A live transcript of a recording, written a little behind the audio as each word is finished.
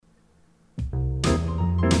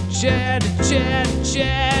Chad.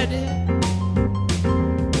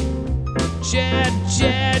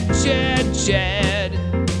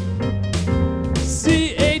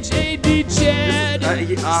 C-H-A-D, Chad.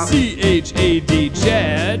 C-H-A-D,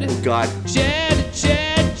 Chad. Oh, God. Chad.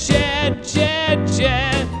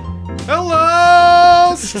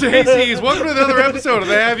 Hello, Stacy's. Welcome to another episode of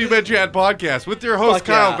the Have You Met Chad podcast with your host, Fuck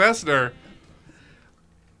Kyle yeah. Bessner.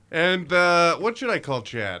 And what should I call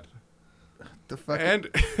Chad? The fucking And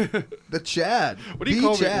the Chad. What do you The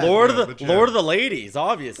call me? Chad. Lord Yeah, of the Chad. Lord of the ladies,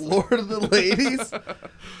 obviously. Lord of the ladies.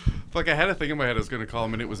 Fuck, I had a thing in my head I was going to call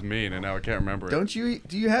him, and it was mean, and now I can't remember it. Do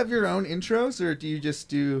you have your own intros, or do you just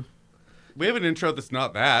do? We have an intro that's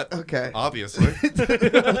not that. Okay. Obviously. You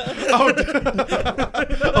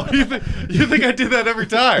think I do that every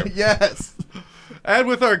time? Yes. And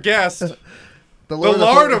with our guest, the Lord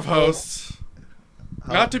Lord of Hosts.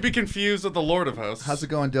 Not to be confused with the Lord of Hosts. How's it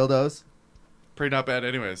going, dildos? Pretty not bad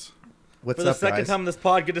anyways. What's For the up, second guys? time on this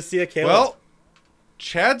pod, good to see you, Caleb. Well,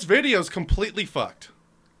 Chad's video's completely fucked.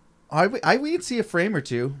 We can see a frame or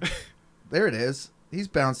two. There it is. He's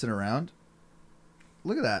bouncing around.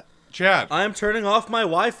 Look at that. Chad. I'm turning off my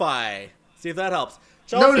Wi-Fi. See if that helps.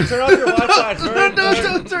 Chelsea, turn off your Wi-Fi.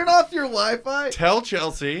 Don't turn off your Wi-Fi. Tell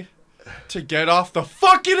Chelsea to get off the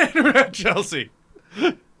fucking internet, Chelsea.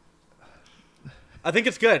 I think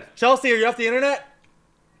it's good. Chelsea, are you off the internet?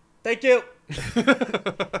 Thank you.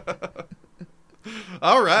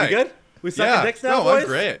 All right. You good? We sucking dicks now, no, boys? I'm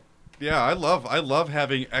great. Yeah, I love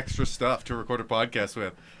having extra stuff to record a podcast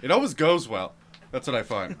with. It always goes well. That's what I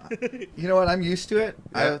find. You know what? I'm used to it.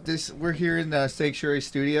 Yeah. We're here in Sanctuary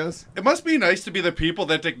Studios. It must be nice to be the people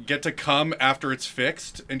that get to come after it's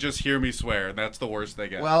fixed and just hear me swear, and that's the worst they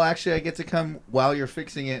get. Well, actually, I get to come while you're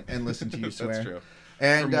fixing it and listen to you swear. That's true.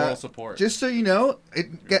 And For moral support. just so you know,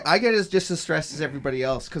 I get just as stressed as everybody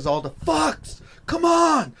else because all the fucks, come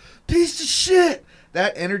on, piece of shit.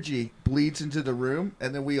 That energy bleeds into the room,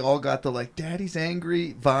 and then we all got the like "Daddy's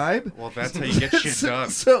angry" vibe. Well, that's how you get shit done.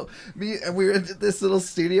 So we're in this little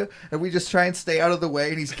studio, and we just try and stay out of the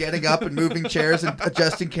way. And he's getting up and moving chairs and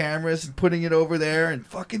adjusting cameras and putting it over there and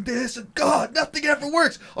fucking this and God, nothing ever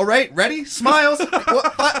works. All right, ready? Smiles. 3,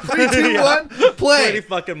 2, 1, play. Pretty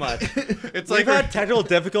fucking much. It's We've like had technical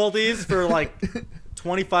difficulties for like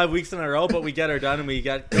 25 weeks in a row, but we get her done and we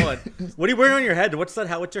get going. What are you wearing on your head? What's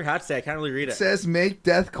your hat say? I can't really read It it. says "Make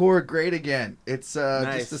Deathcore Great Again." It's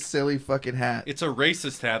Nice. just a silly fucking hat. it's a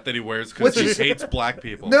racist hat that he wears because he hates black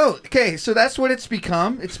people. No, okay, so that's what it's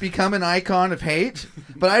become. It's become an icon of hate.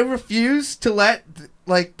 But I refuse to let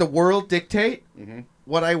the world dictate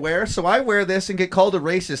what I wear. So I wear this and get called a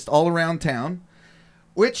racist all around town,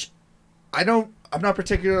 which I'm not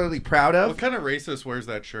particularly proud of. What kind of racist wears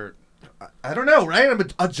that shirt? I don't know, right? I'm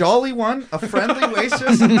a jolly one, a friendly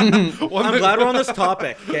racist. I'm glad we're on this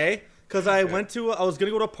topic, okay? Because I was going to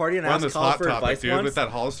go to a party and We're on ask this Kyle hot for topic, advice dude, once with that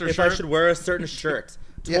Hollister if shirt. I should wear a certain shirt.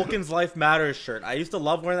 Yeah. Tolkien's Life Matters shirt. I used to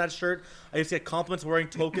love wearing that shirt. I used to get compliments wearing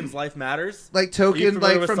Tolkien's Life Matters. Like Are you Token, familiar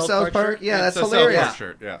like with from South South Park Park. shirt? Yeah, It's that's a South hilarious. Park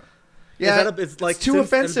shirt, yeah. Yeah, It's like too since-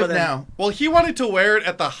 offensive but then- now. Well, he wanted to wear it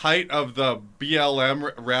at the height of the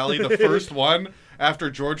BLM rally, the first one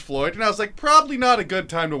after George Floyd, and I was like, probably not a good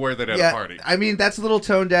time to wear that at a party. I mean, that's a little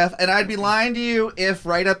tone deaf, and I'd be lying to you if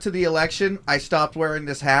right up to the election I stopped wearing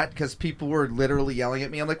this hat because people were literally yelling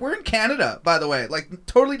at me. I'm like, we're in Canada, by the way, like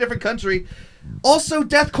totally different country. Also,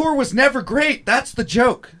 deathcore was never great. That's the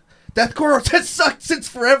joke. Deathcore has sucked since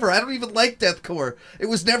forever. I don't even like deathcore. It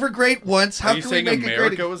was never great once. How Are you can we saying make it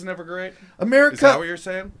America great? was never great? America Is that what you're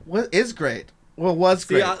saying? is great. Well, was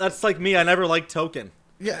See, great. that's like me. I never liked Token.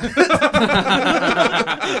 Yeah.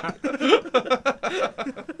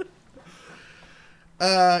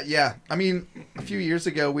 Yeah. I mean, a few years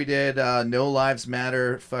ago we did No Lives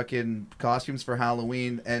Matter fucking costumes for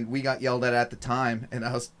Halloween, and we got yelled at the time. And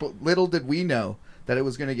but little did we know that it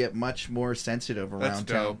was going to get much more sensitive around That's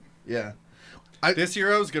town. dope. Yeah. This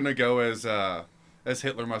year I was gonna go as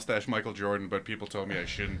Hitler mustache Michael Jordan, but people told me I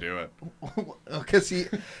shouldn't do it. Because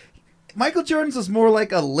Michael Jordan's was more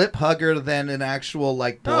like a lip hugger than an actual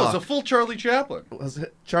like. No, it was block. a full Charlie Chaplin. Was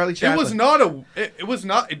it Charlie Chaplin? It was not a. It was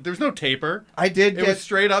not. There's no taper. I did It get. was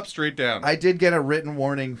straight up, straight down. I did get a written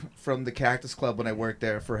warning from the Cactus Club when I worked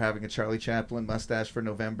there for having a Charlie Chaplin mustache for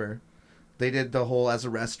November. They did the whole as a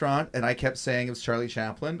restaurant, and I kept saying it was Charlie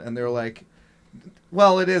Chaplin, and they were like,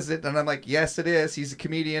 well, it isn't. And I'm like, yes, it is. He's a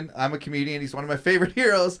comedian. I'm a comedian. He's one of my favorite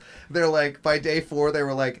heroes. They're like, by day 4, they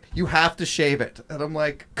were like, you have to shave it. And I'm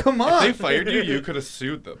like, come on. If they fired you, you could have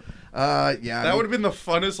sued them. Yeah. That would have been the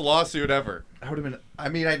funnest lawsuit ever. That would have been. I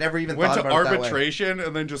mean, I never even Went thought to about it that way. arbitration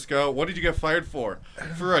and then just go, what did you get fired for?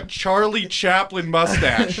 For a Charlie Chaplin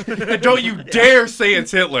mustache. And don't you dare say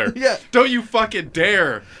it's Hitler. Yeah. Don't you fucking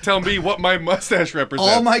dare tell me what my mustache represents.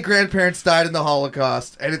 All my grandparents died in the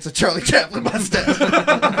Holocaust, and it's a Charlie Chaplin mustache.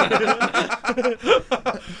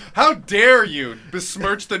 How dare you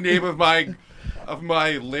besmirch the name of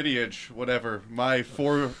my lineage, whatever, my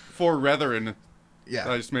four brethren. Yeah.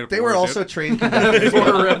 I just made up They a were word, also dude. trained conductors.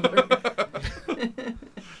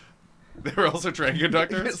 They were also train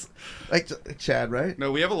conductors? Like Chad, right?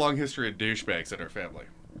 No, we have a long history of douchebags in our family.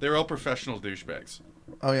 They're all professional douchebags.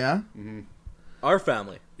 Oh, yeah? Our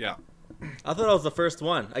family. Yeah. I thought I was the first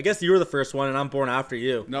one. I guess you were the first one, and I'm born after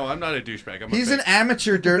you. No, I'm not a douchebag. He's an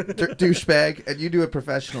amateur douchebag, and you do it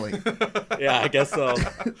professionally. Yeah, I guess so.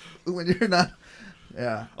 When you're not...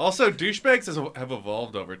 Yeah. Also, douchebags have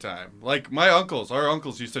evolved over time. Like, our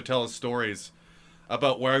uncles used to tell us stories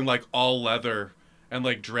about wearing, like, all leather and,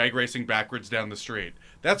 like, drag racing backwards down the street.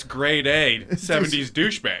 That's grade A 70s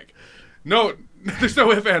douchebag. No, there's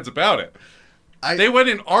no ifs, ands about it. They went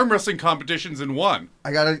in arm wrestling competitions and won.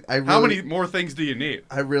 How many more things do you need?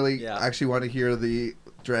 I really actually want to hear the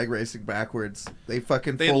drag racing backwards. They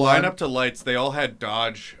line up to lights. They all had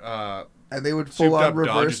Dodge. And they would full on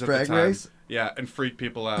reverse drag race? Yeah, and freak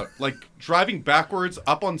people out. Like, driving backwards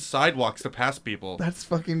up on sidewalks to pass people. That's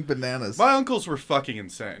fucking bananas. My uncles were fucking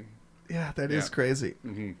insane. Yeah, that is crazy.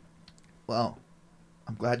 Mm-hmm. Well,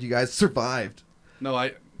 I'm glad you guys survived. No,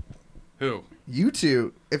 who? You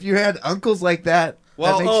two. If you had uncles like that.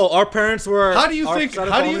 Well, our parents were. Do you think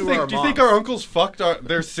our uncles fucked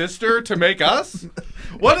their sister to make us?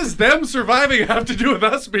 What does them surviving have to do with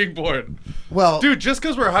us being born? Well, dude, just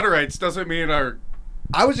because we're Hutterites doesn't mean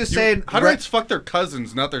I was just saying... Hutterites fuck their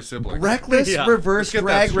cousins, not their siblings. Reckless reverse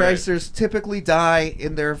drag racers typically die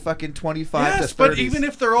in their fucking 25 to 30s. But even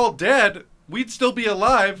if they're all dead, we'd still be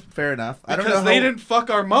alive. Fair enough. I don't know they didn't fuck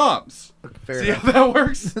our moms. Fair See enough. how that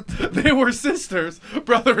works? They were sisters,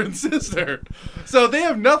 brother and sister. So they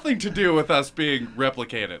have nothing to do with us being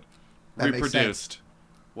replicated, reproduced,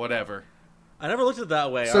 whatever. I never looked at it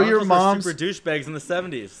that way. So our your moms were super douchebags in the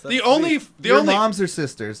 70s. Your moms are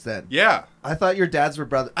sisters then. Yeah. I thought your dads were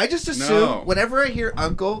brothers. I just assume whenever I hear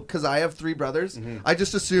uncle, because I have 3 brothers, I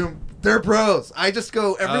just assume they're bros. I just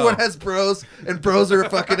go, everyone has bros, and bros are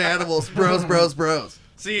fucking animals. Bros.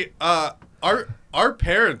 See, our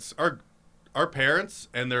parents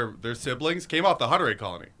and their siblings came off the Hutterite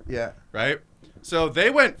colony. Yeah. Right? So they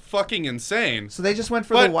went fucking insane. So they just went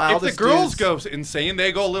for the wildest. If the girls go insane,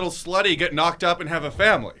 they go a little slutty, get knocked up, and have a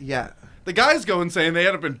family. Yeah. The guys go insane, they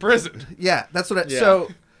end up in prison. Yeah, that's what so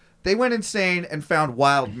they went insane and found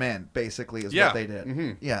wild men, basically, is what they did.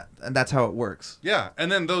 Mm-hmm. Yeah, and that's how it works. Yeah,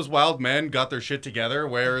 and then those wild men got their shit together,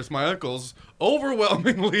 whereas my uncles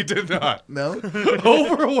overwhelmingly did not. No?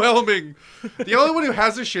 Overwhelming. The only one who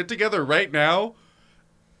has his shit together right now,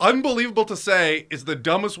 unbelievable to say, is the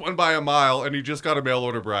dumbest one by a mile, and he just got a mail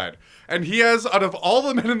order bride. And he has, out of all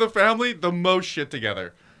the men in the family, the most shit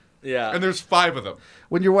together. Yeah. And there's 5 of them.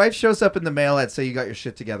 When your wife shows up in the mail, I'd say you got your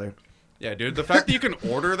shit together. Yeah, dude. The fact that you can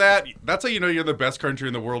order that's how you know you're the best country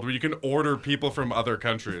in the world, where you can order people from other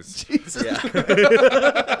countries. Jesus. Yeah.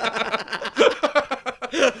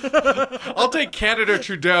 I'll take Canada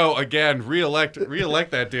Trudeau again. Re-elect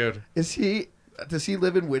that dude. Does he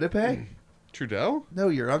live in Winnipeg? Trudeau? No,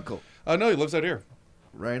 your uncle. Oh, no, he lives out here.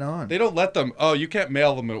 Right on. They don't let them. Oh, you can't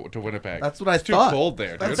mail them to Winnipeg. That's what I thought. It's too cold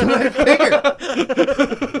there, dude. That's what I figured.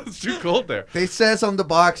 It's too cold there. It says on the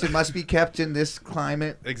box it must be kept in this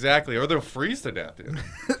climate. Exactly, or they'll freeze to death, dude.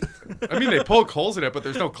 I mean, they poke holes in it, but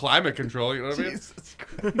there's no climate control, you know what I mean? Jesus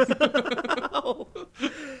Christ.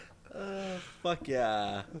 Fuck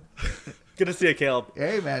yeah. Good to see you, Caleb.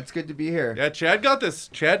 Hey, man, it's good to be here. Yeah, Chad got this.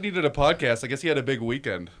 Chad needed a podcast. I guess he had a big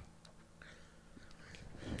weekend.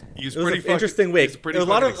 It was an interesting week. A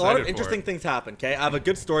lot of interesting things happened. Okay, I have a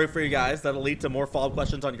good story for you guys that'll lead to more follow-up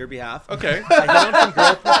questions on your behalf. Okay.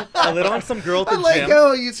 I lit on some girl at the I like gym.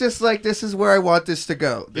 how it's just like, this is where I want this to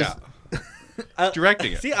go.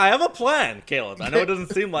 Directing it. See, I have a plan, Caleb. I know it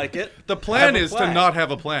doesn't seem like it. The plan is to not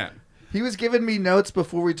have a plan. He was giving me notes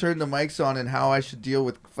before we turned the mics on and how I should deal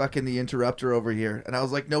with fucking the interrupter over here. And I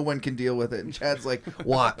was like, no one can deal with it. And Chad's like,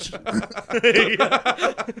 watch.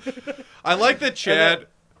 I like that Chad...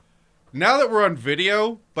 Now that we're on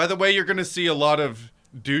video, by the way, you're going to see a lot of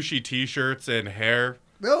douchey T-shirts and hair.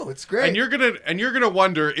 No, it's great. And you're gonna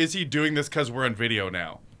wonder, is he doing this because we're on video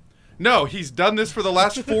now? No, he's done this for the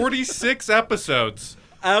last 46 episodes.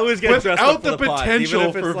 I always get dressed Without up for the the pod, potential even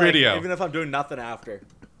if it's for like- video. Even if I'm doing nothing after.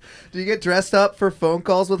 Do you get dressed up for phone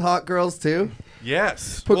calls with hot girls too?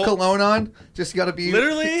 Yes. Put Well, cologne on? Just gotta be...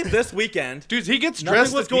 Literally this weekend. Dude, he gets Nothing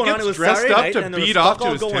dressed. was He going on. gets It was dressed Saturday up night, to and there was beat fuck off to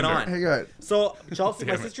all his going Tinder. on. Hang on. So Chelsea,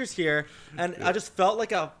 my Damn it. sister's here, and I just felt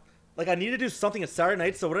like I needed to do something at Saturday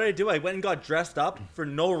night. So what did I do? I went and got dressed up for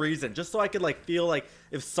no reason, just so I could like feel like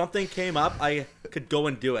if something came up, I could go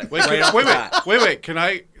and do it. Wait, right off the bat. wait. Can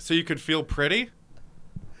I? So you could feel pretty?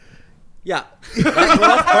 Yeah, that's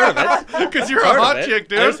part of it. Because you're a Part of hot it. chick,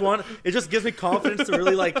 dude. I just want. It just gives me confidence to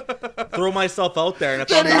really like throw myself out there, and if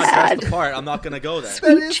That I'm not is- dressed the part, I'm not gonna go there.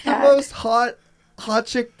 That is the most hot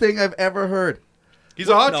chick thing I've ever heard. He's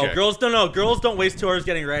a hot No, chick. girls don't know. Girls don't waste 2 hours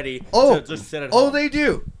getting ready Oh, to just sit at home. oh, they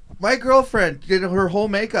do. My girlfriend did her whole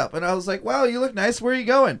makeup, and I was like, "Wow, you look nice. Where are you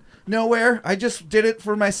going?" Nowhere. I just did it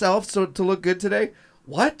for myself, so to look good today.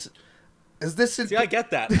 What? Is this? See, I get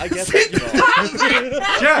that. I get that. You know.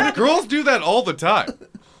 Yeah, girls do that all the time.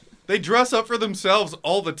 They dress up for themselves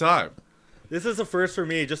all the time. This is a first for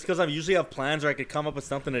me, just because I usually have plans or I could come up with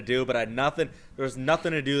something to do, but I had nothing. There was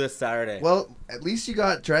nothing to do this Saturday. Well, at least you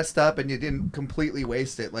got dressed up and you didn't completely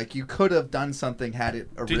waste it. Like you could have done something had it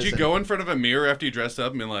arisen. Did you go in front of a mirror after you dressed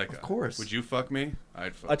up and be like, Of course. would you fuck me?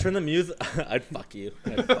 I'd fuck I turned the music. I'd fuck you.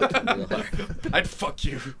 I'd fuck you real hard. I'd fuck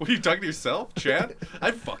you. What are you talking to yourself, Chad?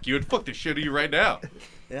 I'd fuck you. I'd fuck the shit out of you right now.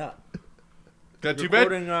 Yeah. God, too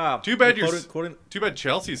Recording, bad. Too bad you're. quoting, Too bad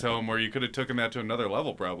Chelsea's home, where you could have taken that to another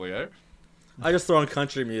level, probably, eh? I just throw on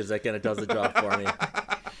country music and it does the job for me.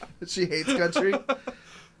 She hates country.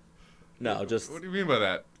 No, just What do you mean by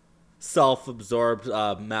that? self-absorbed,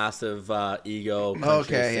 massive ego. Country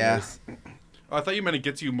Okay, yeah. singers. Oh, I thought you meant it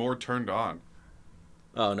gets you more turned on.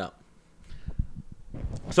 Oh no.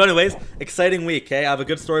 So, anyways, exciting week. Okay, I have a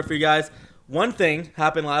good story for you guys. One thing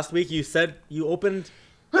happened last week. You said you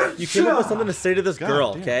came up with something to say to this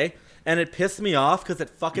girl. damn. Okay, and it pissed me off because it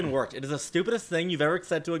fucking worked. It is the stupidest thing you've ever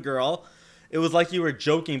said to a girl. It was like you were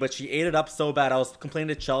joking, but she ate it up so bad. I was complaining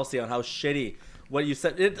to Chelsea on how shitty what you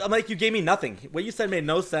said. I'm like, you gave me nothing. What you said made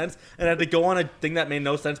no sense, and I had to go on a thing that made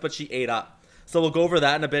no sense, but she ate up. So we'll go over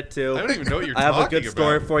that in a bit too. I don't even know what you're I have a talking good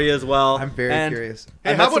story about. for you as well. I'm very And curious. I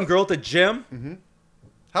Hey, met how some about- girl at the gym.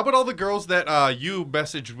 How about all the girls that you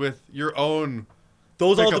messaged with your own?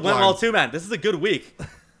 Those all Pickup went well lines. too, man. This is a good week.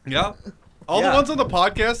 Yeah. All Yeah. the ones on the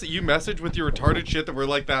podcast that you messaged with your retarded shit that were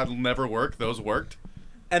like, that'll never work, those worked.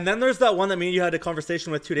 And then there's that one that me and you had a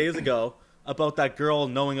conversation with 2 days ago about that girl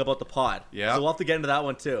knowing about the pod. Yeah. So we'll have to get into that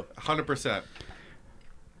one too. 100%.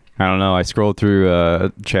 I don't know. I scrolled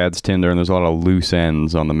through Chad's Tinder and there's a lot of loose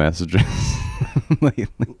ends on the messages lately.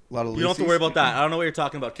 A lot of You don't have to Lucy's. worry about that. I don't know what you're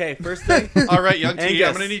talking about. Okay, first thing. All right, young T, Angus,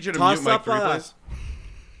 I'm going to need you to toss mute mic up, 3, please.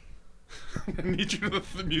 I need you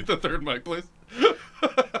to mute the third mic, please.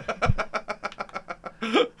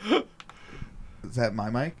 Is that my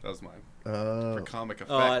mic? That was mine. Oh. For comic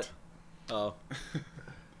Oh, effect.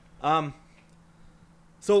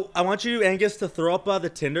 So I want you, Angus, to throw up the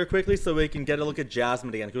Tinder quickly so we can get a look at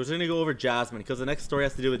Jasmine again. Because we're going to go over Jasmine because the next story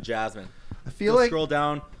has to do with Jasmine. I feel So like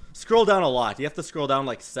scroll down a lot. You have to scroll down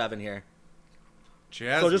like 7 here.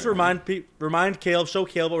 Jasmine. So just remind Caleb, show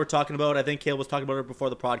Caleb what we're talking about. I think Caleb was talking about it before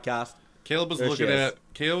the podcast. Caleb was There she is.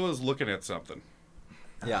 Caleb was looking at something.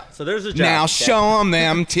 Yeah. So there's a Jasmine. Now okay? show 'em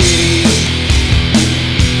them titties.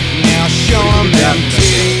 Now show 'em them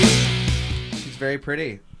titties. she's very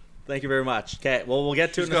pretty. Thank you very much. Okay. Well, we'll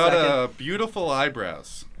get to She's it in a second. got beautiful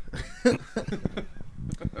eyebrows.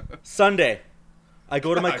 Sunday, I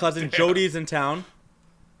go to my God cousin damn. Jody's in town,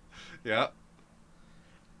 Yeah.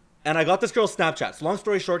 and I got this girl's Snapchat. So long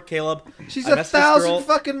story short, Caleb, She's I a messaged this 1,000 girl.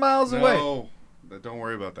 fucking miles away. No, don't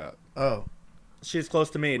worry about that. Oh. She's close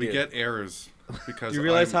to me, We dude. get errors because You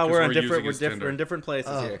realize how because we're in using different, his Tinder. we're in different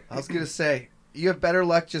places Oh, here. I was gonna say you have better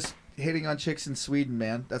luck just hitting on chicks in Sweden,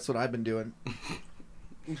 man. That's what I've been doing.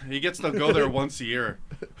 He gets to go there once a year.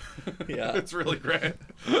 Yeah. It's really great.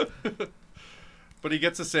 But he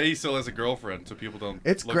gets to say he still has a girlfriend, so people don't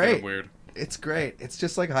It's look at great. him weird. It's great. It's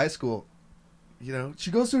just like high school. You know,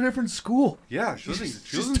 she goes to a different school. Yeah, she lives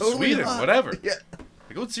She's in totally Sweden, hot. whatever. Yeah.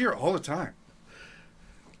 I go see her all the time.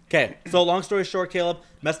 Okay, so long story short, Caleb,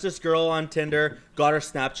 messaged this girl on Tinder, got her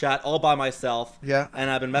Snapchat all by myself. Yeah. And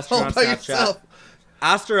I've been messaging her All on by Snapchat. yourself.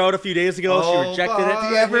 Asked her out a few days ago. She rejected it. Do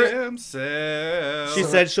you ever- Himself. She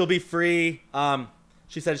said she'll be free.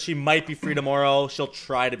 She said she might be free tomorrow. She'll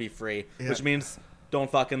try to be free, Yeah. which means don't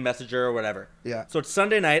fucking message her or whatever. Yeah. So it's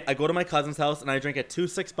Sunday night. I go to my cousin's house and I drink a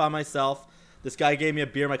 2-6 by myself. This guy gave me a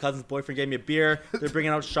beer. My cousin's boyfriend gave me a beer. They're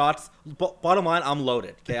bringing out shots. Bottom line, I'm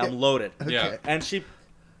loaded. Okay, I'm loaded. Yeah. And she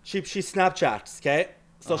Snapchats. Okay,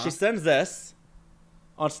 So she sends this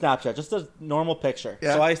on Snapchat, just a normal picture.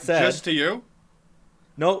 Yeah. So I said, Just to you?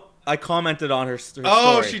 nope. I commented on her story.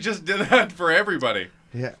 Oh, she just did that for everybody.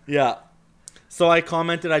 Yeah. Yeah. So I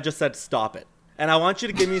commented. I just said, stop it. And I want you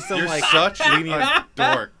to give me some You're like such lenient. a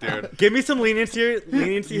dork, dude. Give me some leniency here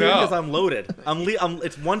No. because I'm loaded. It's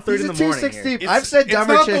 1:30 He's in a the morning 260. here. It's- I've said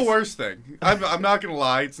dumber It's not shit. the worst thing. I'm not gonna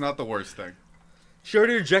lie. It's not the worst thing. She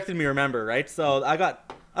already rejected me, remember, right? So I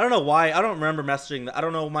don't know why. I don't remember messaging. I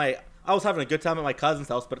don't know I was having a good time at my cousin's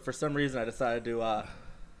house, but for some reason I decided to,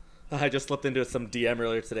 I just slipped into some DM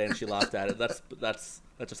earlier today and she laughed at it.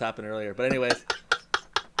 That just happened earlier. But anyways,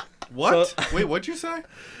 What? So- Wait, what'd you say?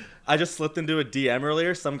 I just slipped into a DM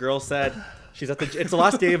earlier. Some girl said it's the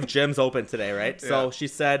last day of gyms open today, right? So Yeah. she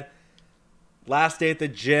said, last day at the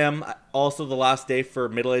gym, also the last day for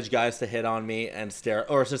middle-aged guys to hit on me and stare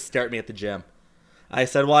at me at the gym. I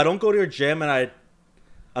said, well, I don't go to your gym and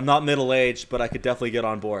I'm not middle-aged, but I could definitely get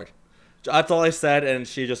on board. That's all I said, and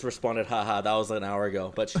she just responded, haha, that was an hour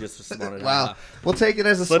ago, but she just responded, Wow. haha. We'll take it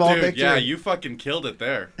as a But small Dude, victory. yeah, you fucking killed it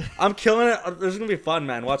there. I'm killing it. This is going to be fun,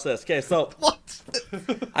 man. Watch this. Okay, so What?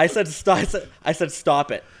 I said, I said,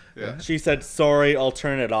 stop it. Yeah. She said, sorry, I'll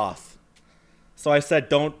turn it off. So I said,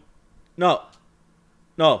 no.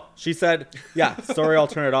 She said, yeah, sorry, I'll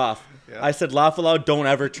turn it off. Yeah. I said, laugh aloud, don't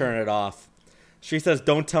ever turn it off. She says,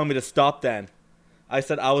 don't tell me to stop then. I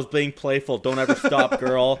said, I was being playful. Don't ever stop,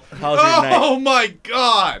 girl. How's your night? Oh my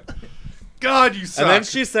god. God, you suck. And then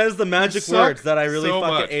she says the magic suck words that I really so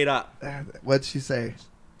fucking much. ate up. What'd she say?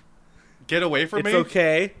 Get away from It's me.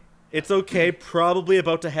 okay. It's okay. Probably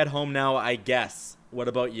about to head home now, I guess. What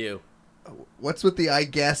about you? What's with the I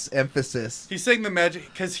guess emphasis? He's saying the magic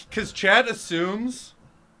because Chad assumes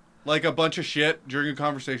like a bunch of shit during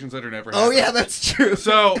conversations that are never Oh happening. yeah, that's true.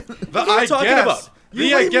 So the What are I you talking guess. about?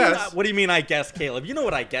 The what I do you mean, guess. what do you mean, I guess, Caleb? You know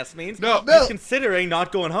what I guess means. No. He's considering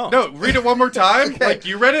not going home. No, read it one more time. Okay. Like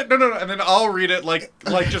you read it. No, and then I'll read it like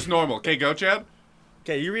just normal. Okay, go, Chad.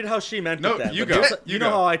 Okay, you read how she meant No, it then. you but go. just- You know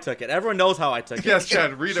go. how I took it. Everyone knows how I took it. Yes,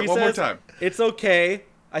 Chad. Read it She one more says, time. It's okay.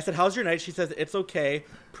 I said, how's your night? She says, it's okay.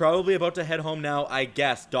 Probably about to head home now, I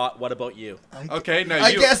guess. Dot, what about you? Okay, now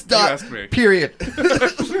I guess you dot. asked me. Period.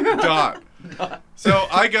 Dot. So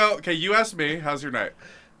I go. Okay, you asked me. How's your night?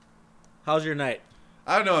 How's your night?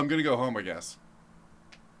 I don't know. I'm gonna go home. I guess.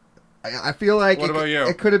 I feel like What about you?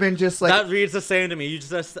 it could have been just like That reads the same to me. You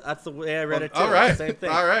just that's the way I read it too. all right. It's the same thing.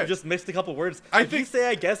 All right. You just mixed a couple words. I If you think- say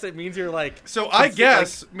I guess, it means you're like. So I it's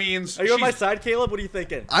guess means. Are you on my she's- side, Caleb? What are you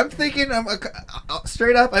thinking? I'm thinking,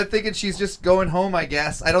 straight up, I'm thinking she's just going home, I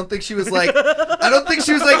guess. I don't think she was like,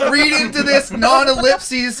 read into this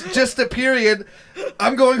non-ellipses, just a period.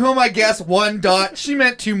 I'm going home, I guess, 1 dot. She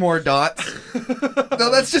meant 2 more dots. No,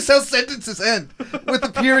 that's just how sentences end, with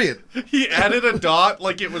a period. He added a dot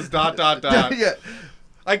like it was dot. Yeah.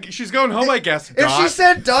 She's going home. I guess. If Dot. she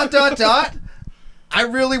said ... I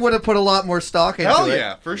really would have put a lot more stock into Hell it.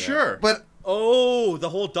 yeah, for sure. But Oh, the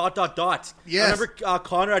whole ... Yes. I remember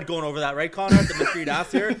Conrad going over that, right, Conrad? The mystery ass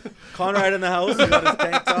here. Conrad in the house. He got his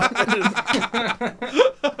tank top.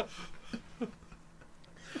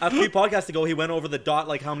 A few podcasts ago, he went over the dot,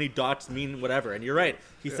 like how many dots mean whatever. And you're right.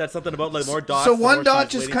 He said something about like more dots. so the 1 more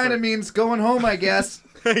dot she's just waiting kind for- of means going home, I guess.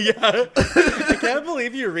 Yeah. I can't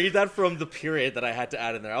believe you read that from the period that I had to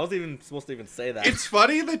add in there. I wasn't even supposed to even say that. It's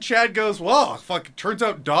funny that Chad goes, "Well, fuck." Turns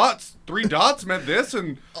out dots, 3 dots meant this,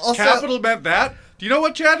 and Also- capital meant that. Do you know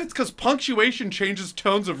what, Chad? It's because punctuation changes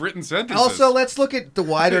tones of written sentences. Also, let's look at the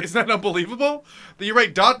wider... Isn't that unbelievable? That you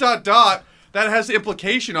write ... That has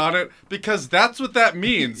implication on it because that's what that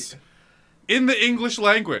means in the English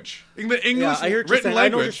language. In the English I hear what you're written saying. I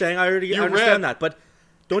know what you're language. saying. I already you understand read- that. But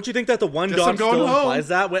don't you think that the 1 Guess dot I'm going still home. implies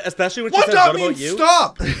that? Especially when she 1 says, dot what about means you?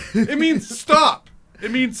 stop. It means stop.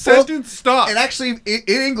 It means sentence stop. It actually, in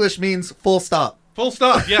English, means full stop. Full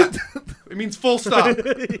stop, yeah. It means full stop.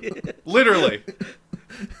 Literally.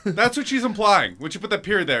 That's what she's implying. When you put that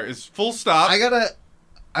period there, is full stop.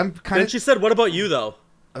 I'm kind Then of... she said, what about you, though?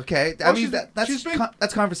 Okay, I Well, mean, she's- she's been-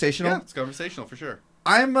 that's conversational. Yeah, it's conversational for sure.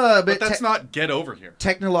 I'm a bit But that's not get over here.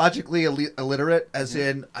 technologically illiterate, as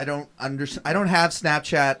in I don't have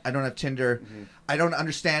Snapchat, I don't have Tinder, I don't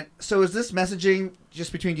understand. So is this messaging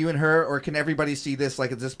just between you and her, or can everybody see this?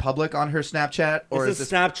 Like, is this public on her Snapchat, or This is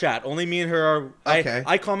Snapchat. Only me and her are... Okay.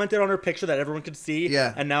 I commented on her picture that everyone could see.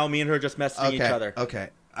 Yeah. And now me and her are just messaging each other. Okay.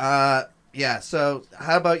 Yeah. So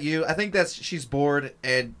how about you? I think she's bored,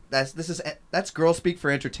 and that's girl speak for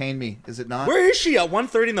entertain me, is it not? Where is she at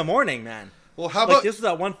 1:30 in the morning, man? Well, how Like, about this is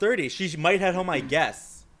at 1:30. She might head home, I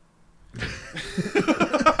guess.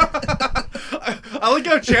 I like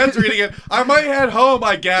how Chad's reading it. I might head home,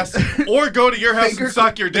 I guess, or go to your house and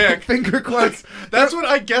suck your dick. Finger quotes. That's what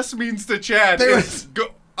I guess means to Chad. There is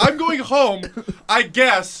I'm going home, I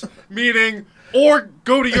guess, meaning, or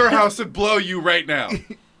go to your house and blow you right now.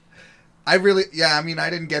 I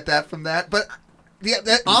didn't get that from that, but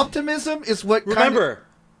that optimism is what. Remember,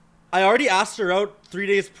 I already asked her out 3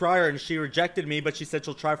 days prior, and she rejected me, but she said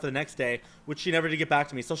she'll try for the next day, which she never did get back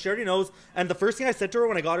to me. So she already knows. And the first thing I said to her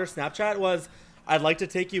when I got her Snapchat was, "I'd like to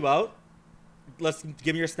take you out. Let's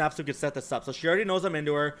give me your snap so we can set this up." So she already knows I'm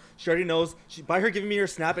into her. She already knows. By her giving me her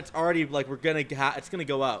snap, it's already like it's gonna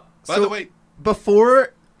go out. By the way,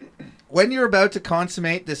 when you're about to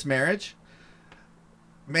consummate this marriage,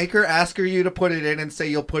 make her ask you to put it in and say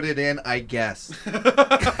you'll put it in, I guess.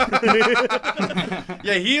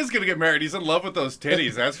 yeah, he is gonna get married. He's in love with those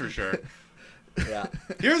titties, that's for sure. Yeah.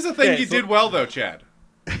 Here's the thing you did well, though, Chad.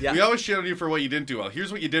 Yeah. We always shit on you for what you didn't do well.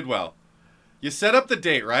 Here's what you did well. You set up the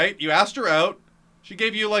date, right? You asked her out. She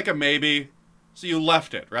gave you like a maybe, so you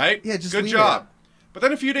left it, right? Yeah, just good leave job. it. But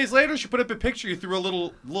then a few days later, she put up a picture. You threw a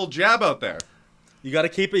little jab out there. You gotta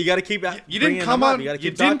keep it. You gotta keep. You didn't come on. You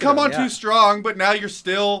didn't come on too strong, but now you're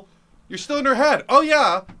still in her head. Oh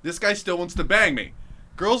yeah, this guy still wants to bang me.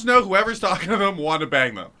 Girls know whoever's talking to them want to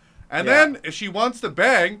bang them, and then if she wants to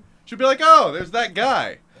bang, she'll be like, "Oh, there's that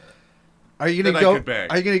guy." Are you gonna go?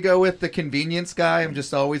 Are you gonna go with the convenience guy? I'm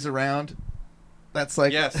just always around. That's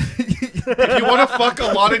like yes. If you want to fuck a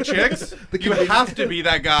lot of chicks, you have to be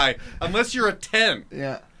that guy. Unless you're a 10.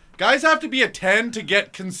 Yeah. Guys have to be a 10 to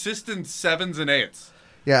get consistent 7s and 8s.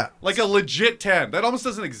 Yeah. Like a legit 10. That almost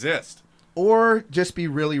doesn't exist. Or just be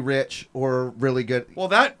really rich or really good. Well,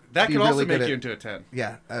 that can really also make good you at- into a 10.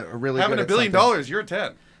 Yeah, really Having good $1 at billion, something. you're a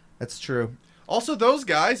 10. That's true. Also, those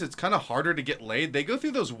guys, it's kind of harder to get laid. They go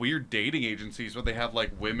through those weird dating agencies where they have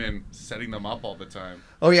like women setting them up all the time.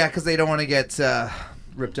 Oh yeah, because they don't want to get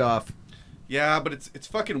ripped off. Yeah, but it's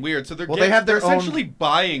fucking weird. So they're Well, they have their they're essentially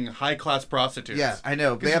buying high class prostitutes. Yeah, I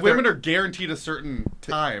know. Because women are guaranteed a certain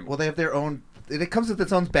time. Well, they have their own. It comes with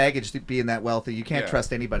its own baggage to being that wealthy. You can't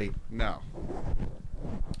trust anybody. No.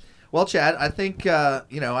 Well, Chad, I think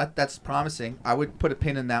that's promising. I would put a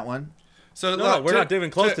pin in that one. So No, we're not even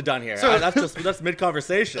close to done here. so- That's mid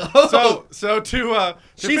conversation. So to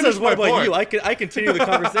She finish says, my "What about point- you?" I continue the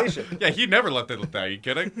conversation. Yeah, he never let that. Are you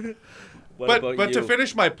kidding? What But about to you?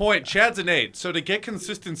 finish my point, Chad's an 8. So to get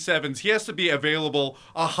consistent 7s, he has to be available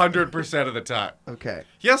 100% of the time. Okay.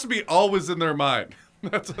 He has to be always in their mind.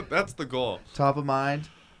 That's the goal. Top of mind.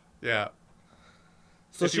 Yeah.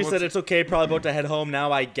 So if he she wants said to- it's okay. Probably about to head home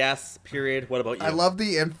now. I guess. Period. What about you? I love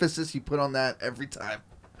the emphasis you put on that every time.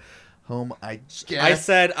 Home, I guess.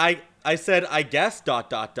 I said I guess. ...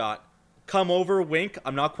 Come over. Wink.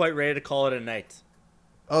 I'm not quite ready to call it a night.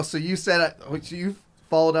 Oh, so you said you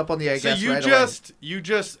followed up on the I So guess you right you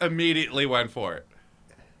just immediately went for it.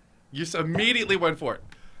 You just immediately went for it.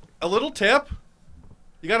 A little tip: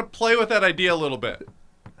 you got to play with that idea a little bit. away.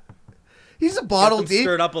 He's a bottle Get them deep.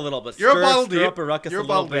 Stirred up a little bit. You're a bottle stir deep. up a ruckus You're a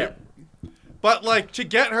little bottle bit. deep. But like to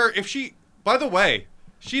get her, if she, by the way,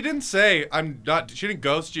 she didn't say I'm not. She didn't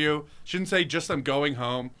ghost you. She didn't say just I'm going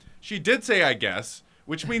home. She did say I guess,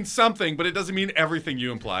 which means something, but it doesn't mean everything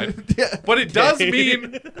you implied. Yeah. But it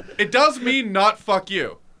does mean not fuck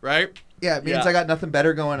you, right? Yeah, it means Yeah. I got nothing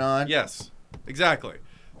better going on. Yes, exactly.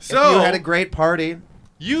 If So you had a great party.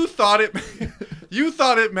 you thought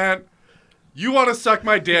it meant you want to suck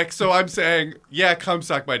my dick, so I'm saying, yeah, come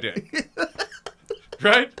suck my dick.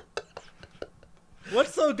 Right?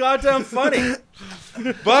 What's so goddamn funny?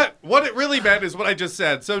 But what it really meant is what I just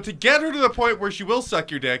said. So to get her to the point where she will suck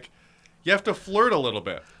your dick, you have to flirt a little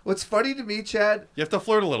bit. What's funny to me, Chad, You have to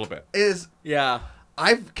flirt a little bit. is Yeah.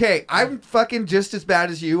 I'm fucking just as bad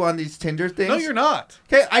as you on these Tinder things. No, you're not.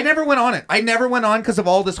 Okay, I never went on it. I never went on because of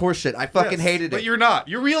all this horse shit. I fucking Yes, hated it. But you're not.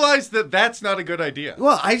 You realize that that's not a good idea.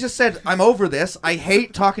 Well, I just said I'm over this. I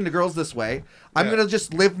hate talking to girls this way. I'm Yeah. gonna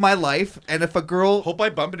just live my life, and if a girl, Hope I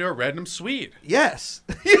bump into a random Swede. yes,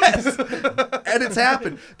 yes, and it's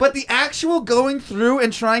happened. But the actual going through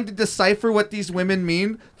and trying to decipher what these women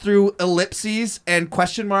mean through ellipses and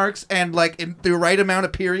question marks and like in the right amount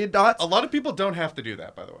of period dots. A lot of people don't have to do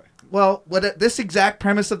that, by the way. Well, this exact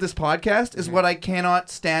premise of this podcast is what I cannot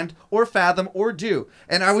stand or fathom or do.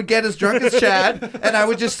 And I would get as drunk as Chad, and I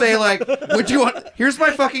would just say like, "Would you want? Here's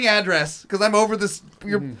my fucking address because I'm over this.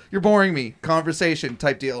 You're boring me conversation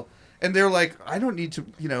type deal." And they're like, "I don't need to.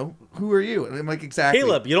 Who are you?" And I'm like, "Exactly."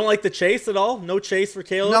 Caleb, you don't like the chase at all? No chase for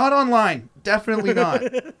Caleb? Not online. Definitely not.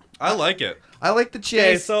 I like it. I like the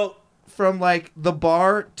Okay, chase so from like the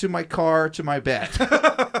bar to my car to my bed.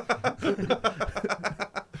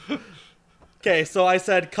 I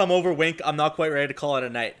said, come over, wink. I'm not quite ready to call it a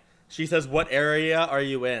night. She says, "What area are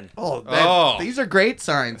you in?" Oh. These are great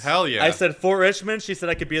signs. Hell yeah. I said Fort Richmond. She said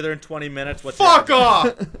I could be there in 20 minutes. What's fuck your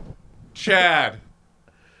off, Chad.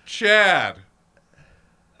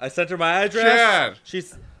 I sent her my address. Chad.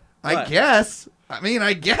 She's. I what? guess.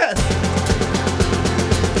 I guess.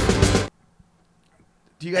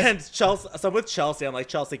 Do you guys? And Chelsea, so I'm with Chelsea. I'm like,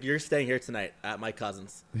 Chelsea, you're staying here tonight at my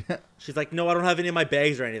cousin's. She's like, no, I don't have any of my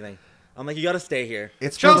bags or anything. I'm like, you got to stay here.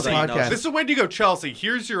 It's for the Chelsea, podcast. this is when you go, Chelsea,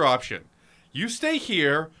 here's your option. You stay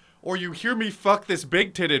here, or you hear me fuck this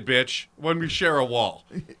big-titted bitch when we share a wall.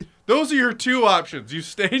 Those are your two options. You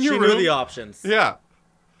stay in your She room. knew the options. Yeah.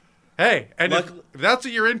 Hey, and if that's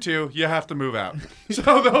what you're into, you have to move out.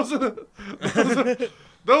 So those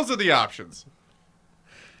are the options.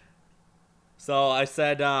 So I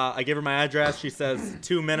said, I gave her my address. She says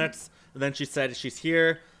 2 minutes. And then she said she's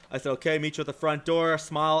here. I said, okay, meet you at the front door.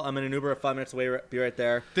 Smile. I'm in an Uber 5 minutes away. Be right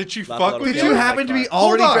there. Did she Laugh fuck a lot with of Did you? you in my happen to be car.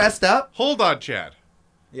 already Hold on. dressed up? Hold on, Chad.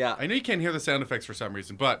 Yeah. I know you can't hear the sound effects for some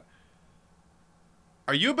reason, but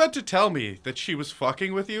are you about to tell me that she was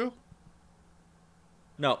fucking with you?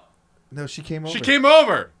 No. No, she came over. She came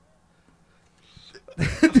over.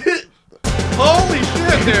 Holy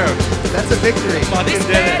shit, dude. That's a victory. Fucking This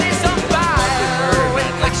did bed it. is on fire.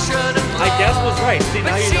 Reflection of I guess was love. right. See,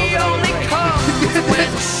 now But you know she that I was only right. comes when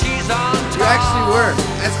she's on top. You actually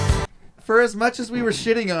were. For as much as we were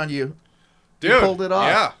shitting on you, Dude, you pulled it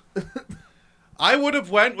off. Yeah. I would have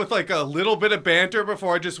went with like a little bit of banter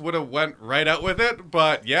before I just would have went right out with it,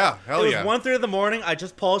 but yeah, hell It was yeah. 1:30 in the morning. I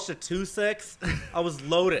just polished a 2.6. I was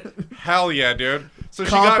loaded. Hell yeah, dude. So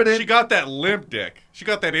Confident. she got that limp dick. She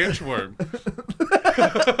got that inchworm.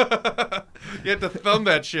 You had to thumb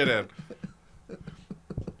that shit in.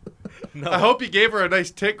 No. I hope you gave her a nice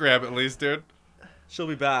tit grab at least, dude. She'll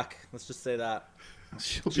be back. Let's just say that.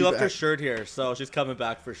 She'll She be left her back. shirt here, so she's coming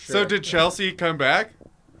back for sure. So did Chelsea come back?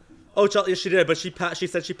 Oh, Chelsea, she did, but she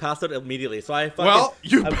said she passed out immediately. So I fucking. Well,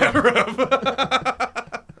 you I, better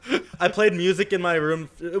have. I played music in my room.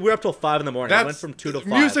 We were up till 5 in the morning. I went from 2 to 5.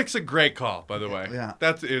 Music's a great call, by the way. Yeah.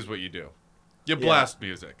 That is what you do. You blast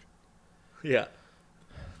music. Yeah.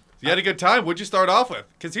 You had a good time. What'd you start off with?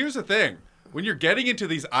 Because here's the thing. When you're getting into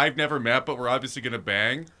these I've never met, but we're obviously going to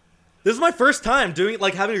bang, This is my first time doing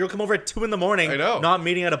like having a girl come over at 2 in the morning. I know. Not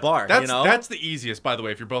meeting at a bar. that's you know. that's the easiest, by the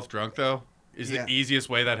way, if you're both drunk, though, is Yeah. the easiest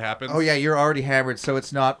way that happens. Oh yeah, you're already hammered, so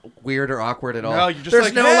it's not weird or awkward at all. No, you're just There's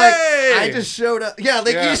like, no "Hey!" like. I just showed up. Yeah,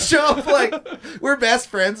 like Yeah. you show up like we're best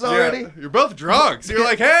friends Yeah, already. you're both drunk. So you're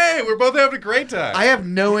like, hey, we're both having a great time. I have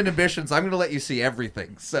no inhibitions. I'm gonna let you see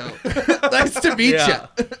everything. So nice to meet Yeah.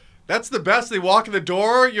 you. That's the best. They walk in the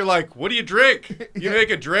door. You're like, what do you drink? You make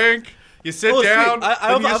a drink. You sit Oh, down. sweet.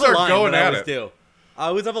 I and you have start a line going that I at always it. do. I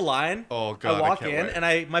always have a line. Oh, God, I I walk can't in wait.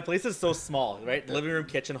 and my place is so small, right? Living room,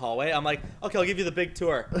 kitchen, hallway. I'm like, okay, I'll give you the big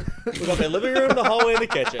tour. We go my living room, the hallway, and the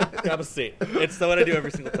kitchen. Grab a seat. It's what I do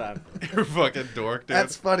every single time. You're fucking dork, dude.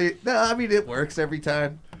 That's funny. No, I mean it works every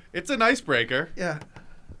time. It's an icebreaker. Yeah.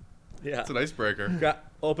 Yeah. It's an icebreaker.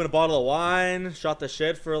 Open a bottle of wine, shot the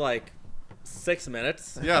shit for like 6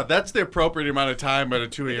 minutes. Yeah, that's the appropriate amount of time at a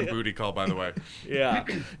 2 a.m. booty call, by the way. Yeah.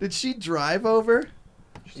 Did she drive over?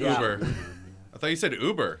 Yeah. Uber. I thought you said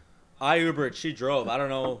Uber. I Ubered. She drove. I don't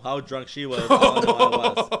know how drunk she was. All I know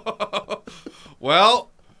I was. Well,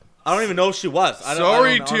 I don't even know if she was. I don't,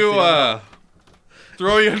 sorry I don't honestly don't to know.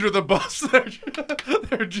 throw you under the bus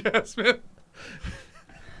there, Jasmine.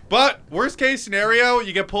 But worst case scenario,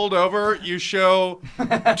 you get pulled over, you show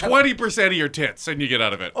 20% of your tits, and you get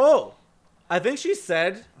out of it. Oh, I think she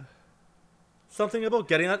said something about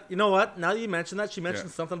getting out. You know what? Now that you mention that, she mentioned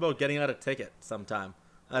Yeah. something about getting out a ticket sometime.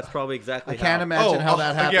 That's probably exactly I can't how. imagine how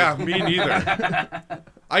that happened. Yeah, me neither.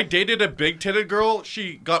 I dated a big-titted girl.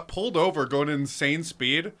 She got pulled over going at insane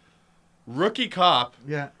speed. Rookie cop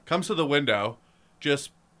Yeah. comes to the window,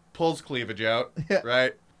 just pulls cleavage out, Yeah.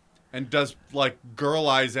 right? And does, like, girl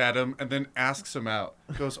eyes at him and then asks him out.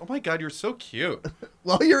 Goes, oh, my God, you're so cute.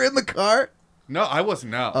 While you're in the car? No, I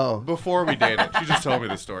wasn't out. Oh. Before we dated. She just told me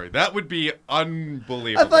the story. That would be I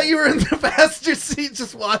unbelievable. thought you were in the passenger seat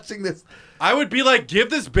just watching this. I would be like, give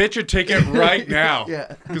this bitch a ticket right now.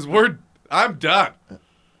 Yeah. Because I'm done.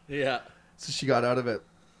 Yeah. So she got out of it.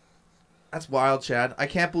 That's wild, Chad. I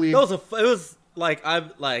can't believe. It was like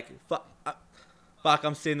fuck.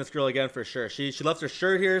 I'm seeing this girl again for sure. She left her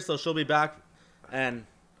shirt here, so she'll be back, and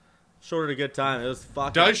showed her a good time. It was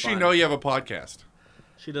fucking. Does she fun. know you have a podcast?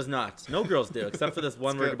 She does not. No girls do, except for this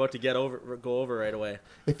one we're good. about to go over right away.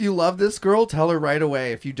 If you love this girl, tell her right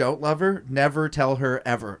away. If you don't love her, never tell her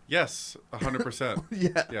ever. Yes, 100%.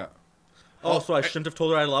 Yeah. Yeah. Oh, so I shouldn't have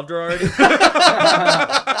told her I loved her already?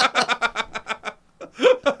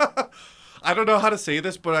 I don't know how to say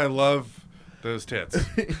this, but I love those tits.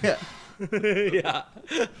 Yeah. Yeah.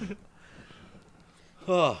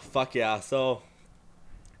 Oh, fuck yeah. So.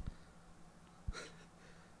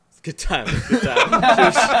 It's a good time.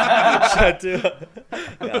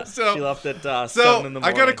 Yeah, So- she left at 7 So in the I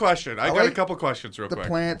morning. got a question. I got a like couple questions real The quick.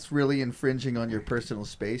 plant's really infringing on your personal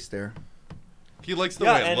space there. He likes the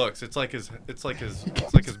Yeah, way it and- looks. It's like his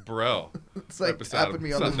bro. It's like beside him. tapping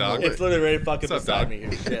me on What's the up, dog? mullet. It's literally right fucking What's up, beside dog? me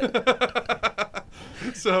here.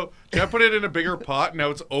 Shit. So I put it in a bigger pot. Now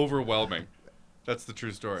it's overwhelming. That's the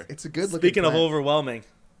true story. It's a good looking Speaking of plant. overwhelming,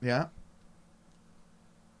 Yeah.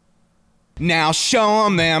 Now show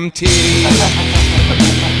 'em them titties.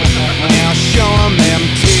 Now show 'em them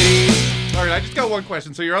titties. All right, I just got one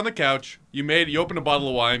question. So you're on the couch. You open a bottle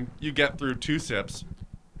of wine. You get through 2 sips.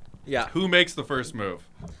 yeah, Who makes the first move?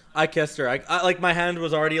 I kissed her. I like my hand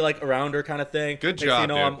was already like around her kind of thing. Good Next job, thing you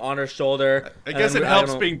know, dude. I'm on her shoulder. I and guess then it I helps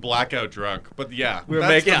don't know, being blackout drunk, but yeah, we were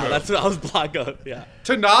that's making. the Yeah, move. that's what I was blackout. Yeah.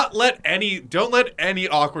 To not let don't let any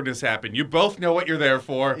awkwardness happen. You both know what you're there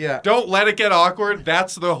for. Yeah. Don't let it get awkward.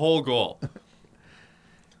 That's the whole goal.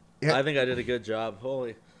 Yeah. I think I did a good job.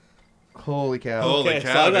 Holy. Holy cow. Holy Okay,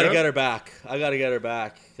 cow, so I gotta dude. get her back. I gotta get her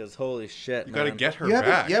back because holy shit. You gotta man. get her You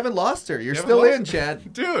back. haven't lost her. You're You still haven't in, lost-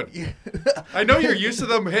 Chad. Dude, I know you're used to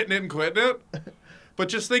them hitting it and quitting it, but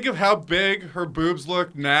just think of how big her boobs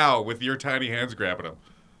look now with your tiny hands grabbing them.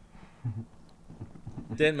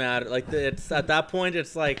 Didn't matter. Like it's at that point,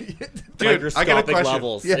 it's like Dude, I got a microscopic question.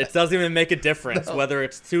 levels. Yeah. It doesn't even make a difference whether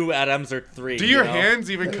it's 2 atoms or 3. Do you your know?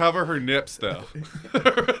 hands even cover her nips, though?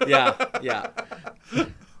 Yeah, yeah.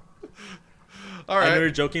 All I know you're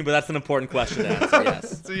right. joking, but that's an important question to answer.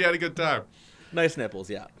 Yes. So you had a good time. Nice nipples.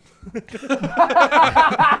 Yeah.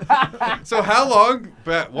 So how long?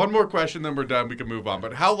 One more question, then we're done. We can move on.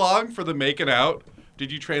 But how long for the making out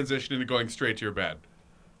did you transition into going straight to your bed?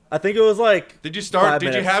 I think it was like. Did you start? 5 Did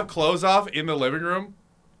you minutes. have clothes off in the living room?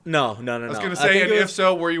 No. I was gonna say, and if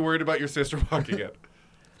so, were you worried about your sister walking in?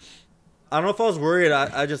 I don't know if I was worried.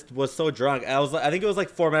 I just was so drunk. I think it was like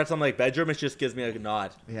 4 minutes. I'm like bedroom. It just gives me a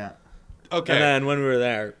nod. Yeah. Okay. And then when we were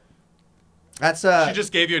there, That's She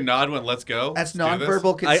just gave you a nod and went, let's go. that's Let's do this."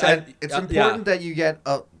 nonverbal consent. It's yeah. important that you get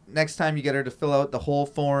next time you get her to fill out the whole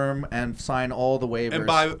form and sign all the waivers. And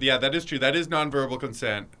that is true. That is nonverbal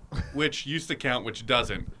consent, which used to count, which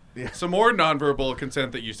doesn't. Yeah. So more nonverbal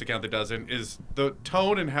consent that used to count that doesn't is the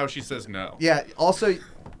tone and how she says no. Yeah. Also,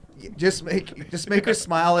 just make her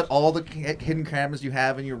smile at all the hidden cameras you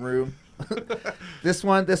have in your room. this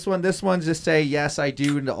one. Just say yes, I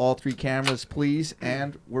do into all 3 cameras, please,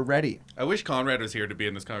 and we're ready. I wish Conrad was here to be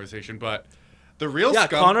in this conversation, but the real yeah,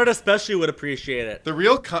 Conrad especially would appreciate it. the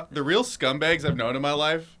real scumbags I've known in my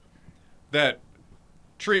life that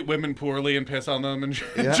treat women poorly and piss on them and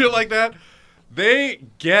Yeah. shit like that, they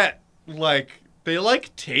get they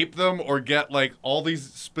tape them or get like all these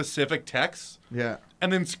specific texts Yeah.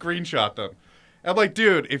 and then screenshot them. I'm like,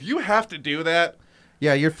 dude, if you have to do that,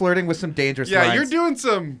 Yeah, you're flirting with some dangerous yeah, lines. you're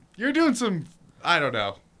doing some I don't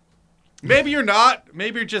know. Maybe you're not.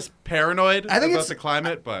 Maybe you're just paranoid I think about it's- the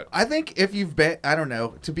climate, but I think if you've been, I don't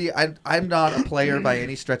know, I'm not a player by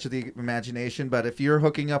any stretch of the imagination, but if you're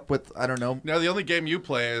hooking up with, I don't know, now the only game you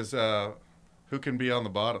play is who can be on the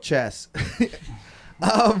bottom. chess.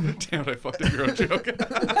 Damn it, I fucked up your own joke.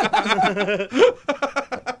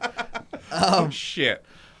 Oh, shit.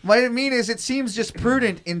 What I mean is, it seems just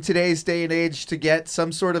prudent in today's day and age to get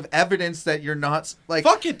some sort of evidence that you're not like.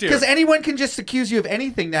 Fuck it, dude. Because anyone can just accuse you of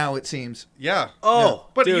anything now. It seems. Yeah. Oh,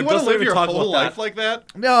 But dude, you want let's to not live even your talk whole about that. life like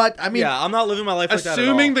that? No, I mean, Yeah, I'm not living my life like that at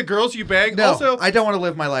Assuming all. the girls you bang. no, Also, I don't want to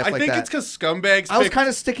live my life I like think that. it's because scumbags. I was pick- kind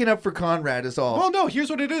of sticking up for Conrad, is all. Well, no. Here's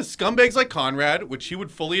what it is: scumbags like Conrad, which he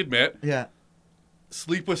would fully admit, Yeah,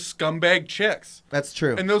 sleep with scumbag chicks, that's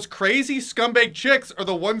true. and those crazy scumbag chicks are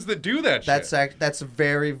the ones that do that shit. That's a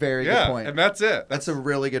very, very yeah, good point. and that's it. That's a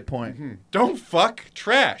really good point. Don't fuck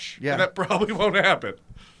trash. Yeah. And that probably won't happen.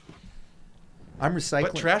 I'm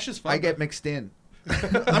recycling. But trash is fun. I get mixed in.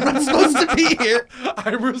 I'm not supposed to be here.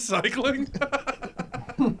 I'm recycling.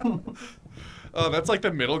 Oh, that's like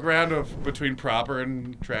the middle ground of between proper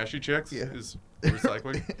and trashy chicks. Yeah. Is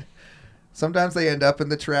recycling. Sometimes they end up in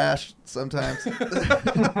the trash. Sometimes. I'm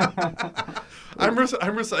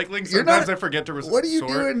recycling. You're not- Sometimes I forget to What are you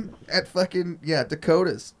sort. doing at fucking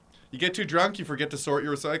Dakotas? You get too drunk, you forget to sort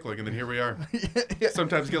your recycling, and then here we are. Yeah.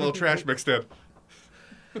 Sometimes you get a little trash mixed in.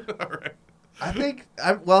 All right. I think,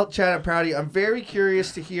 Chad, I'm proud of you. I'm very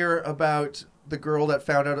curious to hear about the girl that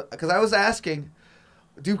found out. Because I was asking,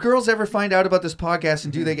 do girls ever find out about this podcast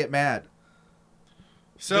and do they get mad?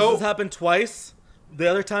 This So has happened twice. The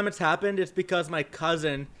other time it's happened, it's because my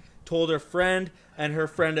cousin told her friend, and her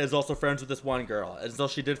friend is also friends with this one girl. And so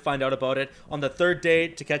she did find out about it on the third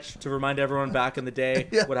date to remind everyone back in the day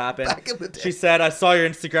Yeah, what happened. back in the day. She said, "I saw your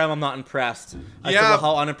Instagram. I'm not impressed." I said, Yeah. "Well,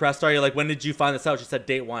 how unimpressed are you? Like, when did you find this out?" She said,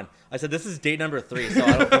 "Date 1." I said, "This is date number 3, so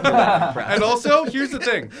I don't think you're that impressed." And also, here's the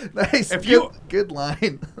thing. Nice. If good, you- good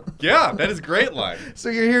line. Yeah, that is a great line. So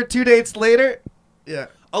you're here 2 dates later? Yeah.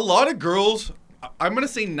 A lot of girls, I'm going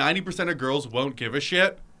to say 90% of girls won't give a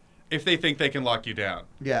shit if they think they can lock you down.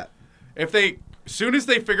 Yeah. As soon as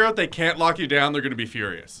they figure out they can't lock you down, they're going to be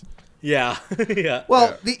furious. Yeah, yeah.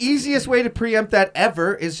 Well, Yeah. the easiest way to preempt that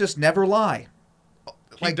ever is just never lie.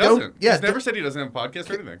 He doesn't. Yeah. He's never said he doesn't have a podcast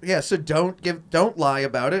or anything. Yeah. So don't lie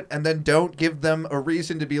about it, and then don't give them a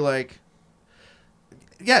reason to be like.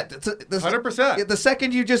 Yeah, 100%. The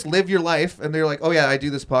second you just live your life, and they're like, "Oh yeah, I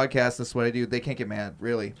do this podcast. This is what I do." They can't get mad,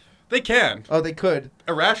 really. They can, Oh, they could.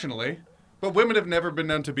 irrationally, but women have never been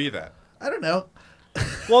known to be that. I don't know.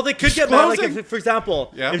 Well, they could get mad. Like, Disclosing- if, for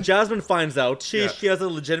example, Yeah. if Jasmine finds out, she Yeah. has a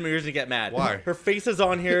legitimate reason to get mad. Why? Her face is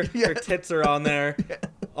on here. Yeah. Her tits are on there,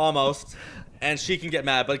 almost, and she can get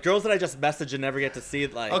mad. But girls that I just message and never get to see,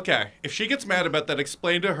 like, Okay, if she gets mad about that,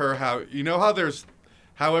 explain to her how there's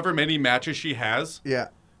however many matches she has, Yeah.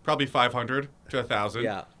 probably 500 to 1,000.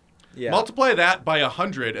 yeah, yeah. Multiply that by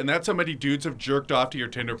 100, and that's how many dudes have jerked off to your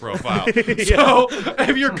Tinder profile. So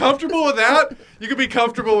if you're comfortable with that, you can be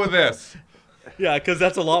comfortable with this. Yeah, because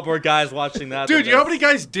that's a lot more guys watching that. Dude, than you know how this. many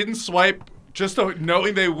guys didn't swipe just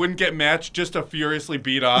knowing they wouldn't get matched just to furiously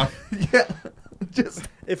beat off? Yeah. Just.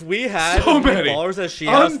 If we had So as many many. followers as she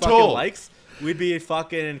has fucking Untold. likes, we'd be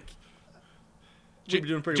fucking. We'd be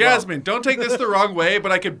doing pretty Jasmine, don't take this the wrong way,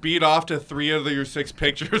 but I could beat off to 3 of your 6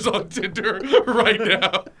 pictures on Tinder right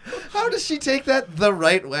now. How does she take that the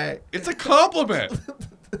right way? It's a compliment. well.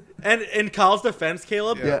 And in Kyle's defense,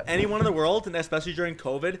 Caleb, Yeah. anyone in the world, and especially during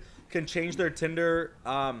COVID, can change their Tinder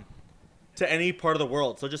to any part of the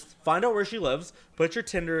world. So just find out where she lives, put your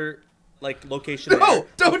Tinder location. No, there,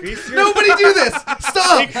 don't. increase your- Nobody do this.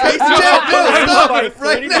 Stop. Increase Jeff, your- no, by stop 30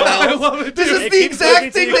 right miles. I now. love it, This dude. is It the keeps looking exact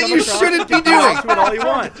till thing that come you across shouldn't be the box doing. with all you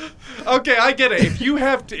want. Okay, I get it. If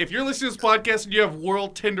you're listening to this podcast and you have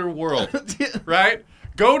World Tinder World, right?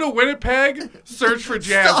 Go to Winnipeg, search for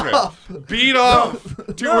Jasmine. Stop. Beat off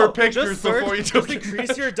to her pictures just search, before you just took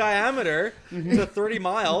increase your diameter to 30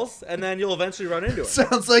 miles, and then you'll eventually run into it.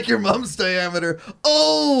 Sounds like your mom's diameter.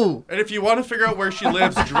 Oh, And if you want to figure out where she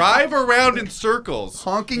lives, drive around in circles.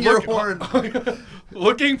 honking your Look- horn.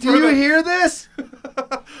 Looking for Do you the, hear this?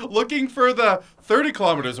 looking for the 30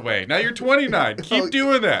 kilometers away. Now you're 29. Keep Oh,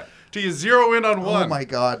 doing that till you zero in on one. Oh my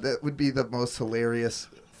god, that would be the most hilarious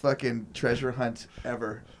fucking treasure hunt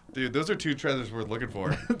ever. Dude, those are 2 treasures worth looking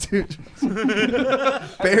for. Dude.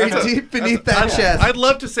 Buried deep beneath that chest. I'd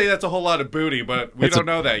love to say that's a whole lot of booty, but we It's don't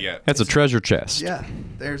a- know that yet. That's a treasure chest. Yeah,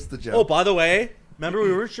 there's the joke. Oh, by the way, remember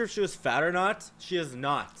we weren't sure if she was fat or not? She is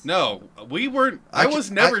not. No, we weren't. I I can- was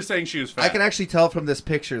never I- saying she was fat. I can actually tell from this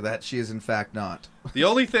picture that she is in fact not. The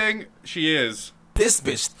only thing she is This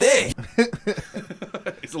bitch thick.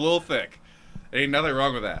 a little thick. Ain't nothing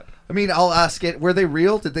wrong with that. I mean, I'll ask it. Were they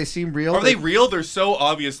real? Did they seem real? Are they real? They're so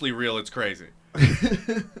obviously real. It's crazy.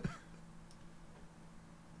 They're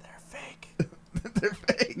fake. They're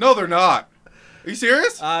fake. No, they're not. Are you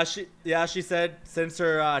serious? She said since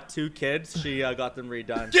her 2 kids, she got them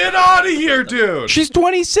redone. Get out of here, dude. She's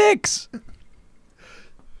 26.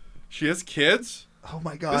 She has kids? Oh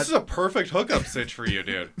my god. This is a perfect hookup sitch for you,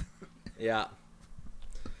 dude. Yeah.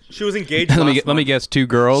 She was engaged let last me month, guess. 2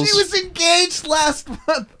 girls. She was engaged last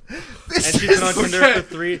month. This and she's been on is Tinder Okay. for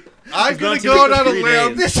 3. I'm she's been on gonna Tinder go for out on a 3 limb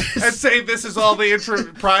days. This is- and say this is all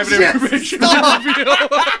the private Yes, information stop. we reveal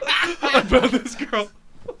about this girl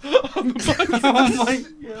on the podcast. Oh my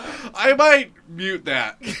god! I might mute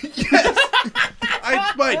that. Yes.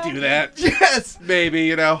 I might do that. Yes. Maybe,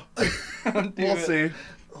 you know. We'll see.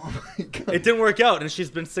 Oh my god. It didn't work out, and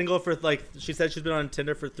she's been single for she said she's been on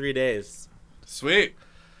Tinder for 3 days. Sweet.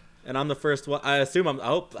 And I'm the first one. I assume I can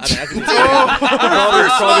just probably the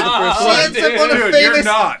first She one. ends up on a Dude, famous you're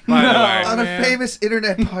not, by the way. on a famous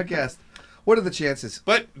internet podcast. What are the chances?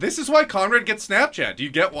 But this is why Conrad gets Snapchat. Do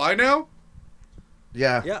you get why now?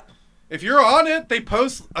 Yeah. Yeah. If you're on it, they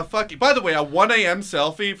post a fucking... By the way, a 1 a.m.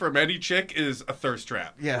 selfie from any chick is a thirst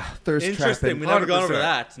trap. Yeah. Thirst Interesting. trapping. We never gone over 100%.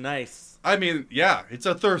 that. Nice. I mean, yeah, it's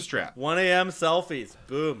a thirst trap. 1 a.m. selfies.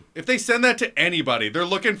 Boom. If they send that to anybody, they're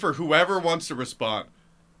looking for whoever wants to respond.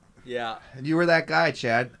 Yeah. And you were that guy,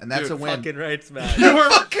 Chad, and that's Dude, a win. Fucking rights, man. You were,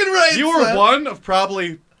 Fucking right. you were son. one of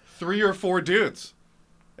probably 3 or 4 dudes.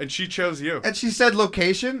 And she chose you. And she said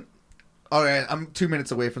location. All right, I'm 2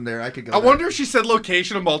 minutes away from there. I could go. I there. wonder if she said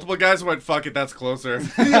location of multiple guys and went, fuck it, that's closer.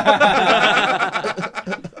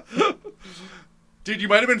 Dude, you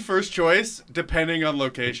might have been first choice depending on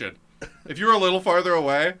location. If you were a little farther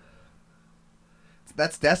away.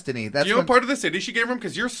 That's destiny. That's Do you know what part of the city she came from?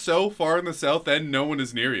 Because you're so far in the south and no one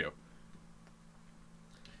is near you.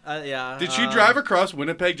 Yeah. Did she drive across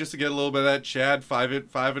Winnipeg just to get a little bit of that Chad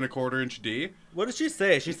 5.25 inch D? What did she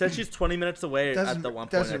say? She said she's 20 minutes away at the one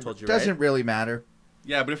point I told you, right? Doesn't really matter.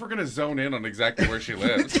 Yeah, but if we're going to zone in on exactly where she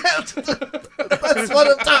lives. That's what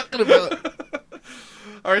I'm talking about.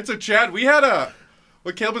 All right, so Chad, we had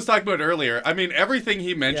what Caleb was talking about earlier. I mean, everything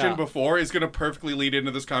he mentioned before is going to perfectly lead into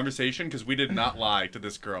this conversation because we did not lie to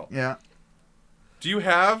this girl. Yeah. Do you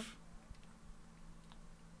have...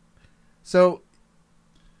 So...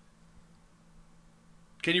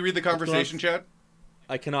 Can you read the conversation, Chad?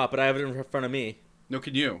 I cannot, but I have it in front of me. No,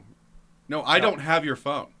 can you? No, I don't have your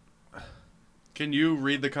phone. Can you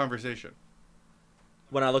read the conversation?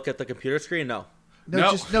 When I look at the computer screen, no. Can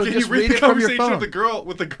just you read read the it from your conversation phone.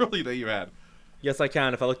 with the girl that you had? Yes, I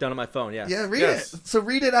can. If I look down at my phone, yes. Yeah, read Yes. it. So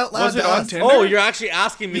read it out loud. Was it to on us. Tinder? Oh, you're actually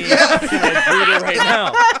asking me. Can I read it right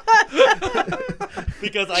now?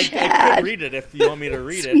 Because I could read it if you want me to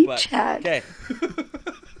read it. But okay.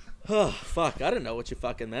 Oh fuck! I didn't know what you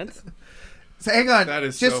fucking meant. So hang on. That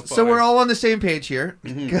is just so funny. we're all on the same page here,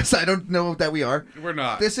 because I don't know that we are. We're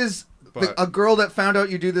not. This is But- a girl that found out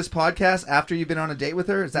you do this podcast after you've been on a date with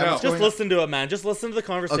her. Is that No. what's Just going on? listen to it, man. Just listen to the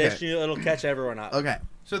conversation. Okay. It'll catch everyone up. Okay.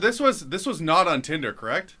 So this was not on Tinder,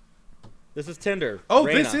 correct? This is Tinder. Oh,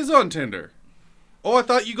 Raina. this is on Tinder. Oh, I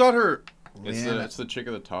thought you got her It's the chick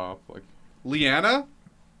at the top. Like Leanna?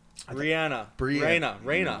 Rihanna. Brianna.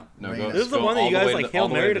 Raina. no, Raina. go. This is the go one that all you the guys way to like the- hail all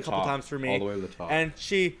the way married to a the couple top. times for me. All the way to the top. And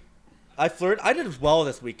I did well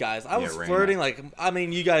this week, guys. I was Raina. flirting like, I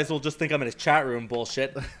mean, you guys will just think I'm in his chat room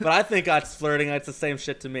bullshit, but I think that's flirting. It's the same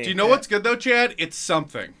shit to me. Do you know what's good though, Chad? It's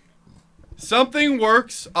something. Something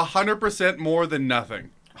works 100% more than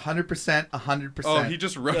nothing. 100%. 100%. Oh, he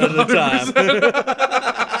just wrote At the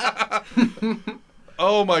 100%.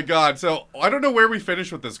 Oh my god. So I don't know where we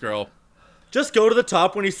finished with this girl. Just go to the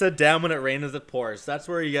top when he said, "Down when it rains as it pours." That's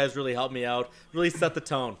where you guys really helped me out. Really set the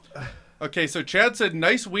tone. Okay, so Chad said,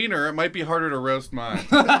 "Nice wiener. It might be harder to roast mine."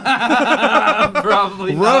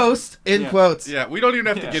 Probably not. roast in quotes. Yeah, we don't even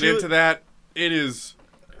have to get into that. It is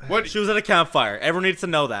what She was at a campfire. Everyone needs to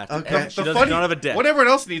know that. Okay. She does not have a dick. What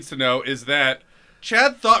everyone else needs to know is that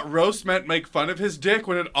Chad thought roast meant make fun of his dick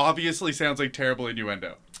when it obviously sounds like terrible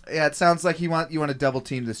innuendo. Yeah, it sounds like you want to double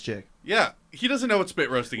team this chick. Yeah, he doesn't know what spit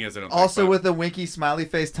roasting is. I don't think, Also, but with a winky smiley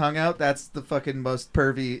face tongue out, that's the fucking most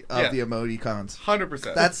pervy of Yeah. the emoticons.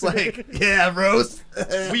 100%. That's like, yeah, roast.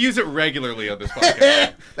 We use it regularly on this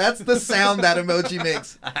podcast. That's the sound that emoji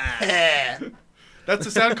makes. That's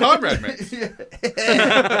the sound Conrad makes. I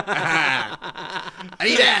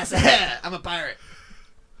need ass. I'm a pirate.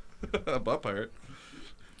 A butt pirate.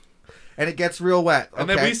 And it gets real wet. And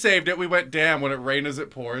then okay? we saved it. We went, damn, when it rains as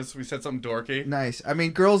it pours. We said something dorky. Nice. I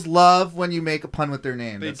mean, girls love when you make a pun with their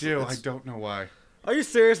name. They That's- do. I that's- don't know why. Are you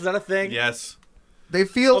serious? Is that a thing? Yes. They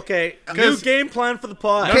feel Okay. New 'Cause- game plan for the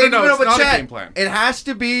pod. No, it's but not a Chad, game plan. It has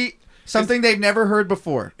to be something they've never heard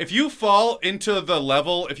before. If you fall into the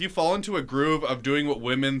level, if you fall into a groove of doing what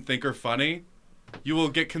women think are funny, you will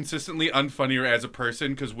get consistently unfunnier as a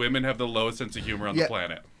person because women have the lowest sense of humor on Yeah. the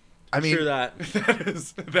planet. I mean, True that.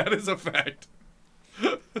 That is a fact.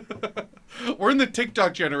 We're in the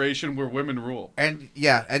TikTok generation where women rule. and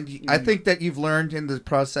yeah, and I think that you've learned in the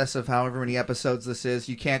process of however many episodes this is,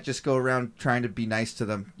 you can't just go around trying to be nice to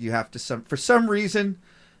them. You have to for some reason,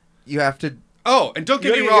 you have to. Oh, and don't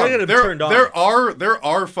get You me gotta wrong. get them There turned on. there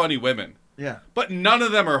are funny women, Yeah. but none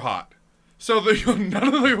of them are hot. So none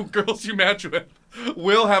of the girls you match with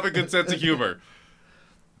will have a good sense of humor.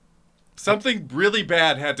 Something really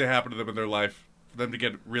bad had to happen to them in their life for them to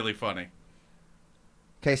get really funny.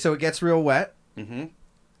 Okay, so it gets real wet. Mm-hmm.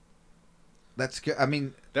 That's good. I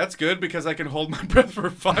mean, That's good because I can hold my breath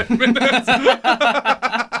for 5 minutes.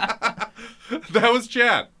 That was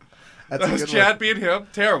Chad. that's That a was good Chad one. being him.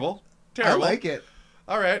 Terrible. I Terrible. like it.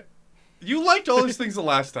 All right. You liked all these things the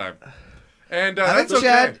last time. And I that's think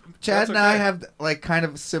okay. Chad That's and I okay. have like kind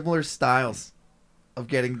of similar styles of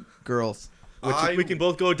getting girls. Which I- we can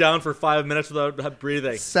both go down for 5 minutes without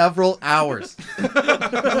breathing. Several hours.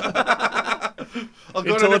 I'll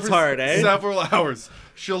go Until down it's for hard, eh? several hours.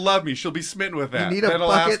 She'll love me. She'll be smitten with that. You need a Then I'll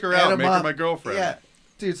bucket ask her and out, a make her mop. my girlfriend. Yeah,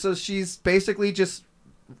 dude. So she's basically just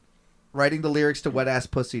writing the lyrics to "Wet Ass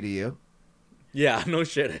Pussy" to you. Yeah, no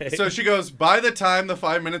shit. Eh? So she goes, by the time the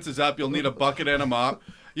 5 minutes is up, you'll need a bucket and a mop.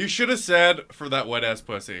 You should have said, for that wet ass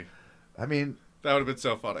pussy. I mean, That would have been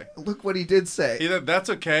so funny. look what he did say. Either that's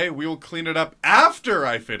okay, we will clean it up after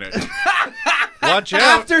I finish. Watch out.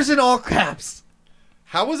 Afters in all caps.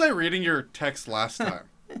 How was I reading your text last time?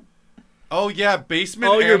 Oh yeah, basement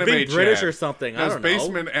Oh, you're anime being British Chad. or something. That I was don't know.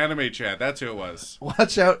 basement anime Chad. That's who it was.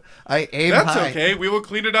 Watch out. I aim That's high. okay. We will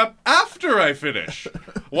clean it up after I finish.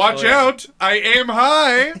 Watch Oh, yeah. out. I aim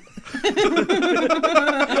high.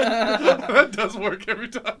 That does work every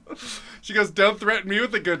time. She goes, don't threaten me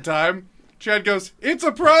with a good time. Chad goes, it's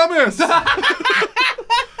a promise.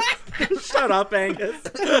 Shut up, Angus.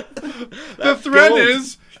 The threat gold.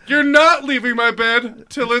 is, you're not leaving my bed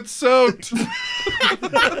till it's soaked.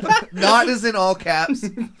 Not as in all caps.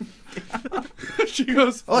 She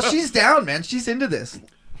goes, Oh, she's down, man. She's into this.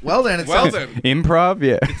 Well then, it well sounds then. Improv,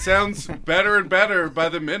 yeah. It sounds better and better by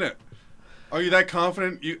the minute. Are you that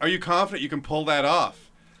confident? Are you confident you can pull that off?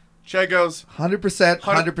 Chad goes, 100%,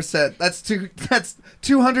 100%. That's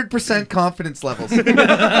 200% confidence levels. I meant to do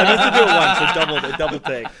it once. A double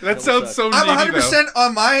take. that sounds so I'm needy, 100%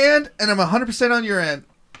 on my end, and I'm 100% on your end.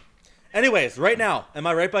 Anyways, right now, am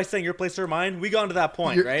I right by saying your place or mine? We got to that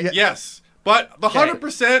point, You're- right? yeah. Yes, but the Okay.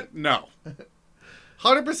 100%, no.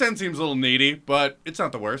 100% seems a little needy, but it's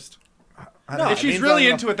not the worst. No, If it she's means really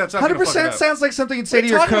I'm into it, that's not gonna fuck it 100% up. sounds like something you'd say What to are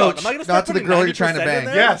your you talking about? coach, Am I gonna not start to the putting girl you're trying to 90% in bang.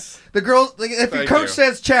 there? Yes. The girl, like, if your Thank coach you.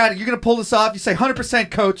 says, Chad, you're going to pull this off, you say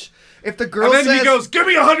 100% coach. If the girl And then says, he goes, give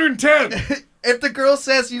me 110. if the girl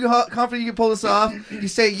says you confident you can pull this off, you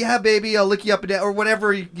say, yeah, baby, I'll lick you up and down, or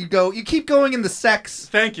whatever you go. You keep going in the sex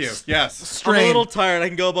Thank you. Yes. I'm a strain. little tired. I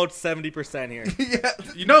can go about 70% here. Yeah.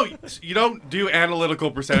 You know, you don't do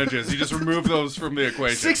analytical percentages. You just remove those from the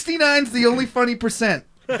equation. 69's the only funny percent.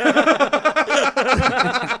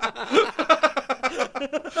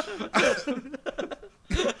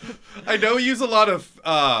 I know we use a lot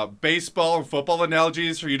of baseball and football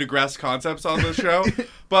analogies for you to grasp concepts on this show,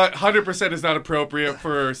 but 100% is not appropriate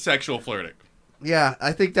for sexual flirting. Yeah,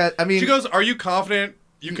 I think that, I mean, She goes, are you confident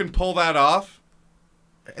you can pull that off?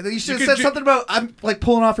 you should you have could said do- something about, I'm like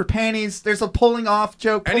pulling off her panties. There's a pulling off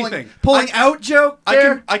joke. Anything. Pulling out joke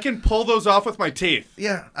there. I can pull those off with my teeth,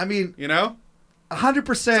 Yeah, I mean, you know?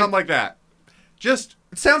 100%. Something like that. Just,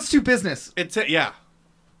 It sounds too business. it's, yeah.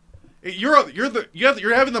 You're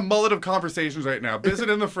having the mullet of conversations right now. Visit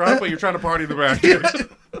in the front, but you're trying to party in the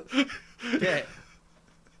back. Okay.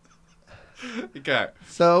 Okay.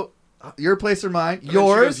 So, your place or mine? And then she goes,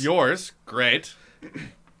 Yours? yours. Great.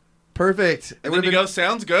 Perfect. And then you go,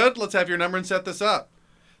 sounds good. Let's have your number and set this up.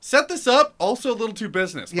 Set this up. Also a little too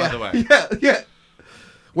business, yeah, by the way. Yeah. Okay.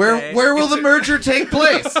 Where will the merger take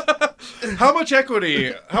place? How much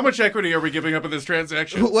equity are we giving up in this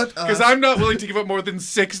transaction? What, Because I'm not willing to give up more than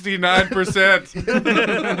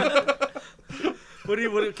 69%. What do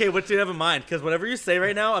you have in mind? Because whatever you say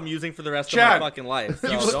right now, I'm using for the rest Chad. of my fucking life.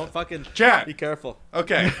 So don't fucking Chad. be careful.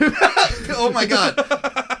 Okay. Oh my god.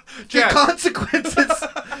 The Chad. consequences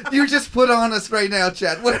you just put on us right now,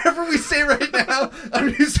 Chad. Whatever we say right now, I'm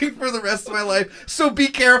using for the rest of my life. So be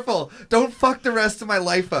careful. Don't fuck the rest of my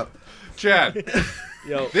life up. Chad.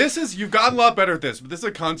 Yo, You've gotten a lot better at this, but this is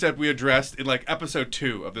a concept we addressed in like episode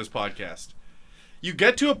 2 of this podcast. You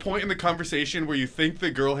get to a point in the conversation where you think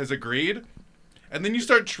the girl has agreed, and then you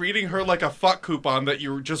start treating her like a fuck coupon that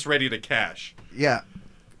you're just ready to cash. Yeah.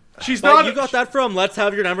 She's but not. you got that from let's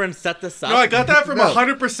have your number and set this up. No, I got that from No.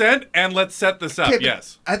 100%, and let's set this up. Okay, but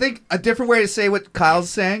Yes. I think a different way to say what Kyle's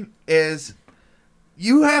saying is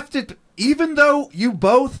you have to, even though you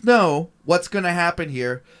both know what's going to happen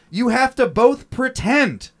here, you have to both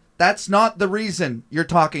pretend that's not the reason you're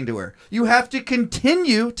talking to her. You have to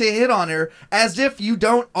continue to hit on her as if you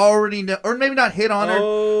don't already know, or maybe not hit on her,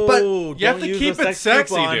 but Oh, You have don't to use keep the it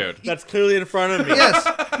sexy, coupon dude. That's clearly in front of me. yes.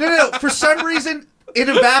 No. For some reason, it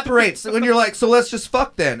evaporates when you're like, so let's just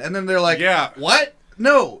fuck then. And then they're like, Yeah. what?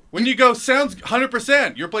 No. When you go, sounds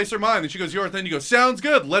 100%, your place or mine, then she goes, yours, then you go, sounds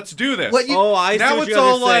good, let's do this. What you, Oh, I see Now what it's you guys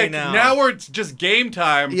all are saying like, now. we're just game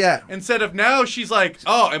time. Yeah. Instead of now, she's like,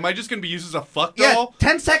 oh, am I just going to be used as a fuck Yeah, doll?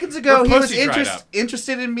 10 seconds ago, Her he was pussy dried up.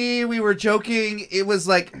 interested in me. We were joking. It was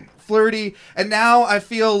like flirty. And now I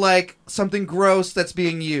feel like something gross that's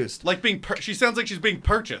being used. Like she sounds like she's being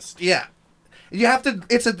purchased. Yeah. You have to,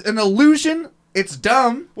 it's an illusion. It's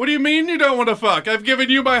dumb. What do you mean you don't want to fuck? I've given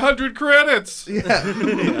you my 100 credits. Yeah.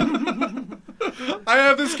 I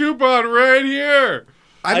have this coupon right here.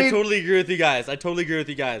 I I mean, totally agree with you guys.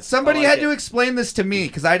 somebody I like had it. to explain this to me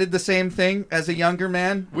because I did the same thing as a younger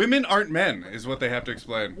man. Women aren't men, is what they have to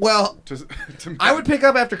explain. Well, To men. I would pick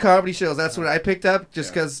up after comedy shows. That's what I picked up just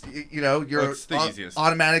Yeah. because, you know, you're That's the easiest.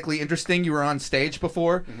 automatically interesting. You were on stage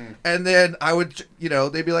before. And then I would, you know,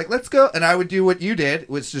 they'd be like, let's go. And I would do what you did,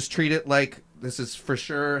 was just treat it like this is for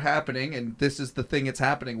sure happening and this is the thing it's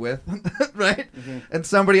happening with. Right? And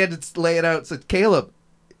somebody had to lay it out. Said, Caleb,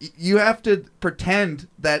 you have to pretend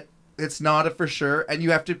that it's not a for sure, and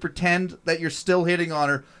you have to pretend that you're still hitting on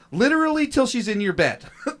her literally till she's in your bed.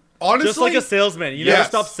 Honestly, Just like a salesman, you never Yes.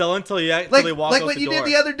 stop selling until you actually walk like out what the you door. did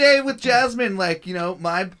the other day with Jasmine, like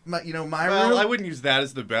my room. well, I wouldn't use that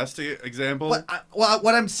as the best example.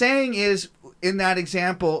 What I'm saying is, in that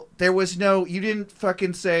example, there was no. You didn't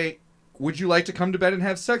fucking say, "Would you like to come to bed and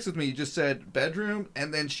have sex with me?" You just said bedroom,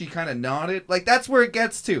 and then she kind of nodded. Like that's where it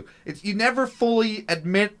gets to. It's you never fully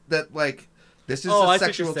admit that like this is Oh, I a see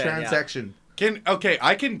what you're sexual saying, yeah. transaction.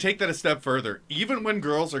 I can take that a step further. Even when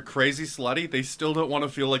girls are crazy slutty, they still don't want to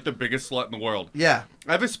feel like the biggest slut in the world. Yeah.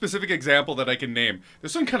 I have a specific example that I can name.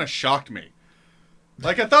 This one kind of shocked me.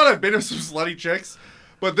 Like, I thought I've been with some slutty chicks,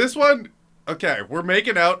 but this one, okay, we're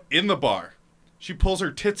making out in the bar. She pulls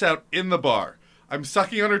her tits out in the bar. I'm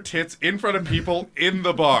sucking on her tits in front of people in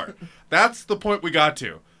the bar. That's the point we got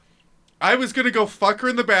to. I was going to go fuck her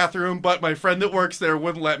in the bathroom, but my friend that works there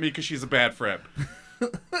wouldn't let me because she's a bad friend.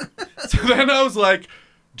 So then I was like,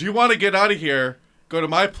 do you want to get out of here? Go to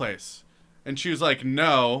my place. And she was like,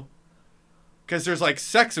 no. Because there's like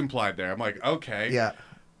sex implied there. I'm like, okay. Yeah.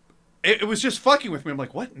 It was just fucking with me. I'm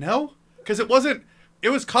like, what? No? Because it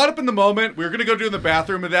was caught up in the moment. We were going to go do it in the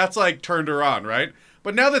bathroom, and that's like turned her on, right?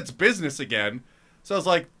 But now that's business again. So I was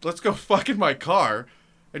like, let's go fuck in my car.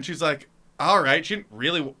 And she's like, all right. She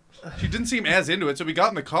didn't seem as into it. So we got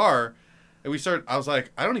in the car. And I was like,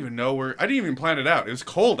 I don't even know I didn't even plan it out. It was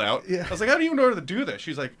cold out. Yeah. I was like, I don't even know how to do this.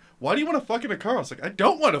 She's like, why do you want to fuck in a car? I was like, I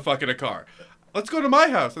don't want to fuck in a car. Let's go to my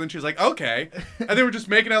house. And then she's like, okay. And then we're just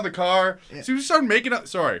making out in the car. As soon as we started making out,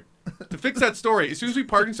 sorry, to fix that story, as soon as we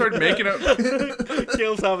parked and started making out,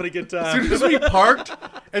 Caleb's having a good as time. soon as we parked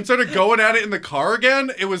and started going at it in the car again,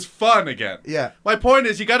 it was fun again. Yeah. My point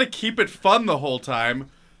is, you got to keep it fun the whole time.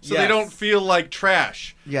 So they Yes. don't feel like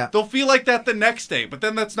trash. Yeah. They'll feel like that the next day, but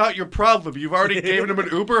then that's not your problem. You've already given them an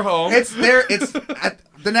Uber home. The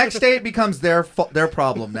next day it becomes their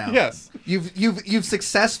problem now. Yes. You've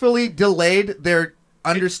successfully delayed their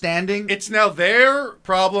understanding. It's now their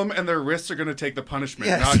problem, and their wrists are going to take the punishment,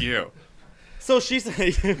 Yes. not you. So she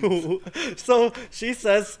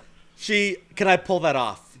says, can I pull that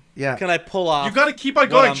off? Yeah. Can I pull off? You got to keep on what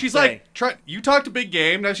going. I'm She's saying? like, you talked a big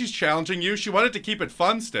game. Now she's challenging you. She wanted to keep it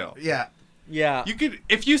fun still. Yeah. Yeah. You could,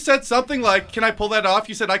 if you said something like, "Can I pull that off?"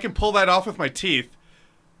 You said, "I can pull that off with my teeth."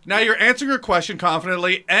 Now you're answering her question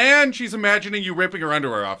confidently, and she's imagining you ripping her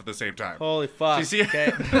underwear off at the same time. Holy fuck. Do you see?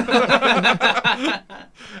 Okay.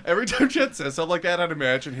 Every time Chet says something like that, I'd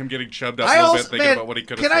imagine him getting chubbed up a little bit, thinking about what he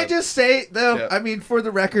could have can said. I just say though? Yeah. I mean, for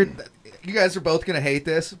the record, you guys are both gonna hate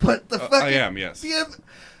this, but the fucking I am, yes. Yeah,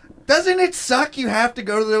 doesn't it suck? You have to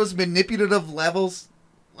go to those manipulative levels,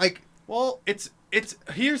 like. Well,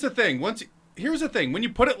 here's the thing. When you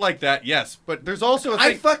put it like that, yes, but there's also a thing.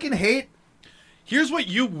 I fucking hate. Here's what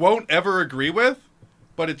you won't ever agree with,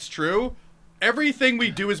 but it's true. Everything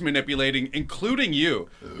we do is manipulating, including you.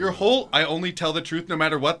 Your whole "I only tell the truth no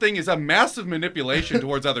matter what" thing is a massive manipulation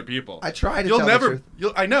towards other people. I try to tell the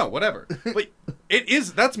truth. I know, whatever. But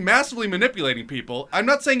that's massively manipulating people. I'm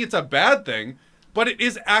not saying it's a bad thing, but it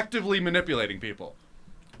is actively manipulating people.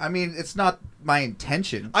 I mean, it's not my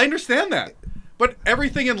intention. I understand that. But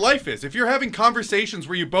everything in life is. If you're having conversations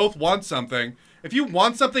where you both want something, if you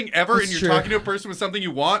want something ever That's and you're true. talking to a person with something you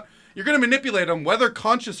want, you're going to manipulate them whether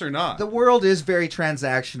conscious or not. The world is very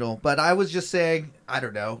transactional, but I was just saying, I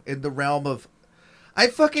don't know, in the realm of, I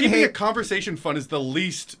fucking Keeping a hate. conversation fun is the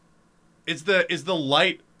least. Is the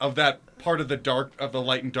light of that part of the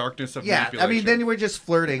light and darkness of Yeah, manipulation. I mean, then we're just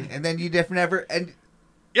flirting, and then you never. And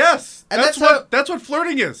yes, And that's what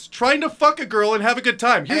flirting is. Trying to fuck a girl and have a good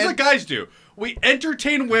time. Here's And- what guys do. We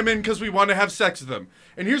entertain women because we want to have sex with them.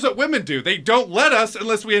 And here's what women do. They don't let us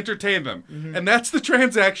unless we entertain them. Mm-hmm. And that's the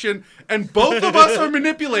transaction. And both of us are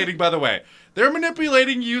manipulating, by the way. They're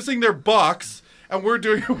manipulating using their box, and we're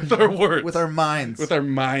doing it with our words. with our minds. With our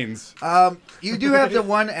minds. You do have the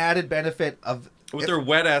one added benefit of. With their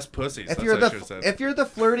wet-ass pussies. If That's you're what I should have said. if you're the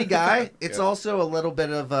flirty guy, it's Yeah. also a little bit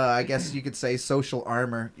of I guess you could say social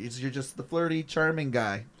armor. You're just the flirty, charming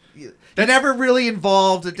guy. They're never really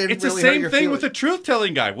involved. It didn't It's really the hurt same your thing feelings. with the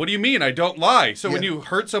truth-telling guy. What do you mean? I don't lie. So when Yeah. you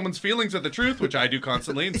hurt someone's feelings with the truth, which I do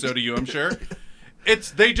constantly, and so do you, I'm sure,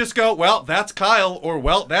 they just go, well, that's Kyle, or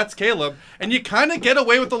well, that's Caleb, and you kind of get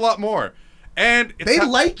away with a lot more. And it's They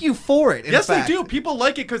like you for it. In yes, fact. they do. People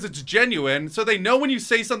like it because it's genuine, so they know when you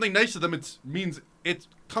say something nice to them, it means it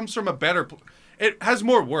comes from a better. It has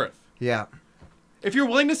more worth. Yeah. If you're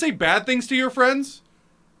willing to say bad things to your friends,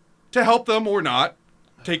 to help them or not,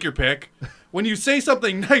 take your pick. When you say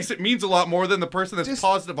something nice, it means a lot more than the person that's Just-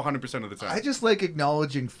 positive 100% of the time. I just like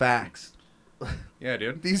acknowledging facts. Yeah,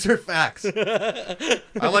 dude. These are facts. I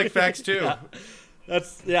like facts too.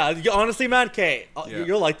 That's honestly, man. Okay, Yeah.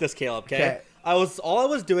 you'll like this, Caleb. Okay. All I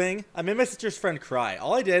was doing, I made my sister's friend cry.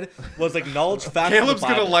 All I did was acknowledge facts. Caleb's of the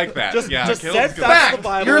Bible. gonna like that. Just Caleb's said gonna facts of the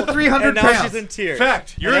Bible. You're 300 and now pounds. she's in tears.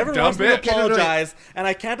 Fact, you're and a everyone dumb wants me to bitch. apologize, and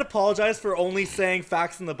I can't apologize for only saying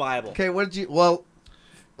facts in the Bible. Okay, what did you? Well,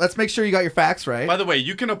 let's make sure you got your facts right. By the way,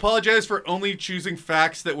 you can apologize for only choosing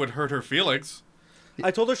facts that would hurt her feelings. I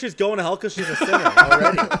told her she's going to hell because she's a sinner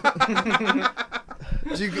already.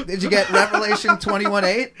 Did you get Revelation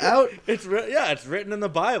 21:8 out? It's written in the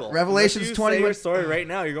Bible. Revelations If you 20 say your story right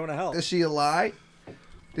now, you're going to hell. Is she a lie?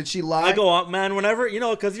 Did she lie? I go on, man, whenever,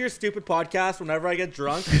 because of your stupid podcast, whenever I get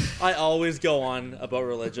drunk, I always go on about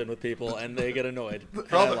religion with people, and they get annoyed.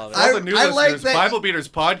 For all, I love it. for all the new I like listeners, that- Bible Beaters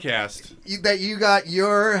podcast. That you got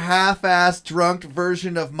your half-assed drunk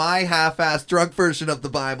version of my half-assed drunk version of the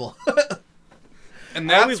Bible. And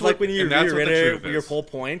I that's always what, like when you and that's what the reiterate truth your is. whole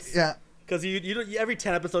points. Yeah. Because you every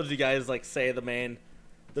 10 episodes, you guys like say the main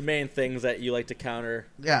things that you like to counter.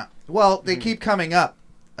 Yeah. Well, they keep coming up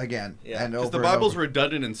again Yeah. and 'Cause over the and Bible's over.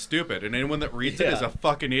 redundant and stupid, and anyone that reads it is Yeah. a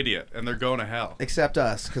fucking idiot, and they're going to hell. Except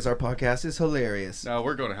us, because our podcast is hilarious. No,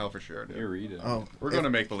 we're going to hell for sure, dude. You read it. Oh, We're going to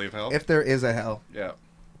make believe hell. if there is a hell. Yeah.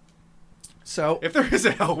 So If there is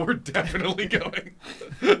a hell, we're definitely going.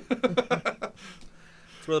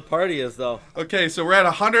 That's where the party is, though. Okay, so we're at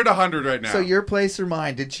 100 right now. So your place or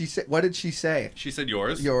mine? Did she say? What did she say? She said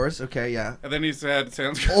yours. Yours. Okay. Yeah. And then he said,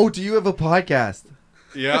 sounds good. Oh, do you have a podcast?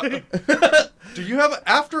 Yeah. Do you have,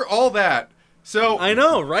 after all that, so I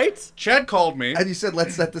know, right? Chad called me, And you said,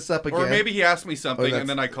 let's set this up again. or maybe he asked me Oh, something, that's- and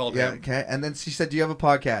then I called Yeah. him. Okay. And then she said, do you have a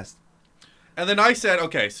podcast? And then I said,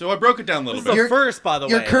 okay, so I broke it down a little This is bit. the first, by the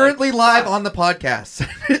way. You're currently live on the podcast.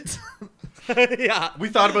 yeah. We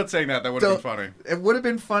thought about saying that. That would have been Don't- funny. It would have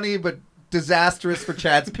been funny, but disastrous for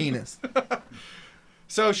Chad's penis.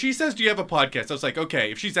 So she says, do you have a podcast? I was like,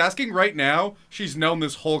 okay, if she's asking right now, she's known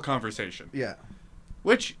this whole conversation. Yeah.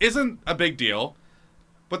 Which isn't a big deal.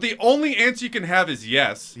 But the only answer you can have is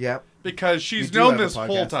yes. Yep. Because You she's do known have a this whole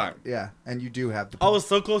podcast. time. Yeah. And you do have the I was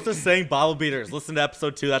so close to saying Bible Beaters. Listen to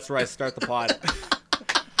episode 2. That's where I start the pod.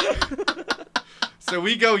 So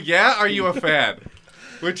we go, yeah, are you a fan?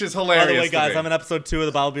 Which is hilarious. By the way, to guys, me. I'm in episode 2 of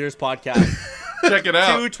the Bible Beaters podcast. Check it out.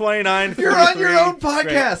 229. You're on your 43. own Great.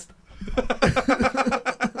 podcast.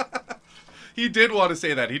 He did want to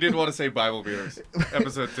say that. He did want to say Bible Beaters.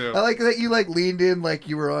 Episode 2. I like that you leaned in like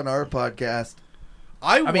you were on our podcast.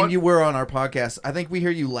 I mean, want- you were on our podcast. I think we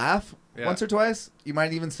hear you laugh Yeah. once or twice. You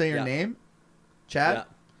might even say your Yeah. name, Chad. Yeah.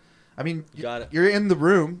 I mean, Got it. you're in the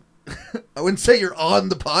room. I wouldn't say you're on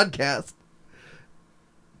the podcast.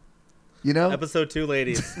 You know? Episode 2,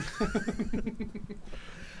 ladies.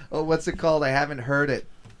 Oh, what's it called? I haven't heard it.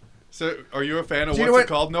 So, are you a fan of Do you know what's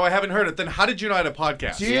it what- called? No, I haven't heard it. Then how did you know I had a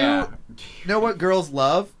podcast? Do you know what girls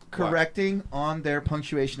love? Correcting on their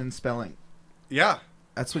punctuation and spelling. Yeah.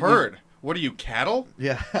 That's what Heard. What are you, cattle?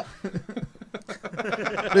 Yeah.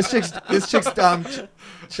 This chick's dumb.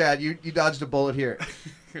 Chad, you dodged a bullet here.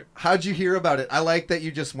 How'd you hear about it? I like that you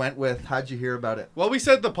just went with how'd you hear about it? Well, we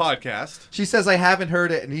said the podcast. She says I haven't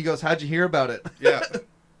heard it, and he goes, how'd you hear about it? Yeah.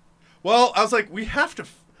 Well, I was like, we have to...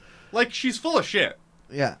 Like, she's full of shit.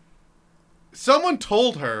 Yeah. Someone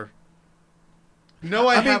told her, no,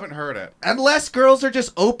 I I mean- haven't heard it. Unless girls are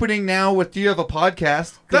just opening now with, do you have a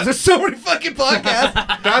podcast? Because there's so many fucking podcasts.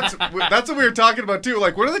 That's what we were talking about, too.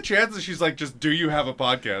 Like, what are the chances she's like, just, do you have a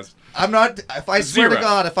podcast? I'm not, if I swear to Zero.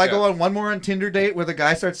 God, if I go Yeah. on one more on Tinder date where the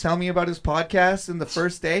guy starts telling me about his podcast in the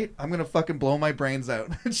first date, I'm going to fucking blow my brains out.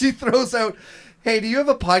 And she throws out, hey, do you have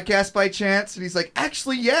a podcast by chance? And he's like,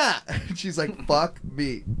 actually, yeah. And she's like, fuck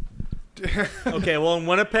me. Okay, well, in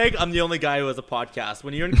Winnipeg, I'm the only guy who has a podcast.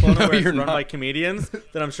 When you're in Kelowna, where it's you're run not. by comedians,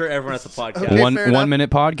 then I'm sure everyone has a podcast. Okay, one fair enough. 1 minute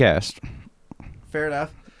podcast. Fair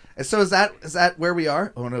enough. And so is that where we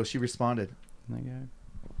are? Oh no, she responded. That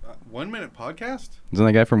guy. 1 minute podcast? Isn't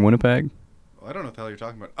that guy from Winnipeg? Oh, I don't know what the hell you're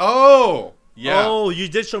talking about. Oh! Yeah. Oh, you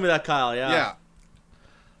did show me that, Kyle. Yeah. Yeah.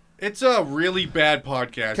 It's a really bad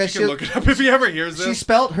podcast. Okay, You she- can look it up if he ever hears She this.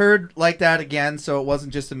 spelt heard like that again, so it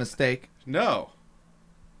wasn't just a mistake. No.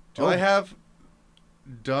 Do Oh. I have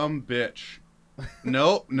dumb bitch?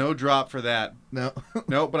 Nope, no drop for that. No.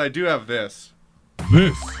 No, but I do have this.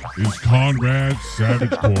 This is Conrad's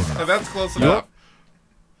Savage Corner. And that's close enough.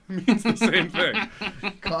 Means the same thing.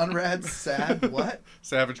 Conrad's sad what?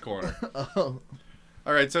 Savage Corner. Oh.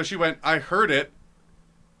 All right, so she went, I heard it,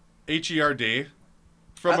 H-E-R-D,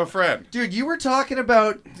 from a friend. Dude, you were talking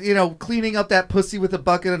about, cleaning up that pussy with a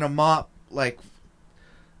bucket and a mop, like,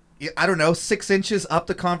 I don't know, 6 inches up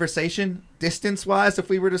the conversation, distance-wise, if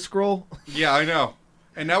we were to scroll. Yeah, I know.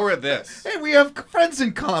 And now we're at this. Hey, we have friends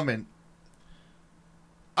in common.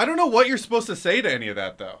 I don't know what you're supposed to say to any of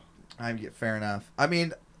that, though. Fair enough. I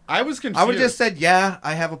mean, I was confused. I would just said, yeah,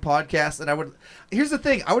 I have a podcast, and I would. Here's the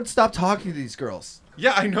thing: I would stop talking to these girls.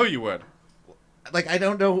 Yeah, I know you would. Like, I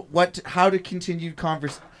don't know how to continue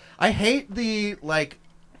I hate the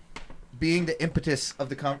being the impetus of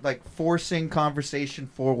the forcing conversation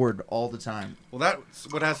forward all the time. Well,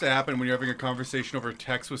 that's what has to happen when you're having a conversation over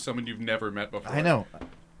text with someone you've never met before. I know.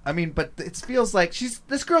 I mean, but it feels like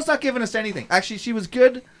this girl's not giving us anything. Actually, she was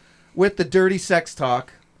good with the dirty sex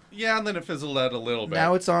talk. Yeah, and then it fizzled out a little bit.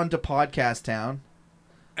 Now it's on to Podcast Town.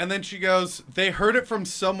 And then she goes, they heard it from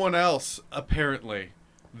someone else, apparently.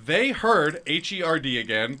 They heard, H-E-R-D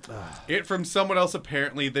again, it from someone else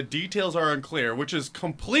apparently. The details are unclear, which is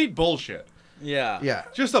complete bullshit. Yeah. Yeah.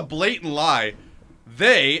 Just a blatant lie.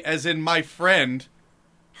 They, as in my friend,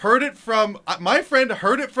 heard it from... my friend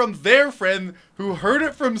heard it from their friend who heard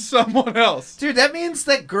it from someone else. Dude, that means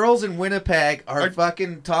that girls in Winnipeg are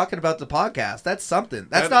fucking talking about the podcast. That's something.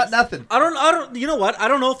 That's not nothing. I don't, you know what? I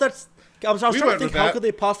don't know if that's... I was trying to think, how could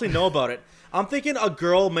they possibly know about it? I'm thinking a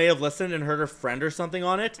girl may have listened and heard her friend or something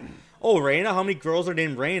on it. Oh, Raina? How many girls are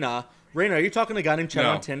named Raina? Raina, are you talking to a guy named Chad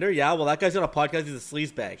on Tinder? Yeah, well, that guy's got a podcast. He's a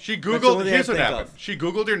sleazebag. She Googled... Here's what happened. She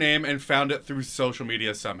Googled your name and found it through social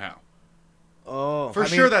media somehow. Oh. For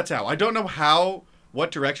sure that's how. I don't know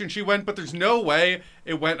what direction she went, but there's no way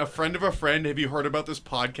it went a friend of a friend. Have you heard about this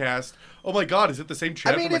podcast? Oh my God, is it the same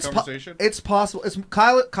chat from the conversation? It's possible.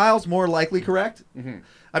 Kyle's more likely correct. Mm-hmm.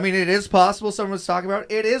 I mean, it is possible someone was talking about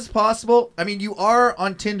it. It is possible. I mean, you are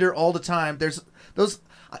on Tinder all the time. There's those...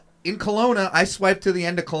 In Kelowna, I swiped to the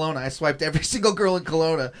end of Kelowna. I swiped every single girl in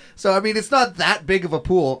Kelowna. So, I mean, it's not that big of a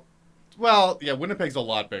pool. Well, yeah, Winnipeg's a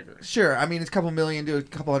lot bigger. Sure. I mean, it's a couple million to a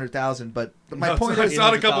couple 100,000. But my point is... It's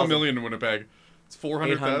not a couple million in Winnipeg. It's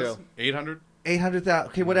 400,000? 800? 800,000.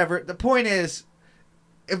 Okay, whatever. The point is,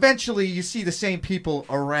 eventually you see the same people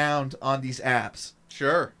around on these apps.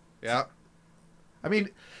 Sure. Yeah. I mean...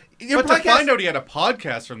 But to find out he had a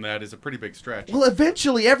podcast from that is a pretty big stretch. Well,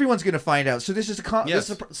 eventually everyone's going to find out. So this is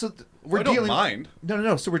we're dealing. Mind.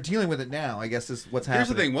 No. So we're dealing with it now. I guess is what's happening.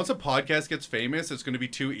 Here's the thing: once a podcast gets famous, it's going to be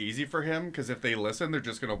too easy for him because if they listen, they're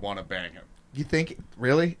just going to want to bang him. You think?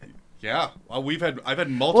 Really? Yeah. Well, I've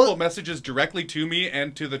had multiple messages directly to me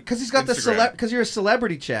and to the because he's got Instagram. because you're a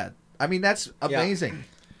celebrity, Chad. I mean, that's amazing. Yeah.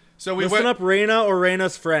 So listen up, Raina or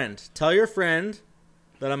Raina's friend. Tell your friend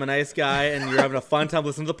that I'm a nice guy and you're having a fun time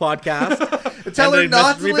listening to the podcast. Tell her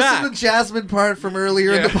not to listen to the Jasmine part from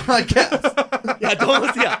earlier in the podcast. Yeah, don't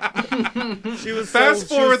listen. Yeah. She was fast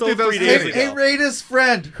forward through those days. Hey, Raina's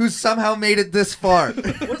friend who somehow made it this far.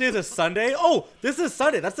 What day is this? Sunday? Oh, this is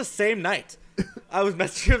Sunday. That's the same night. I was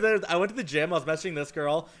messaging her. I went to the gym. I was messaging this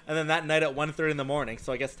girl, and then that night at 1:30 in the morning.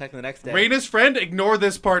 So I guess technically the next day. Raina's friend, ignore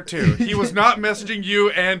this part too. He was not messaging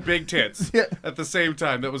you and Big Tits at the same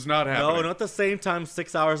time. That was not happening. No, not the same time.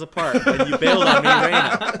 6 hours apart. When you bailed on me,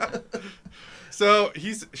 Raina. So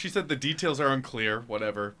she said the details are unclear.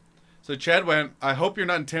 Whatever. So Chad went, I hope you're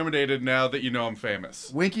not intimidated now that you know I'm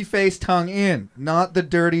famous. Winky face, tongue in, not the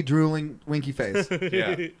dirty drooling winky face.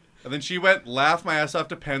 Yeah. And then she went, laugh my ass off,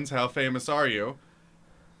 depends how famous are you.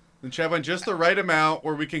 Then Chad went, just the right amount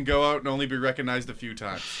where we can go out and only be recognized a few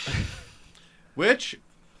times. Which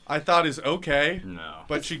I thought is okay. No.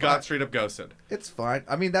 But she got straight up ghosted. It's fine.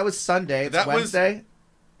 I mean, that was Sunday. It's That was- Wednesday.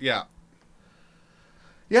 Yeah.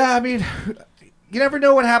 Yeah, I mean, you never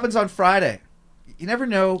know what happens on Friday. You never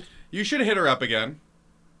know. You should hit her up again.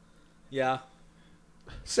 Yeah.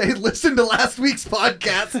 Say, listen to last week's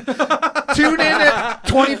podcast. Tune in at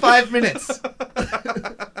 25 minutes.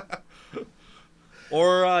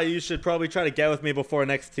 Or you should probably try to get with me before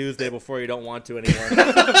next Tuesday before you don't want to anymore.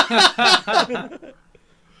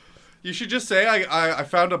 You should just say I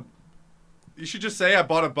found a... You should just say I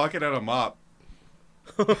bought a bucket and a mop.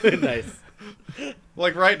 Nice.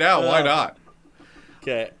 Like right now, why not?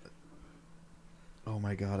 Okay. Oh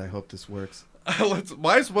my God, I hope this works.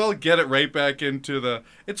 Might as well get it right back into the...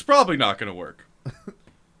 It's probably not going to work.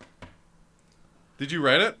 Did you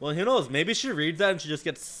write it? Well, who knows? Maybe she reads that and she just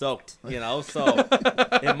gets soaked, you know? So,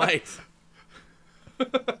 it might.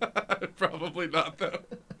 Probably not, though.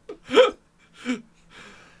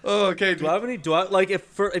 Oh, okay. Do I have any...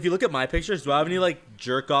 if you look at my pictures, do I have any, like,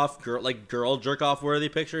 girl jerk-off worthy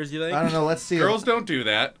pictures, you think? I don't know. Let's see. Girls don't do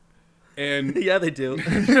that. And... Yeah, they do.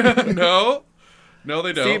 No,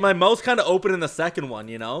 they don't. See, my mouth's kind of open in the second one,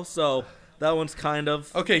 you know? So, that one's kind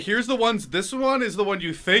of... Okay, here's the ones... This one is the one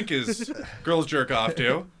you think is girls jerk off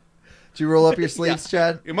to. Did you roll up your sleeves,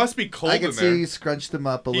 Chad? It must be cold I in can there. see you scrunched them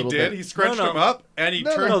up a little bit. He scrunched them up, and he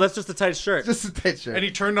turned... No, that's just a tight shirt. Just a tight shirt. And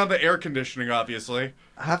he turned on the air conditioning, obviously.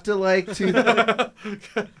 I have to, like, to...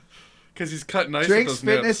 Because he's cut nice Drinks, with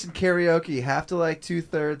those fitness, nips. and karaoke. You have to like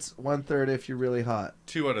 2/3, 1/3 if you're really hot.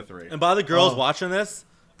 2 out of 3. And by the girls watching this,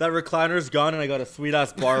 that recliner's gone, and I got a sweet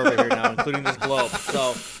ass bar over here now, including this globe.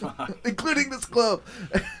 So Including this globe,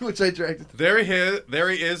 which I dragged. There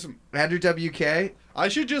he is. Andrew WK. I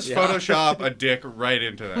should just Yeah. Photoshop a dick right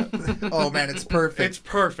into that. Oh man, it's perfect. It's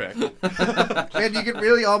perfect. Man, you can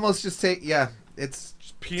really almost just take. Yeah, it's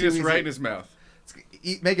Penis too easy. right in his mouth.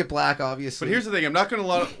 Make it black, obviously. But here's the thing: I'm not going to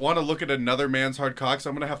want to look at another man's hard cock, so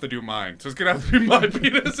I'm going to have to do mine. So it's going to have to be my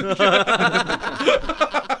penis. And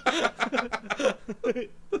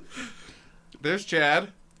There's Chad,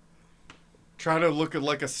 trying to look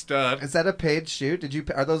like a stud. Is that a paid shoot?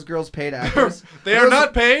 Are those girls paid actors? They are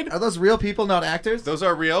not paid. Are those real people, not actors? Those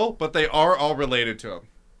are real, but they are all related to him.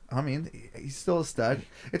 I mean, he's still a stud.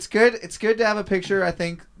 It's good. It's good to have a picture. I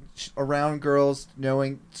think around girls,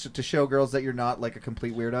 knowing to show girls that you're not like a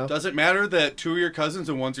complete weirdo. Doesn't matter that 2 are your cousins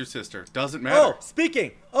and 1's your sister. Doesn't matter. oh,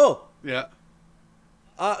 speaking. Oh, Yeah.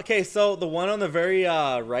 okay. So the one on the very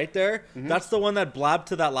right there, that's the one that blabbed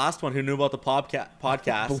to that last one who knew about the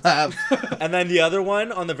podcast. Blab. And then the other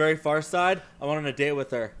one on the very far side, I went on a date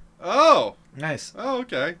with her Oh. Nice. Oh,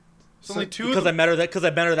 okay. It's only 2 of because I them.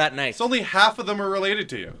 met her that night. It's only half of them are related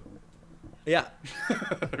to you. Yeah.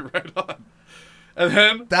 Right on. And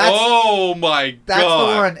then, That's- oh my That's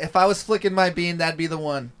god. the one. If I was flicking my bean, that'd be the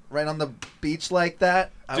one. Right on the beach like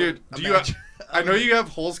that. Dude, do you? I know you have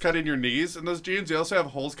holes cut in your knees in those jeans. You also have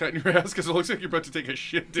holes cut in your ass because it looks like you're about to take a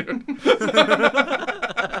shit, dude.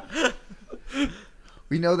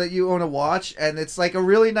 We know that you own a watch, and it's like a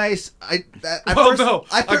really nice. A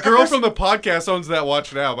girl from the podcast owns that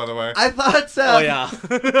watch now, by the way. I thought. Oh yeah.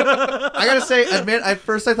 I gotta say, at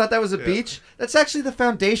first I thought that was a beach. That's actually the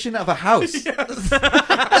foundation of a house.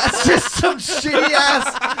 That's just some shitty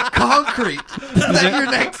ass concrete that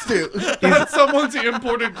you're next to. That's someone's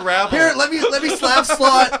imported gravel. Here, let me slap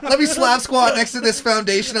squat. Let me slap squat next to this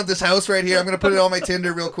foundation of this house right here. I'm gonna put it on my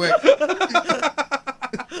Tinder real quick.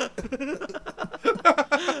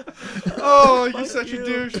 Oh, you're such a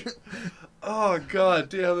douche. Oh god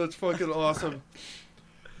damn, that's fucking awesome.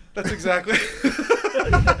 That's exactly.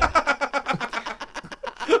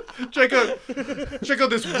 check out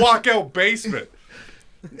this walkout basement.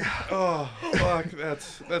 Oh fuck,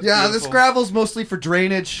 that's Yeah, beautiful. this gravel's mostly for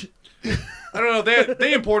drainage. I don't know.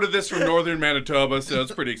 They imported this from northern Manitoba, so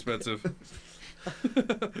it's pretty expensive.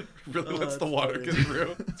 Really lets the water get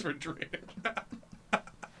through. It's for drainage.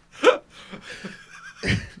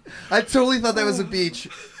 I totally thought that was a beach.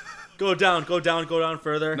 Go down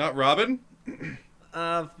further. Not Robin?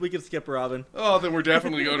 We can skip Robin. Oh, then we're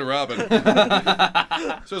definitely going to Robin.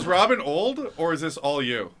 So is Robin old, or is this all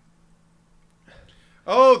you?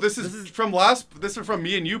 Oh, this is from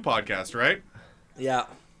Me and You podcast, right? Yeah.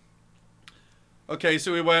 Okay,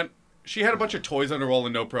 so we went. She had a bunch of toys on her wall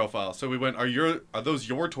and no profile. So we went, are those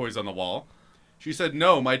your toys on the wall? She said,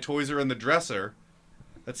 no, my toys are in the dresser.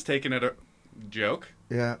 That's taken at a joke,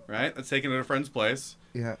 Yeah, right? That's taken at a friend's place.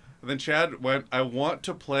 yeah. And then Chad went, I want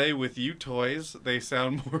to play with you toys. They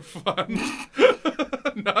sound more fun.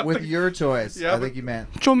 Not With the- your toys, Yeah, I think you meant.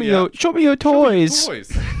 Show me Yeah. your toys.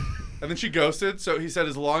 toys. And then she ghosted, so he said,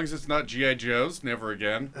 as long as it's not G.I. Joe's, never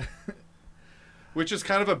again. Which is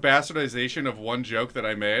kind of a bastardization of one joke that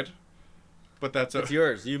I made. But that's It's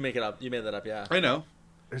yours. You make it up. You made that up, yeah. I know.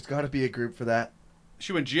 There's got to be a group for that.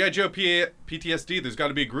 She went, G.I. Joe PTSD, there's got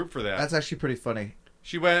to be a group for that. That's actually pretty funny.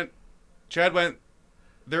 Chad went,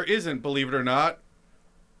 there isn't, believe it or not,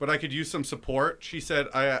 but I could use some support. She said,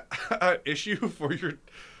 a tissue for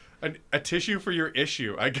your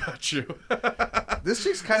issue. I got you. This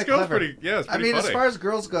chick's kind of This girl's clever. pretty- yeah, it's I pretty mean, as funny. far as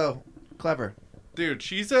girls go, clever. Dude,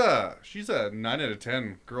 she's a 9 out of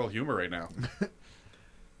 10 girl humor right now.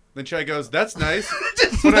 Then Chad goes, that's nice.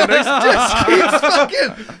 But a nice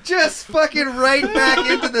Just fucking right back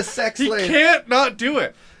into the sex he lane. can't not do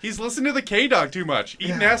it. He's listening to the K-Dog too much.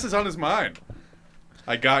 Eating ass is on his mind.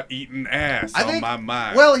 I got eaten ass I on think, my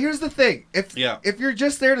mind. Well, here's the thing. If you're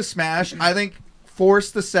just there to smash, I think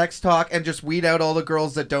force the sex talk and just weed out all the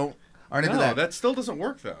girls that aren't into no, that. that still doesn't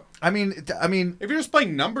work though. I mean, If you're just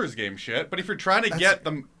playing numbers game shit, but if you're trying to get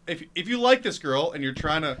them, if you like this girl and you're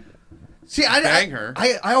trying to bang her,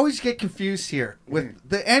 I always get confused here. With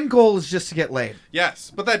the end goal is just to get laid.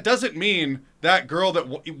 yes, but that doesn't mean that girl that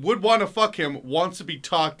would want to fuck him wants to be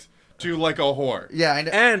talked to like a whore. Yeah, I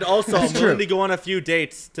know. And also, I'm That's willing true. to go on a few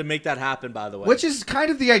dates to make that happen, by the way. Which is kind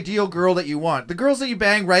of the ideal girl that you want. The girls that you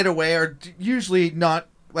bang right away are usually not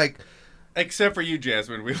like. Except for you,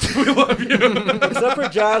 Jasmine. We love you. Except for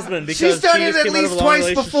Jasmine, because She's done she it just at came out of least a long twice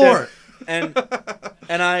relationship, before.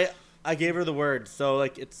 And I gave her the word, so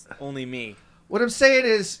like it's only me. What I'm saying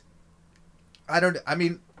is, I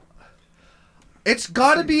mean, it's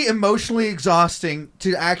got to be emotionally exhausting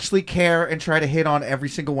to actually care and try to hit on every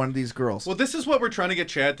single one of these girls. Well, this is what we're trying to get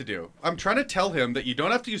Chad to do. I'm trying to tell him that you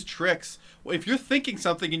don't have to use tricks. Well, if you're thinking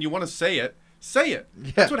something and you want to say it, say it.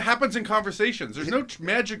 Yeah. That's what happens in conversations. There's no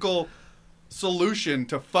magical solution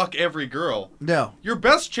to fuck every girl. No. Your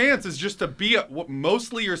best chance is just to be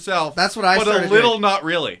mostly yourself. That's what I but started a little doing. not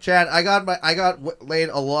really. Chad, I got laid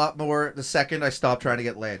a lot more the second I stopped trying to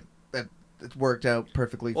get laid. It worked out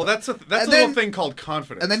perfectly. Well, that's a And little then- thing called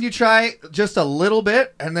confidence. And then you try just a little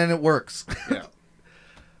bit, and then it works. Yeah.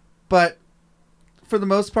 But for the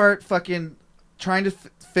most part, fucking trying to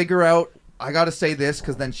figure out, I got to say this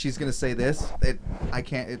because then she's going to say this. It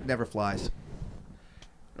never flies.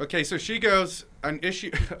 Okay, so she goes, a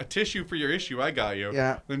tissue for your issue, I got you.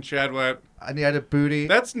 Yeah. Then Chad went, I need a booty.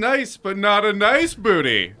 that's nice, but not a nice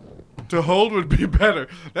booty. To hold would be better.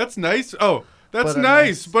 That's nice. Oh, that's But a nice,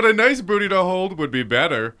 nice- but a nice booty to hold would be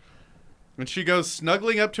better. And she goes,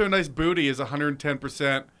 snuggling up to a nice booty is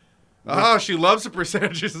 110%. Oh, she loves the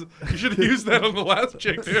percentages. You should have used that on the last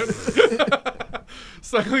chick, dude.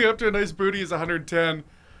 Snuggling up to a nice booty is 110.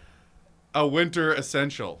 A winter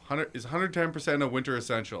essential. Is 110% a winter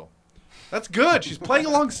essential. That's good. She's playing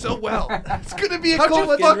along so well. It's going to be a How'd cold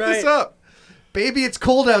you fuck right. this up? Baby, it's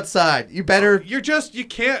cold outside. You better... You're just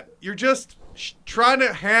trying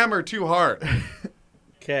to hammer too hard.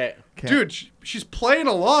 Okay. Dude, she's playing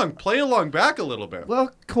along. Play along back a little bit.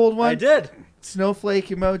 Well, cold one. I did. Snowflake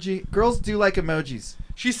emoji. Girls do like emojis.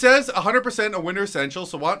 She says 100% a winter essential,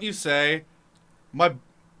 so why don't you say,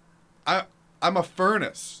 I'm a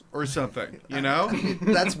furnace or something, you know?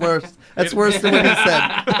 That's worse. That's worse than what he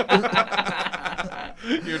said.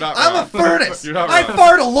 You're not I'm wrong. a furnace. You're not I wrong.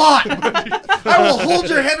 fart a lot. I will hold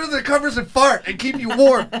your head under the covers and fart and keep you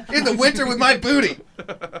warm in the winter with my booty.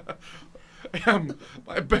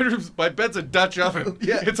 My bed's a Dutch oven.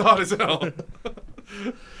 Yeah. It's hot as hell.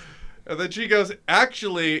 And then she goes, it's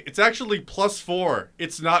actually +4.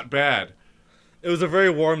 It's not bad. It was a very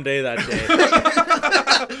warm day that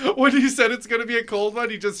day. When he said it's going to be a cold one,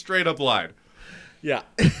 he just straight up lied. Yeah.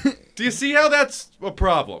 Do you see how that's a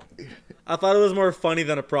problem? I thought it was more funny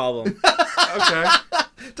than a problem. Okay.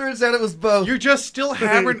 Turns out it was both. You're just still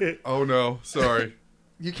hammering. Oh, no. Sorry.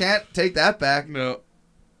 You can't take that back. No.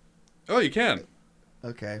 Oh, you can.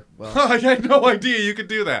 Okay, well, I had no idea you could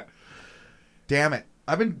do that. damn it.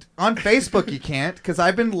 I've been on Facebook. You can't because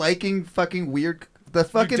I've been liking fucking weird. The You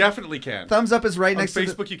fucking definitely can. thumbs up is right On next to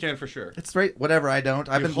Facebook, you can for sure. It's right. Whatever. I don't.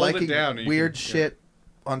 I've You been hold it liking down and you weird can- shit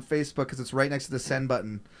on Facebook because it's right next to the send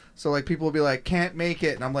button. So like people will be like, "Can't make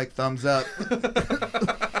it," and I'm like, "Thumbs up."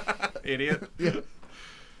 Idiot. Yeah.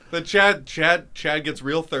 Then Chad gets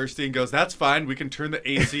real thirsty and goes, "That's fine. We can turn the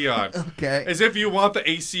AC on." Okay. As if you want the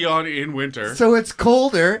AC on in winter. So it's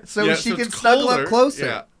colder, so Yeah, she so can it's snuggle colder. up closer.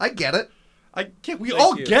 Yeah. I get it. We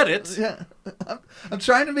all you. get it. Yeah. I'm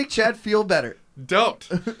trying to make Chad feel better. Don't.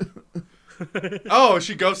 Oh,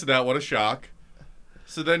 she goes to that. What a shock.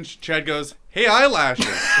 So then Chad goes, "Hey, eyelashes."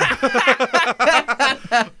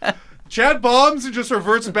 Chad bombs and just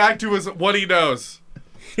reverts back to what he knows.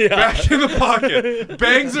 Yeah. Back in the pocket.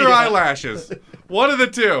 Bangs her eyelashes. One of the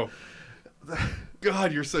two.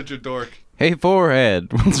 God, you're such a dork. Hey,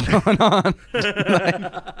 forehead, what's going on?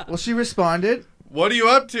 Well, she responded. What are you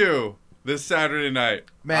up to this Saturday night?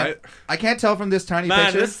 Man, I can't tell from this tiny Man,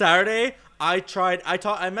 picture. this Saturday, I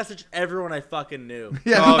messaged everyone I fucking knew.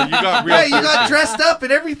 Yeah. Oh, you got real Hey, you got thirsty. dressed up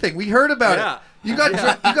and everything. We heard about Yeah. it. You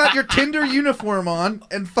got your Tinder uniform on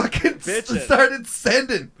and fucking Bitchin'. started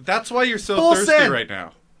sending. That's why you're so Full thirsty send. right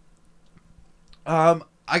now.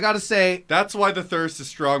 I gotta say, That's why the thirst is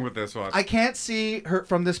strong with this one. I can't see her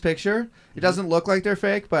from this picture. It doesn't look like they're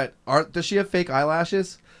fake, but does she have fake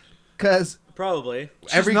eyelashes? Because Probably.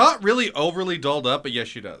 She's not really overly dolled up, but yes,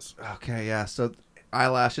 she does. okay, yeah. So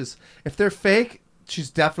eyelashes, if they're fake, she's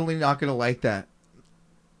definitely not gonna like that.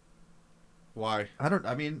 Why? I don't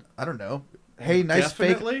know. Hey, nice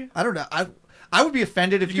Definitely? fake. I don't know. I would be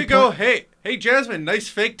offended if You you could go, hey, Jasmine, nice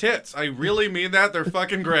fake tits. I really mean that. They're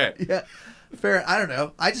fucking great. Yeah, fair. I don't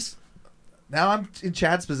know. Now I'm in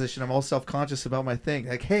Chad's position. I'm all self-conscious about my thing.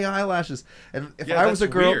 Like, hey, eyelashes. And if Yeah, I was a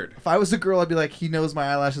that's girl, weird. I'd be like, he knows my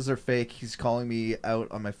eyelashes are fake. He's calling me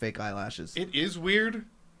out on my fake eyelashes. It is weird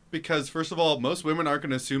because, first of all, most women aren't going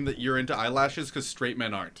to assume that you're into eyelashes because straight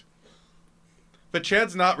men aren't. But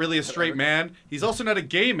Chad's not really a straight man. He's also not a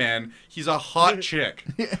gay man. He's a hot chick.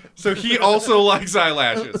 So he also likes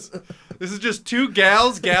eyelashes. This is just two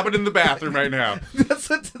gals gabbing in the bathroom right now. That's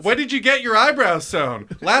what. When did you get your eyebrows sewn?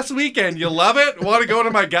 Last weekend. You love it? Want to go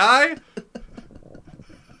to my guy?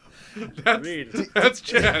 Read. That's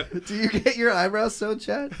Chad. Do you get your eyebrows sewn,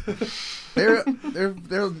 Chad?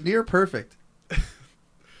 They're near perfect.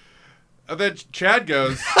 And then Chad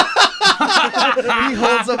goes, He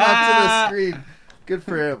holds them up to the screen. Good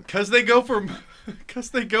for him. because they go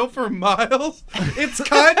for miles. It's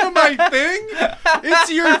kind of my thing.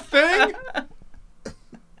 It's your thing.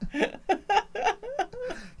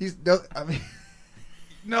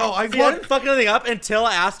 No, I See, I want. didn't fuck anything up until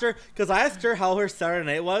I asked her, because I asked her how her Saturday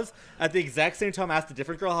night was. At the exact same time, I asked a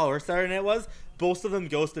different girl how her Saturday night was. Both of them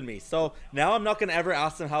ghosted me. So now I'm not going to ever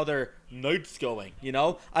ask them how their night's going, you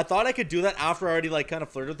know? I thought I could do that after I already, like, kind of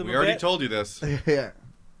flirted with them We a already bit. told you this. Yeah.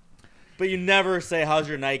 But you never say, how's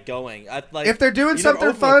your night going? If they're doing you never something open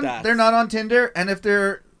with fun, that. they're not on Tinder. And if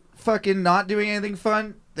they're fucking not doing anything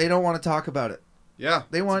fun, they don't want to talk about it. Yeah,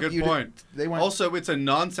 They want that's a you good to- point. they want- Also, it's a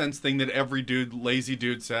nonsense thing that every lazy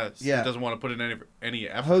dude says. Yeah. He doesn't want to put in any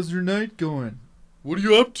effort. How's your night going? What are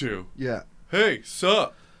you up to? Yeah. Hey,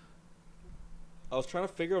 sup? I was trying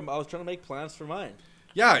to make plans for mine.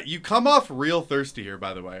 Yeah, you come off real thirsty here,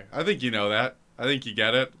 by the way. I think you know that. I think you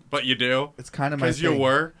get it, but you do. It's kind of my Because you thing.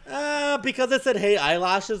 were. Because I said, hey,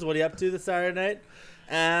 eyelashes, what are you up to this Saturday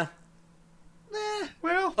night?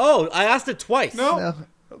 Well, Oh, I asked it twice. no.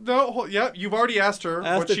 Yeah, you've already asked her I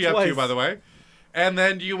asked what her she up to, twice. by the way. And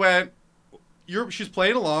then you went, she's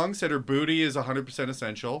playing along, said her booty is 100%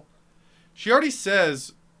 essential. She already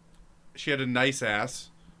says she had a nice ass,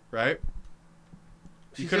 right?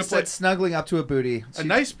 She could've just said snuggling up to a booty. a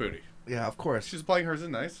nice booty. Yeah, of course. She's implying hers is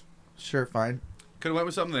nice. Sure, fine. Could have went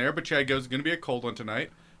with something there, but Chad goes, it's going to be a cold one tonight.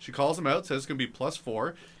 She calls him out, says it's going to be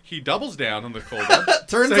 +4. He doubles down on the cold one.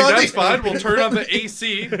 Turns saying, on that's the- fine. We'll turn on the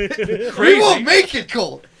AC. We Crazy. won't make it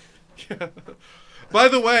cold. By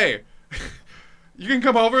the way, you can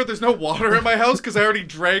come over. There's no water in my house because I already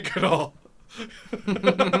drank it all.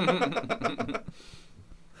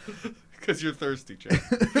 Because you're thirsty, Chad.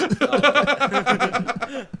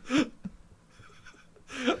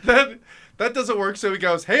 Then that doesn't work, so he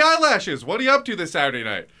goes, hey, eyelashes, what are you up to this Saturday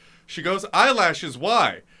night? She goes, eyelashes,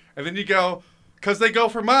 why? And then you go, because they go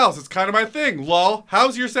for miles. It's kind of my thing. Lol,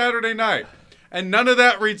 how's your Saturday night? And none of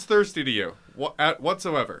that reads thirsty to you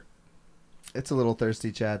whatsoever. It's a little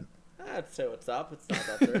thirsty, Chad. I'd say what's up. It's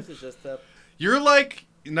not that thirst. It's just You're like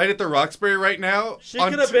Night at the Roxbury right now. she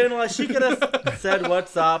could have been like, she could have said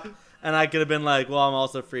what's up, and I could have been like, well, I'm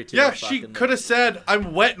also free too. Yeah, she could have said,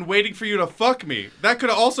 I'm wet and waiting for you to fuck me. That could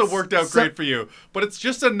have also worked out great for you. But it's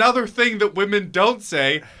just another thing that women don't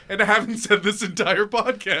say, and I haven't said this entire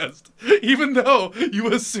podcast, even though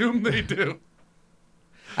you assume they do.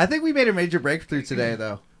 I think we made a major breakthrough today,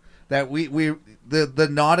 though. That the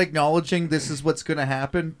not acknowledging this is what's going to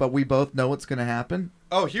happen, but we both know what's going to happen.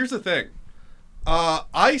 Oh, here's the thing.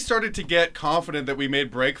 I started to get confident that we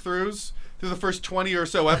made breakthroughs through the first 20 or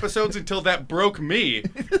so episodes until that broke me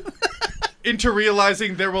into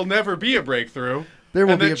realizing there will never be a breakthrough. There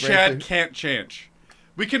will and be that a Chad breakthrough. can't change.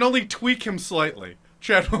 We can only tweak him slightly.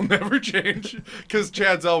 Chad will never change because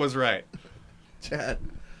Chad's always right. Chad.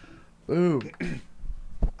 Boom.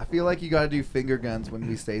 I feel like you got to do finger guns when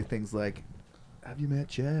we say things like, have you met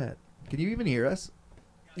Chad? Can you even hear us?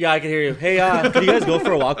 Yeah, I can hear you. Hey, can you guys go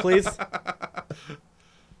for a walk, please?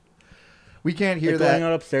 We can't hear Like going that.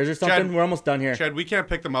 out upstairs or something? Chad- We're almost done here. Chad, we can't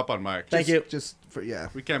pick them up on mic. Thank you. Just for, yeah.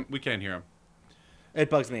 We can't hear them. It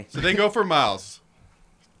bugs me. So they go for miles.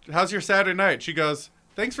 How's your Saturday night? She goes,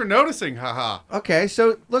 thanks for noticing, haha. Okay,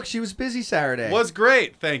 so look, she was busy Saturday. Was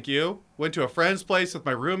great, thank you. Went to a friend's place with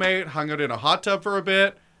my roommate, hung out in a hot tub for a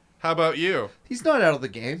bit. How about you? He's not out of the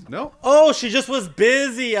game. No? Oh, she just was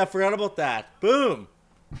busy. I forgot about that. Boom.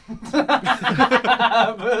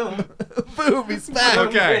 Boom, he's back.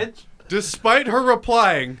 Okay. Despite her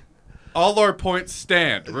replying, all our points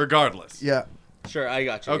stand, regardless. Yeah, Sure, I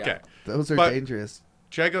got you. Okay. those are But- dangerous.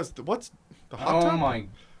 Chad goes, what's the hot Oh tub? my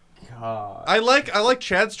god. I like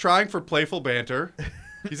Chad's trying for playful banter.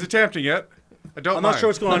 He's attempting it. I don't I'm mind. not sure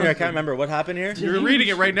what's going on here. I can't remember. What happened here? You're reading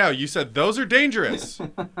it right now. You said those are dangerous. Those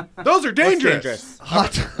are What's dangerous. dangerous?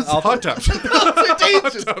 Hot tubs. Hot tubs. Those are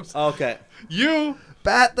dangerous. Hot tubs. Okay. You.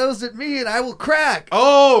 Bat those at me and I will crack.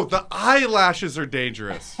 Oh, the eyelashes are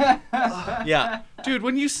dangerous. Yeah. Dude,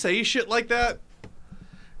 when you say shit like that,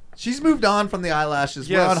 She's moved on from the eyelashes.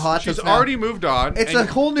 yes, We're on hot she's tubs now. already moved on. It's and-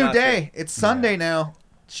 a whole new Gotcha. day. It's Sunday now.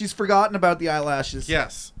 She's forgotten about the eyelashes.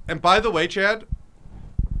 Yes. And by the way, Chad,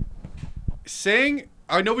 saying,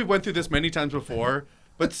 I know we went through this many times before,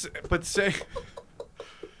 but say,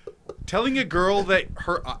 telling a girl that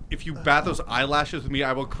if you bat those eyelashes with me,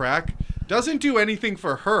 I will crack, doesn't do anything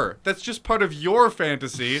for her. That's just part of your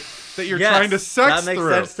fantasy that you're Yes, trying to sex that makes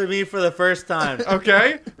through. sense to me for the first time.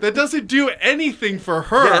 Okay? That doesn't do anything for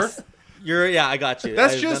her. Yes. I got you.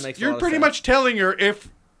 That's That just, makes a you're lot of pretty sense. much telling her if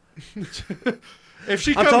If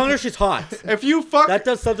she I'm telling her she's hot. if you fuck, That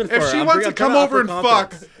does something for if her. she I'm wants to I'm trying come to over offer and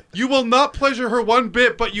confidence. fuck, you will not pleasure her one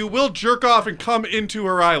bit, but you will jerk off and come into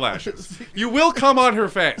her eyelashes. You will come on her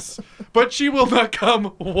face, but she will not come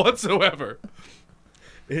whatsoever.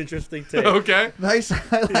 Interesting take. Okay? Nice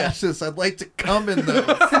eyelashes. I'd like to come in those.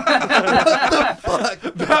 What the fuck?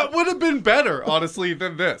 That would have been better, honestly,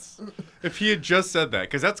 than this. If he had just said that,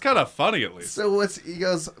 because that's kind of funny at least. So he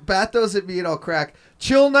goes, bat those at me and I'll crack.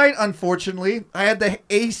 Chill night, unfortunately. I had the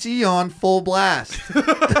AC on full blast.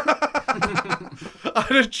 I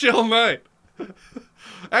had a chill night.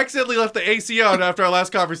 Accidentally left the AC on after our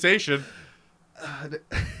last conversation.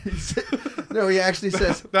 No, he actually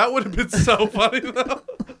says, That would have been so funny, though.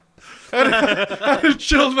 Had a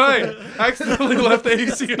chill night. Accidentally left the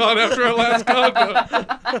AC on after our last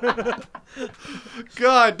convo.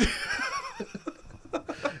 God.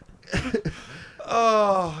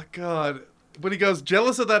 Oh, God. But he goes,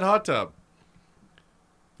 jealous of that hot tub.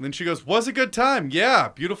 And then she goes, was a good time. Yeah,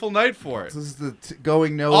 beautiful night for it. this is the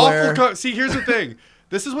going nowhere. See, here's the thing.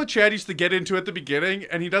 This is what Chad used to get into at the beginning,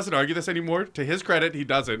 and he doesn't argue this anymore. To his credit, he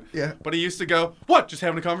doesn't. Yeah. But he used to go, what? Just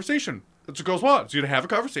having a conversation. That's what girls want. So you to have a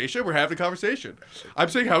conversation. We're having a conversation. I'm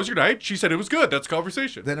saying, how was your night? She said it was good. That's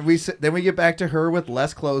conversation. Then we get back to her with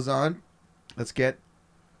less clothes on. Let's get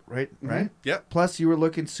right. Yep. Plus, you were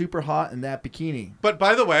looking super hot in that bikini. But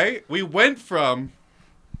by the way, we went from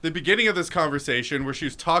the beginning of this conversation where she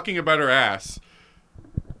was talking about her ass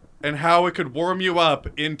and how it could warm you up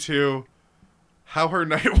into how her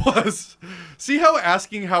night was. See how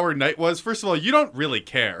asking how her night was? First of all, you don't really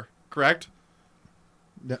care, correct?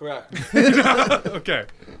 Correct. Okay.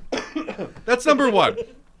 That's number one.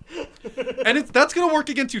 And that's going to work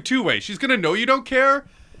against you two ways. She's going to know you don't care,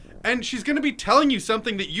 and she's going to be telling you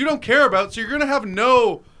something that you don't care about, so you're going to have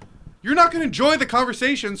you're not going to enjoy the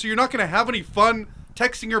conversation, so you're not going to have any fun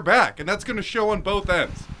texting her back, and that's going to show on both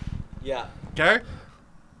ends. Yeah. Okay?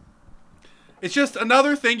 It's just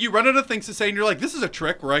another thing you run out of things to say, and you're like, this is a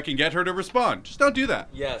trick where I can get her to respond. Just don't do that.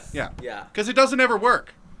 Yes. Yeah. Yeah. Because it doesn't ever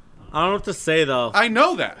work. I don't know what to say though. I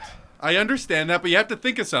know that. I understand that, but you have to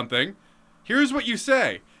think of something. Here's what you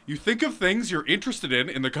say. You think of things you're interested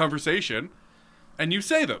in the conversation, and you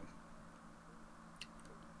say them.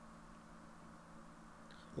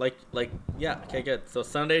 Like, yeah. Okay, good. So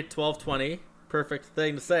Sunday, 12:20. Perfect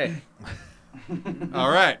thing to say. All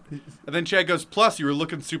right. And then Chad goes, plus you were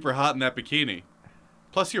looking super hot in that bikini.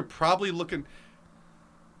 Plus you're probably looking...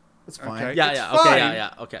 That's fine. Okay. Yeah, It's yeah. Okay, fine.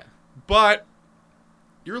 yeah. Okay. But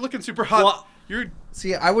you're looking super hot. Well-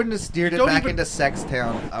 See, I wouldn't have steered it Don't back even- into Sex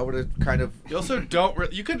Town. I would have kind of. You also don't...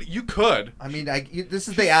 You could. I mean, this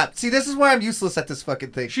is the app. See, this is why I'm useless at this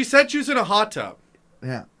fucking thing. She said she was in a hot tub,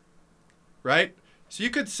 Yeah. right? So you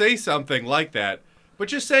could say something like that. But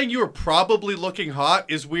just saying you were probably looking hot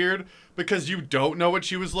is weird because you don't know what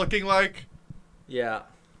she was looking like. Yeah.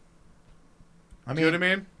 I You know mean, what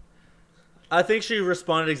I mean? I think she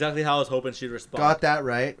responded exactly how I was hoping she'd respond. got that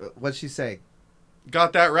right. What'd she say?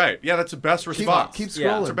 Got that right. Yeah, that's the best response. Keep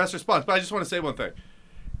Yeah. scrolling. That's her best response. But I just want to say one thing.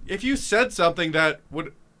 If you said something that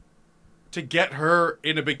would to get her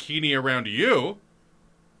in a bikini around you,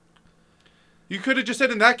 you could have just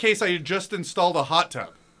said, in that case, I just installed a hot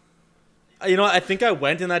tub. You know, I think I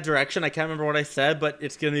went in that direction. I can't remember what I said, but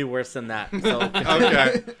it's gonna be worse than that. So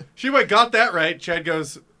Okay. She went, got that right. Chad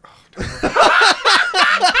goes,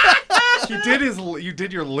 you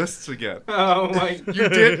did your lists again. Oh my! You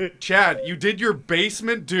did, Chad, you did your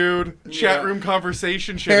basement dude chat Yeah. room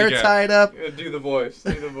conversation shit Hair again. tied up. Do the voice.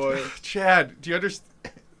 Do the voice. Chad, do you understand?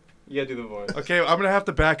 You gotta do the voice. Okay, I'm gonna have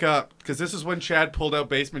to back up because this is when Chad pulled out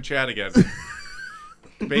Basement Chad again.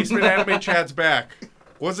 Basement Anime Chad's back.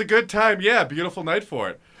 Was a good time, yeah. Beautiful night for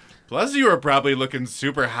it. Plus, you were probably looking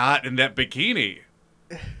super hot in that bikini.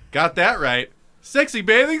 Got that right. Sexy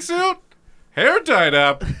bathing suit, hair tied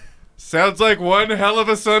up. Sounds like one hell of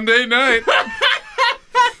a Sunday night.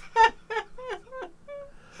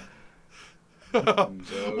 I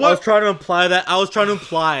was trying to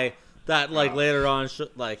imply that like later on, she'll.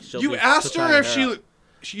 You be asked her if tying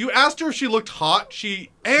you asked her if she looked hot. She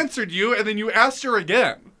answered you, and then you asked her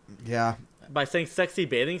again. Yeah. up. By saying sexy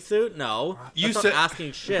bathing suit. No, You that's said- not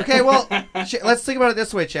asking shit. Okay, well, let's think about it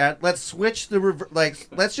this way, Chad. Let's switch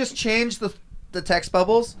let's just change the text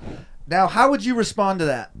bubbles. Now, how would you respond to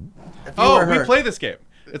that? If you Oh, were we her? play this game.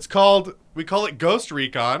 We call it Ghost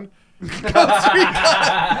Recon.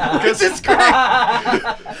 This is great.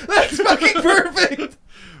 That's fucking perfect.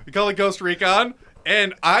 We call it Ghost Recon,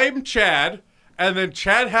 and I'm Chad, and then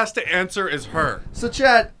Chad has to answer as her. So,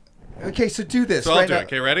 Chad, Okay, so do this So I'll right do now. it.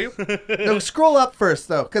 Okay, ready? No, scroll up first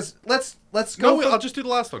though, because let's go. No, from- I'll just do the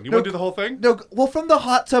last one. You No, want to do the whole thing? No, well, from the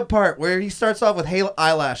hot tub part where he starts off with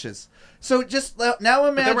eyelashes. So just now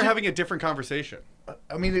imagine. But then we're having a different conversation.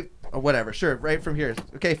 I mean, whatever. Sure, right from here.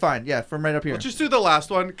 Okay, fine. Yeah, from right up here. Let's just do the last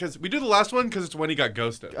one because we do the last one because it's when he got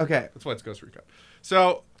ghosted. Okay. That's why it's Ghost Recon.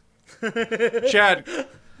 So, Chad,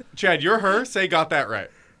 you're her. Say got that right.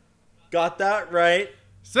 Got that right.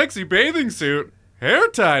 Sexy bathing suit, hair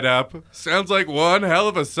tied up. Sounds like one hell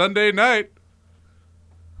of a Sunday night.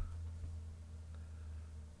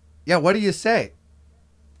 Yeah, what do you say?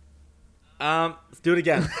 Let's do it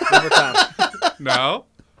again. One more time. No.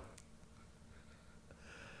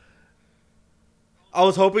 I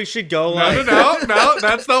was hoping she'd go like. No.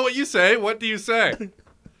 That's not what you say. What do you say?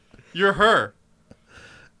 You're her.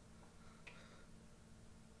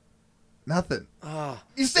 Nothing. Ah.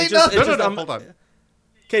 You say It just- nothing. it just- No. I'm- Hold on.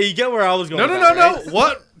 Okay, you get where I was going. No. with that, right?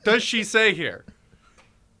 What does she say here?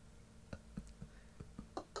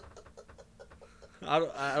 I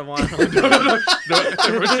don't want to. No,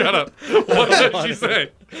 everyone shut up. What does she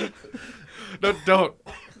say? No, don't.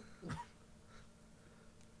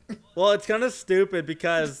 Well, it's kind of stupid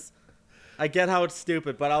because I get how it's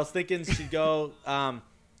stupid, but I was thinking she'd go.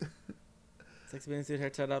 Sexy bathing suit, hair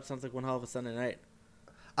tied up. Sounds like one hell of a Sunday night.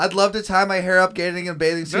 I'd love to tie my hair up, getting in a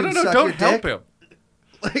bathing suit. No. and suck Don't your help dick. him.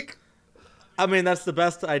 Like, I mean, that's the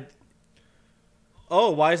best.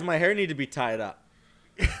 Oh, why does my hair need to be tied up?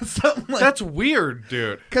 something like. That's weird,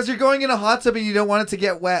 dude. Because you're going in a hot tub and you don't want it to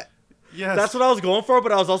get wet. Yes. That's what I was going for,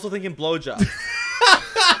 but I was also thinking blowjob.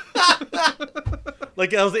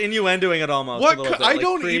 Like I was innuendoing it almost. What? A little bit, I like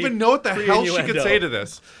don't even know what the hell she could pre-innuendo. say to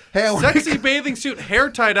this. Hey, I wanna- Sexy bathing suit, hair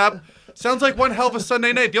tied up. Sounds like one hell of a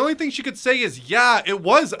Sunday night. The only thing she could say is, "Yeah, it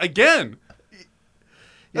was again."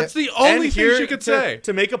 That's the only And thing here, she could to, say.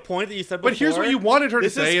 to make a point that you said before. But here's what you wanted her to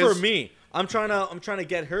this say is is, for me. I'm trying to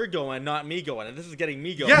get her going, not me going, and this is getting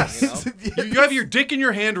me going. yes, You know? you have your dick in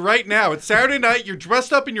your hand right now. It's Saturday night. You're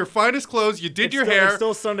dressed up in your finest clothes. You did It's your still, hair. It's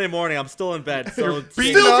still Sunday morning. I'm still in bed. So it's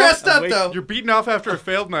beating Still off. dressed up, Wait- though. You're beaten off after a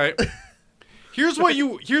failed night. Here's what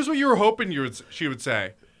you were hoping she would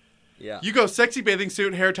say. Yeah. You go sexy bathing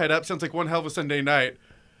suit, hair tied up. Sounds like one hell of a Sunday night.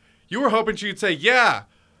 You were hoping she'd say, "Yeah,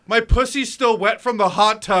 my pussy's still wet from the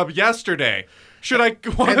hot tub yesterday. Should I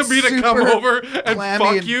want And me to come super over and clammy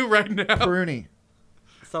fuck and you right now?" Pruny.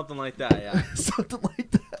 Something like that. Yeah. Something like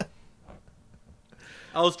that.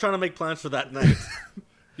 I was trying to make plans for that night.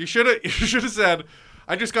 You should have said,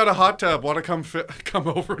 "I just got a hot tub. Want to come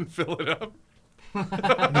over and fill it up?"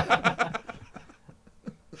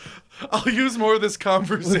 I'll use more of this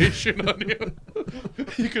conversation on you.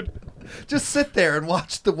 You could. Just sit there and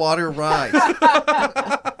watch the water rise.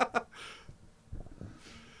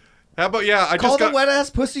 How about I Call just the got. wet ass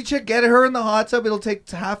pussy chick. Get her in the hot tub. It'll take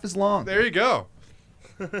half as long. There you go.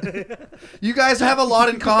 You guys have a lot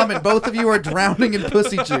in common. Both of you are drowning in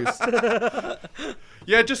pussy juice.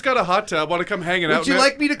 Yeah, just got a hot tub. Want to come hanging out? Would you in it?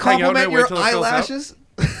 like me to Hang out in it, compliment wait your till it fills up? eyelashes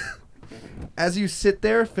as you sit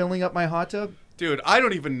there filling up my hot tub? Dude, I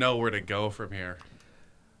don't even know where to go from here.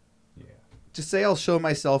 Just say I'll show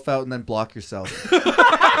myself out and then block yourself. That's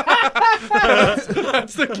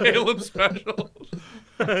the Caleb special.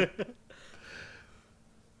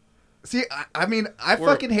 See, I mean, I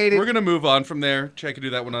fucking hate it. We're gonna move on from there. Check and do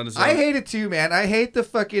that one on his own. I hate it too, man. I hate the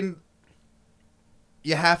fucking.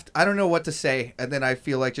 You have to. I don't know what to say, and then I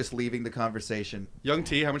feel like just leaving the conversation. Young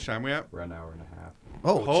T, how much time we at? We're an hour and a half.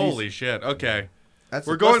 Oh, Holy jeez. shit. Okay. That's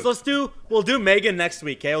We're going. We'll do Megan next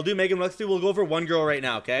week, okay? We'll do Megan next week. We'll go over one girl right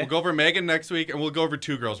now, okay? We'll go over Megan next week, and we'll go over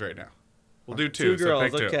two girls right now. We'll do two. Two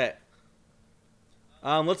girls, so pick two. okay.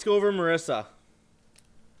 Let's go over Marissa.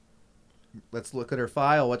 Let's look at her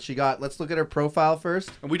file. What she got? Let's look at her profile first.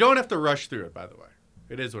 And we don't have to rush through it, by the way.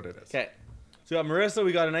 It is what it is. Okay. So we got Marissa.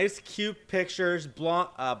 We got a nice, cute pictures. Blonde.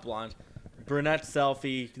 Brunette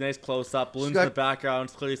selfie. Nice close-up. Balloons in got- the background.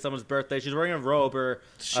 It's clearly someone's birthday. She's wearing a robe or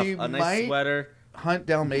She a nice might- sweater. Hunt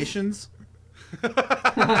Dalmatians.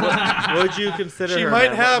 What would you consider She her, might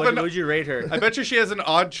man? have What an- would you rate her? I bet you she has an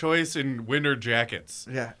odd choice in winter jackets,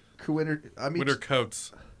 Yeah, winter. I mean, winter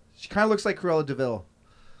coats. she kind of looks like Cruella DeVille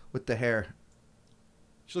with the hair.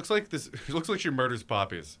 She looks like this. She looks like she murders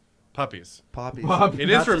puppies. Puppies. Poppies. It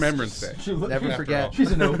is Remembrance Day. Never After forget. all.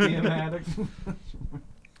 She's an opium addict.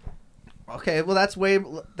 Okay, well that's way.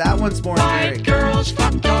 That one's more endearing. Because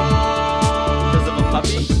of a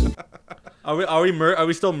puppy? Are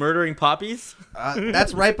we still murdering puppies?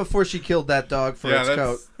 That's right before she killed that dog for its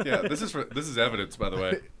coat. Yeah, this is evidence, by the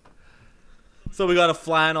way. So we got a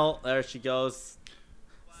flannel. There she goes.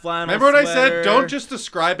 flannel Remember what I said? sweater. Don't just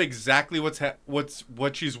describe exactly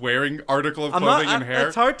what she's wearing. Article of I'm clothing not. and hair.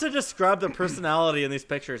 It's hard to describe the personality in these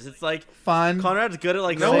pictures. It's like Fun. Conrad's good at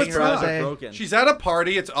like No, saying it's her eyes not. are broken. She's at a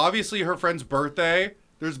party. It's obviously her friend's birthday.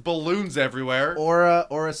 There's balloons everywhere.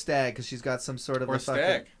 Or a stag, because she's got some sort of Or a a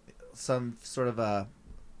stag. some sort of a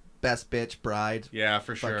best bitch bride Yeah,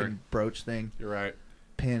 for sure. fucking brooch thing, You're right.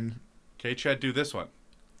 pin. Okay, Chad, do this one.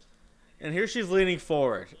 And here she's leaning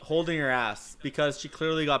forward, holding her ass because she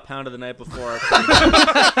clearly got pounded the night before.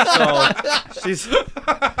 So she's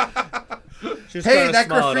Hey, trying to that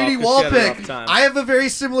smile it graffiti off 'cause wall she had a pic. rough time. I have a very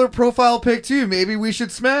similar profile pic too. Maybe we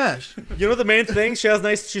should smash. You know the main thing?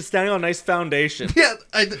 She's standing on a nice foundation. Yeah,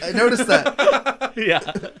 I noticed that.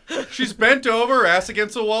 Yeah. She's bent over, ass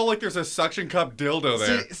against the wall, like there's a suction cup dildo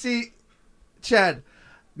there. see, Chad.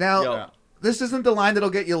 Now, Yo. this isn't the line that'll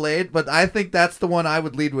get you laid, but I think that's the one I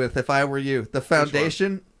would lead with if I were you. The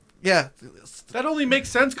foundation. Yeah, That only makes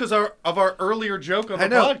sense because of our earlier joke on the I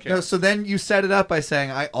know. podcast. No, so then you set it up by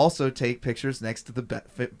saying, I also take pictures next to the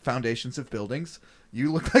foundations of buildings.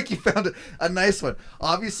 You look like you found a nice one.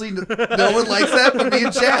 Obviously, no one likes that but me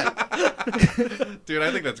and Chad. Dude,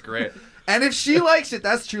 I think that's great. And if she likes it,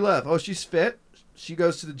 that's true love. Oh, she's fit. She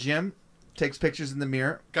goes to the gym, takes pictures in the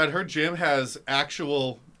mirror. God, her gym has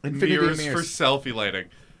actual Infinity mirrors mirrors. for selfie lighting.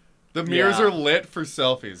 The mirrors Yeah. are lit for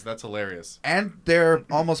selfies. That's hilarious. And they're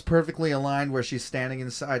almost perfectly aligned where she's standing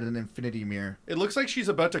inside an infinity mirror. It looks like she's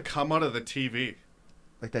about to come out of the TV.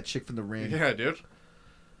 Like that chick from The Ring. Yeah, dude.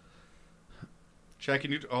 Chad,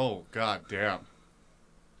 can you... Oh, god damn.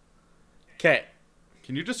 Okay.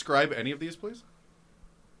 Can you describe any of these, please?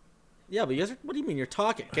 Yeah, but you guys are, what do you mean you're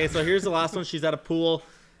talking? Okay, so here's the last one. She's at a pool,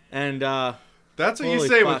 and That's what you Holy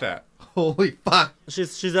say fuck. with that. Holy fuck.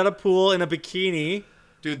 she's at a pool in a bikini,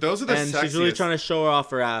 Dude, those are the and sexiest. she's really trying to show her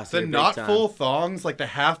off her ass. The here, big not time. full thongs, like the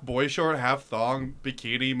half boy short, half thong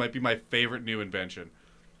bikini might be my favorite new invention.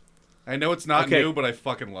 I know it's not Okay. new, but I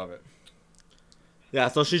fucking love it. Yeah,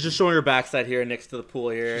 so she's just showing her backside here next to the pool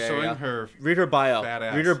here. She's Yeah, showing yeah. her Read her bio. fat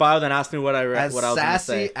ass. Read her bio, then ask me what I As what I was going to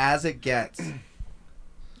sassy say. as it gets.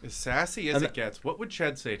 as sassy as And it gets. What would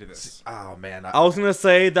Chad say to this? Oh, man. I was going to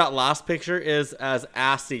say that last picture is as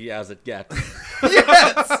assy as it gets.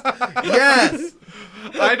 Yes! Yes!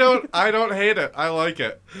 I don't hate it. I like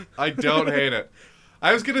it. I don't hate it.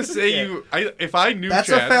 I was gonna say if I knew That's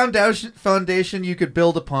Chad, a foundation you could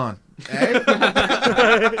build upon. Eh?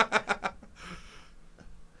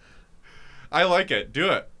 I like it. Do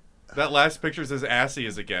it. That last picture's as assy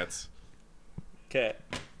as it gets. Okay.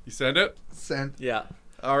 You send it? Send. Yeah.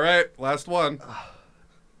 All right, last one.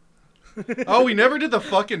 Oh, we never did the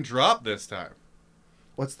fucking drop this time.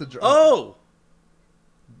 What's the drop? Oh!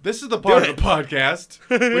 This is the part Do of the podcast,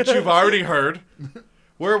 which you've already heard,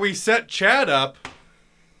 where we set Chad up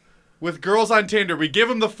with girls on Tinder. We give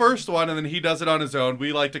him the first one, and then he does it on his own.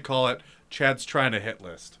 We like to call it Chad's Trying to Hit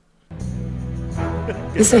List.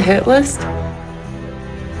 This is a hit list?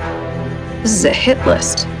 This is a hit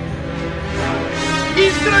list.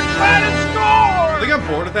 I think I'm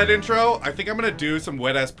bored with that intro. I think I'm going to do some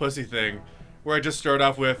wet-ass pussy thing, where I just start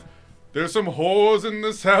off with, there's some whores in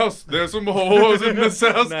this house. There's some whores in this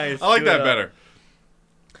house. Nice. I like Do that it. better.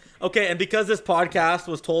 Okay, and because this podcast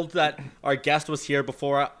was told that our guest was here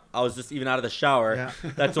before I was just even out of the shower, Yeah.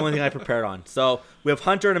 that's the only thing I prepared on. So we have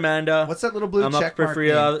Hunter and Amanda. What's that little blue I'm not check prepared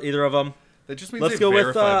mark for name? either of them. That just means Let's they go with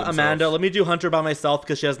verified themselves. Amanda. Let me do Hunter by myself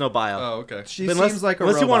because she has no bio. Oh, okay. She But seems like a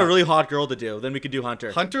unless robot. you want a really hot girl to do, then we could do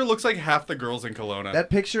Hunter. Hunter looks like half the girls in Kelowna. That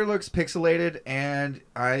picture looks pixelated, and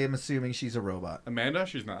I am assuming she's a robot. Amanda,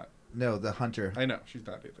 she's not. No, the hunter. I know, she's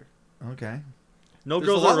not either. Okay. No There's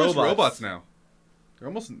girls a lot are less robots. robots now. They're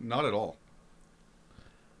almost not at all.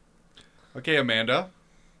 Okay, Amanda.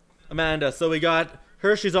 Amanda, so we got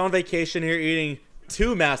her. She's on vacation here eating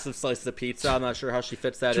 2 massive slices of pizza. I'm not sure how she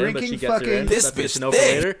fits that in, but she Drinking gets her in. fucking- This bitch know for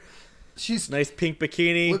later. She's Nice pink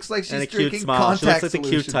bikini. Looks like and a she's cute drinking smile. She looks contact like the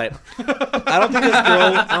cute solution. type. I don't think this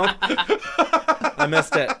girl. I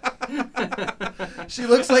missed it. She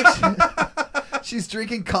looks like she's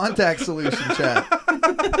drinking contact solution, chat.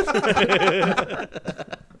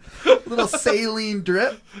 Little saline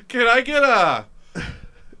drip. Can I get a...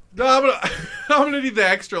 No, I'm gonna need the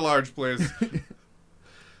extra large, please.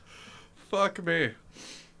 Fuck me.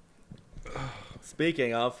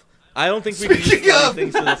 Speaking of, I don't think we can use Speaking funny of.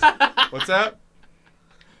 things for this. What's that?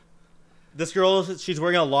 This girl, she's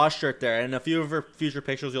wearing a Lost shirt there, and in a few of her future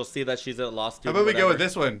pictures, you'll see that she's at Lost. How about we go with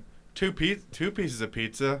this one? Two pieces of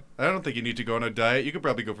pizza. I don't think you need to go on a diet. You could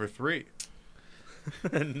probably go for 3.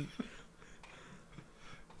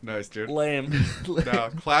 Nice, dude. Lame. No,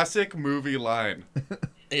 classic movie line.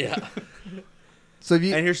 Yeah. So if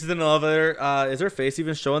you, And here she's in an elevator. Is her face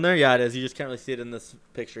even showing there? Yeah, it is. You just can't really see it in this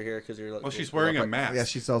picture here because you're. Well, she's wearing a mask. yeah,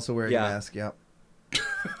 she's also wearing Yeah. a mask. Yeah.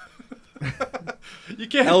 You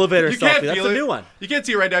can't Elevator you selfie. can't That's feel a it. new one. You can't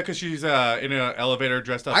see it right now because she's in an elevator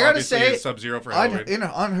dressed up. I gotta obviously say, as Sub-Zero for Halloween.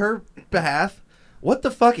 on her behalf, what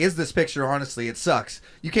the fuck is this picture? Honestly, it sucks.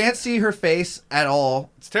 You can't see her face at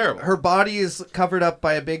all. It's terrible. Her body is covered up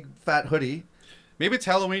by a big fat hoodie. Maybe it's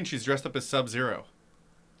Halloween. She's dressed up as Sub-Zero.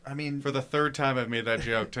 I mean, For the third time, I've made that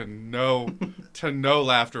joke to no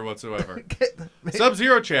laughter whatsoever.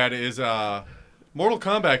 Sub-Zero Chad is a Mortal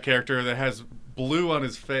Kombat character that has blue on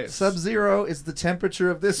his face. Sub-Zero is the temperature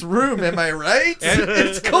of this room. Am I right?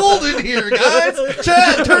 It's cold in here, guys.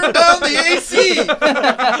 Chad, turn down the AC.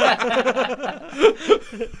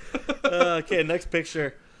 Okay, next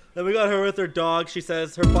picture. Then we got her with her dog. She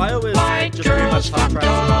says her bio is just pretty much hot press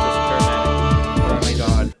about this paramedic. Oh my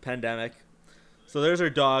god. Pandemic. So there's her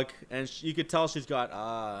dog, and you could tell she's got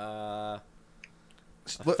a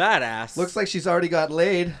fat ass. Looks like she's already got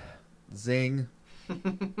laid. Zing.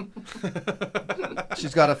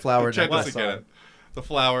 She's got a flower Chad necklace doesn't get on. it. The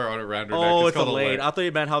flower on around her neck. Oh, it's a called laid. I thought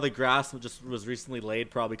you meant how the grass just was recently laid,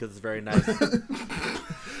 probably because it's very nice.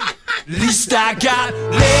 Least I got Oh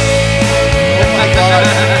my god.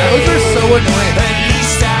 Those are so annoying.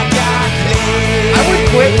 least I got I would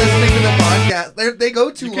quit listening to the podcast. They go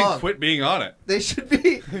too You long. can quit being on it. They should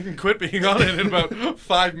be. You can quit being on it in about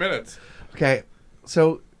 5 minutes. Okay.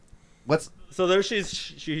 So, what's. So there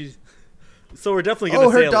she's. So we're definitely gonna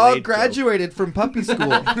Oh, say her a dog laid graduated from puppy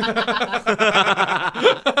school.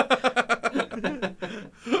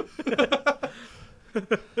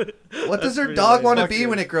 What does her pretty dog lame. want to Fuck be you.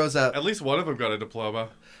 when it grows up? At least one of them got a diploma.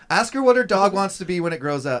 Ask her what her dog wants to be when it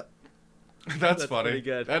grows up. That's funny. pretty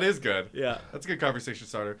good. That is good. Yeah. That's a good conversation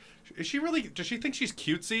starter. Is she really? Does she think she's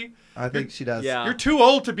cutesy? I think she does. Yeah. You're too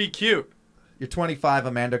old to be cute. You're 25,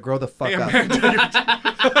 Amanda. Grow the fuck Hey, up.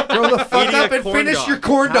 Amanda, Grow the fuck Eating up a and corn finish dog. your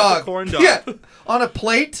corn Have a dog. corn dog. Yeah. On a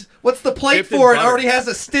plate? What's the plate Dipped in for? It butter. already has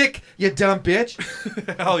a stick, you dumb bitch.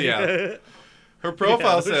 Hell yeah. Her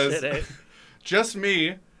profile no says, shit, eh? "Just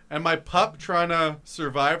me and my pup trying to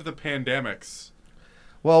survive the pandemics."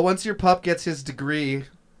 Well, once your pup gets his degree,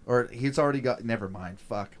 or he's already got. Never mind.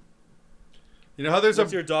 Fuck. You know how there's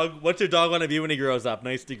What's a your dog want to be when he grows up?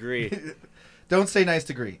 Nice degree. Don't say nice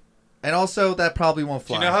degree. And also, that probably won't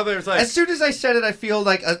fly. you know how there's like As soon as I said it, I feel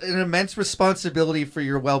like an immense responsibility for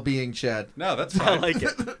your well-being, Chad. no, that's I fine. like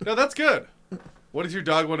it. No, that's good. What does your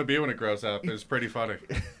dog want to be when it grows up? It's pretty funny.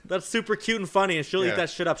 That's super cute and funny, and she'll Yeah. eat that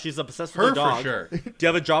shit up. She's obsessed with Her her dog. for sure. Do you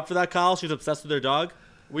have a drop for that, Kyle? She's obsessed with her dog.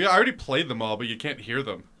 We already played them all, but you can't hear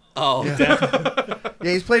them. Oh, damn.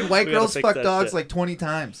 Yeah, he's played White We gotta Girls fix Fuck that Dogs shit. like 20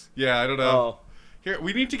 times. Yeah, I don't know. Oh. Here,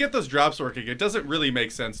 we need to get those drops working. It doesn't really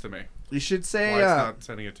make sense to me You should say, why it's not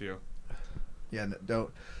sending it to you. yeah, no, don't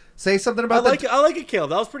say something I about like the. it. I like it, Caleb.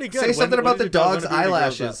 That was pretty good. Say When- something when about does the your dog dog's wanna be when he grows up?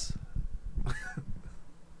 eyelashes.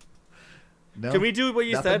 No. Can we do what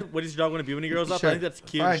you Nothing? said? What does your dog want to be when he grows up? Sure. I think that's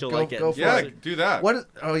cute. Fine, She'll go- like it. go for Yeah, it. do that. What?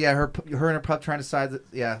 Oh yeah, her and her pup trying to decide that.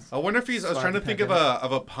 Yeah. I wonder if he's. I was Survive trying to the think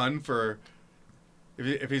of a pun for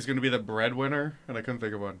if he's going to be the breadwinner, and I couldn't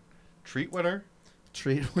think of one. Treat winner.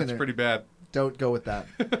 Treat winner. It's pretty bad. Don't go with that.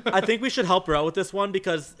 I think we should help her out with this one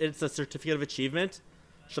because it's a certificate of achievement.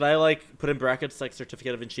 Should I like put in brackets like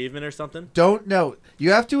certificate of achievement or something? Don't know.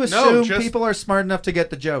 You have to assume just- people are smart enough to get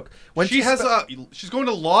the joke. When She has she's going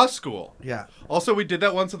to law school. Yeah. Also, we did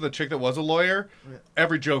that once with the chick that was a lawyer.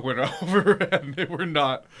 Every joke went over, and they were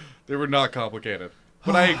not complicated.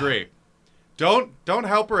 But I agree. Don't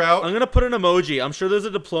help her out. I'm gonna put an emoji. I'm sure there's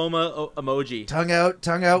a diploma emoji. Tongue out,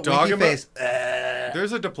 Dog winky emo- face.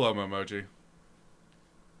 There's a diploma emoji.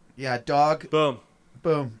 Yeah, dog. Boom.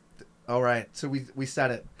 Boom. All right. So we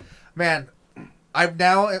said it. Man, I've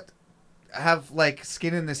now have like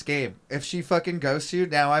skin in this game. If she fucking ghosts you,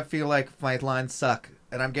 now I feel like my lines suck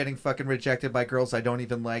and I'm getting fucking rejected by girls I don't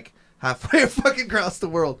even like halfway fucking across the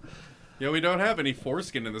world. Yeah, we don't have any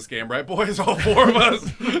foreskin in this game, right, boys? All four of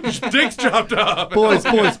us. Dicks chopped off. Boys.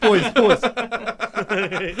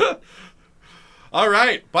 All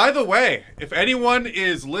right. By the way, if anyone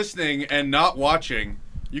is listening and not watching,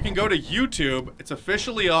 you can go to YouTube. It's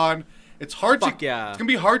officially on. It's hard Fuck yeah. It's gonna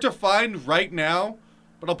be hard to find right now,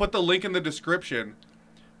 but I'll put the link in the description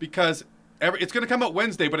because it's gonna come out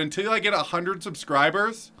Wednesday. But until I get 100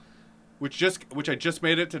 subscribers, which I just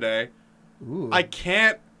made it today, Ooh. I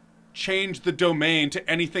can't change the domain to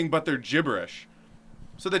anything but their gibberish.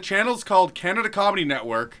 So the channel's called Canada Comedy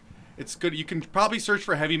Network. It's good. You can probably search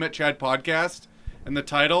for Heavy Met Chad Podcast and the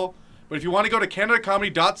title. But if you want to go to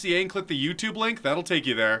canadacomedy.ca and click the YouTube link, that'll take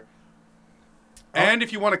you there. And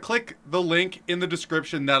if you want to click the link in the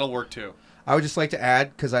description, that'll work too. I would just like to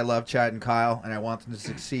add, because I love Chad and Kyle and I want them to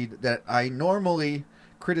succeed, that I normally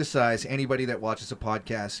criticize anybody that watches a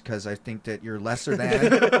podcast because I think that you're lesser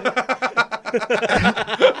than.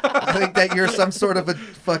 I think that you're some sort of a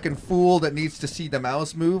fucking fool that needs to see the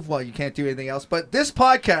mouse move while you can't do anything else. But this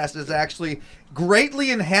podcast is actually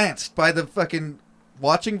greatly enhanced by the fucking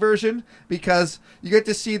watching version because you get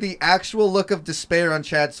to see the actual look of despair on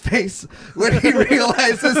Chad's face when he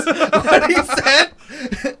realizes what he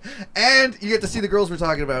said. And you get to see the girls we're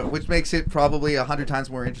talking about, which makes it probably 100 times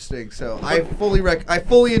more interesting. So I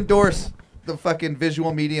fully endorse the fucking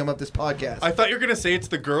visual medium of this podcast. I thought you were going to say it's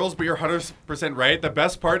the girls, but you're 100% right. The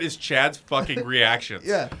best part is Chad's fucking reactions.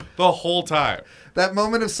 Yeah. The whole time. That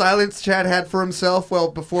moment of silence Chad had for himself, well,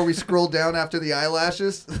 before we scrolled down after the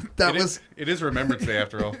eyelashes, It is Remembrance Day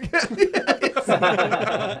after all.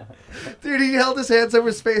 Dude, he held his hands over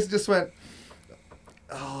his face and just went,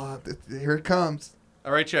 oh, here it comes.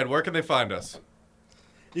 All right, Chad, where can they find us?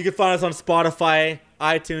 You can find us on Spotify,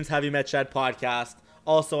 iTunes, Have You Met Chad podcast.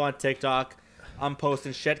 Also on TikTok. I'm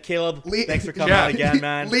posting shit. Caleb, thanks for coming on again,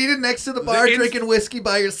 man. Leaning next to the bar, drinking whiskey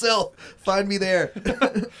by yourself. Find me there.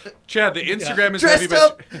 Chad, the Instagram is dressed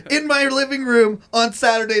up in my living room on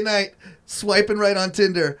Saturday night, swiping right on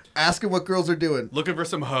Tinder, asking what girls are doing. Looking for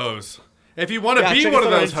some hoes. If you want to be one of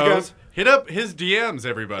those hoes, hit up his DMs,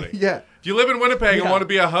 everybody. Yeah. If you live in Winnipeg and want to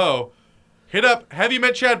be a hoe, hit up Have You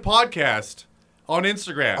Met Chad podcast on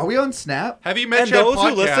Instagram. Are we on Snap? Have You Met And Chad those podcast.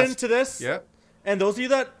 who listen to this, Yep. and those of you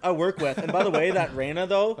that I work with, and by the way, that Raina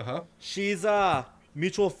though, she's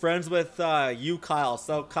mutual friends with you, Kyle.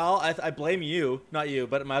 So Kyle, I blame you, not you,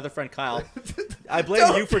 but my other friend Kyle. I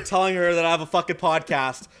blame you for telling her that I have a fucking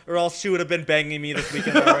podcast, or else she would have been banging me this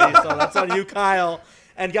weekend already. So that's on you, Kyle.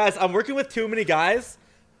 And guys, I'm working with too many guys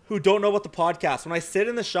who don't know about the podcast. When I sit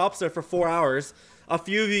in the shops there for 4 hours, a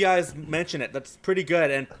few of you guys mention it. That's pretty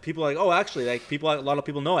good, and people are like, oh, actually, like a lot of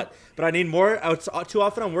people know it. But I need more. Too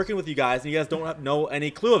often, I'm working with you guys, and you guys don't know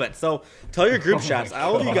any clue of it. So tell your group chats.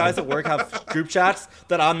 All of you guys at work have group chats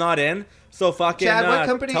that I'm not in. So fucking Chad,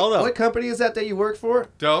 tell them. what company is that you work for?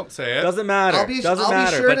 Don't say it. Doesn't matter. I'll be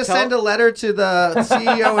sure to send a letter to the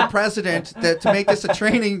CEO and president to make this a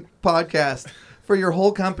training podcast for your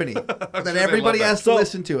whole company. Then everybody has to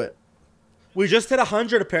listen to it. We just hit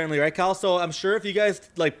 100 apparently, right, Kyle? So I'm sure if you guys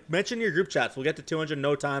mention your group chats, we'll get to 200 in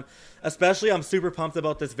no time. Especially, I'm super pumped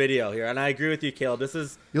about this video here, and I agree with you, Caleb. This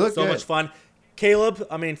is so much fun.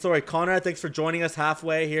 Conrad, thanks for joining us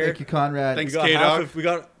halfway here. Thank you, Conrad. Thanks, K-Dog.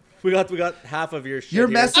 We got half of your shit. Your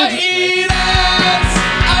here. message. I eat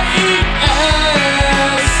ass.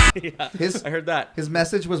 Yeah, I heard that. His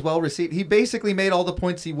message was well received. He basically made all the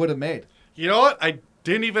points he would have made. You know what? I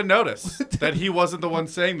didn't even notice that he wasn't the one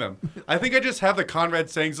saying them. I think I just have the Conrad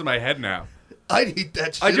sayings in my head now. I'd eat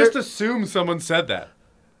that shit. I just assumed someone said that,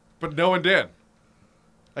 but no one did.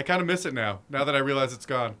 I kind of miss it now that I realize it's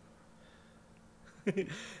gone.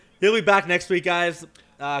 He'll be back next week, guys.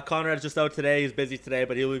 Conrad's just out today. He's busy today,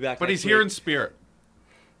 but he'll be back But next he's here week. in spirit.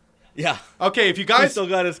 Yeah. Okay, if you He guys still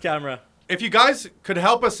got his camera. If you guys could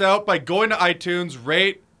help us out by going to iTunes,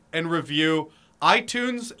 rate and review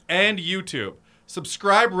iTunes and YouTube.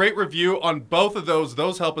 Subscribe, rate, review on both of those.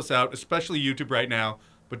 Those help us out, especially YouTube right now.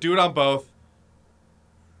 But do it on both.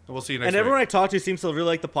 And we'll see you next week. And everyone I talk to seems to really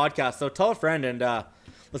like the podcast. So tell a friend and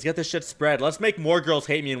let's get this shit spread. Let's make more girls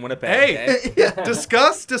hate me in Winnipeg. Hey,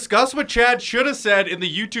 discuss what Chad should have said in the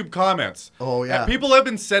YouTube comments. Oh, yeah. People have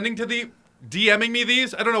been DMing me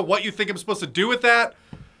these. I don't know what you think I'm supposed to do with that.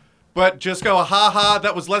 But just go, ha,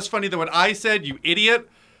 that was less funny than what I said, you idiot.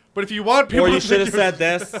 But if you want people Or you to should have said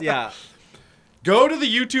this. Yeah. Go to the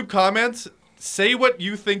YouTube comments, say what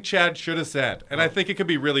you think Chad should have said. And I think it could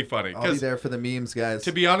be really funny. I'll be there for the memes, guys.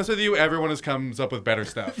 To be honest with you, everyone comes up with better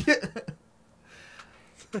stuff.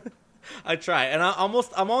 I try. And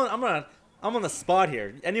I'm on the spot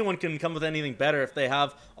here. Anyone can come with anything better if they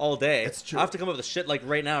have all day. It's true. I have to come up with the shit like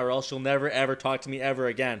right now or else she'll never ever talk to me ever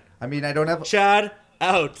again. I mean, I don't have... Chad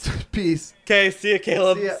out. Peace. Okay, see you,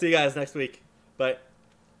 Caleb. See ya. See you guys next week. Bye.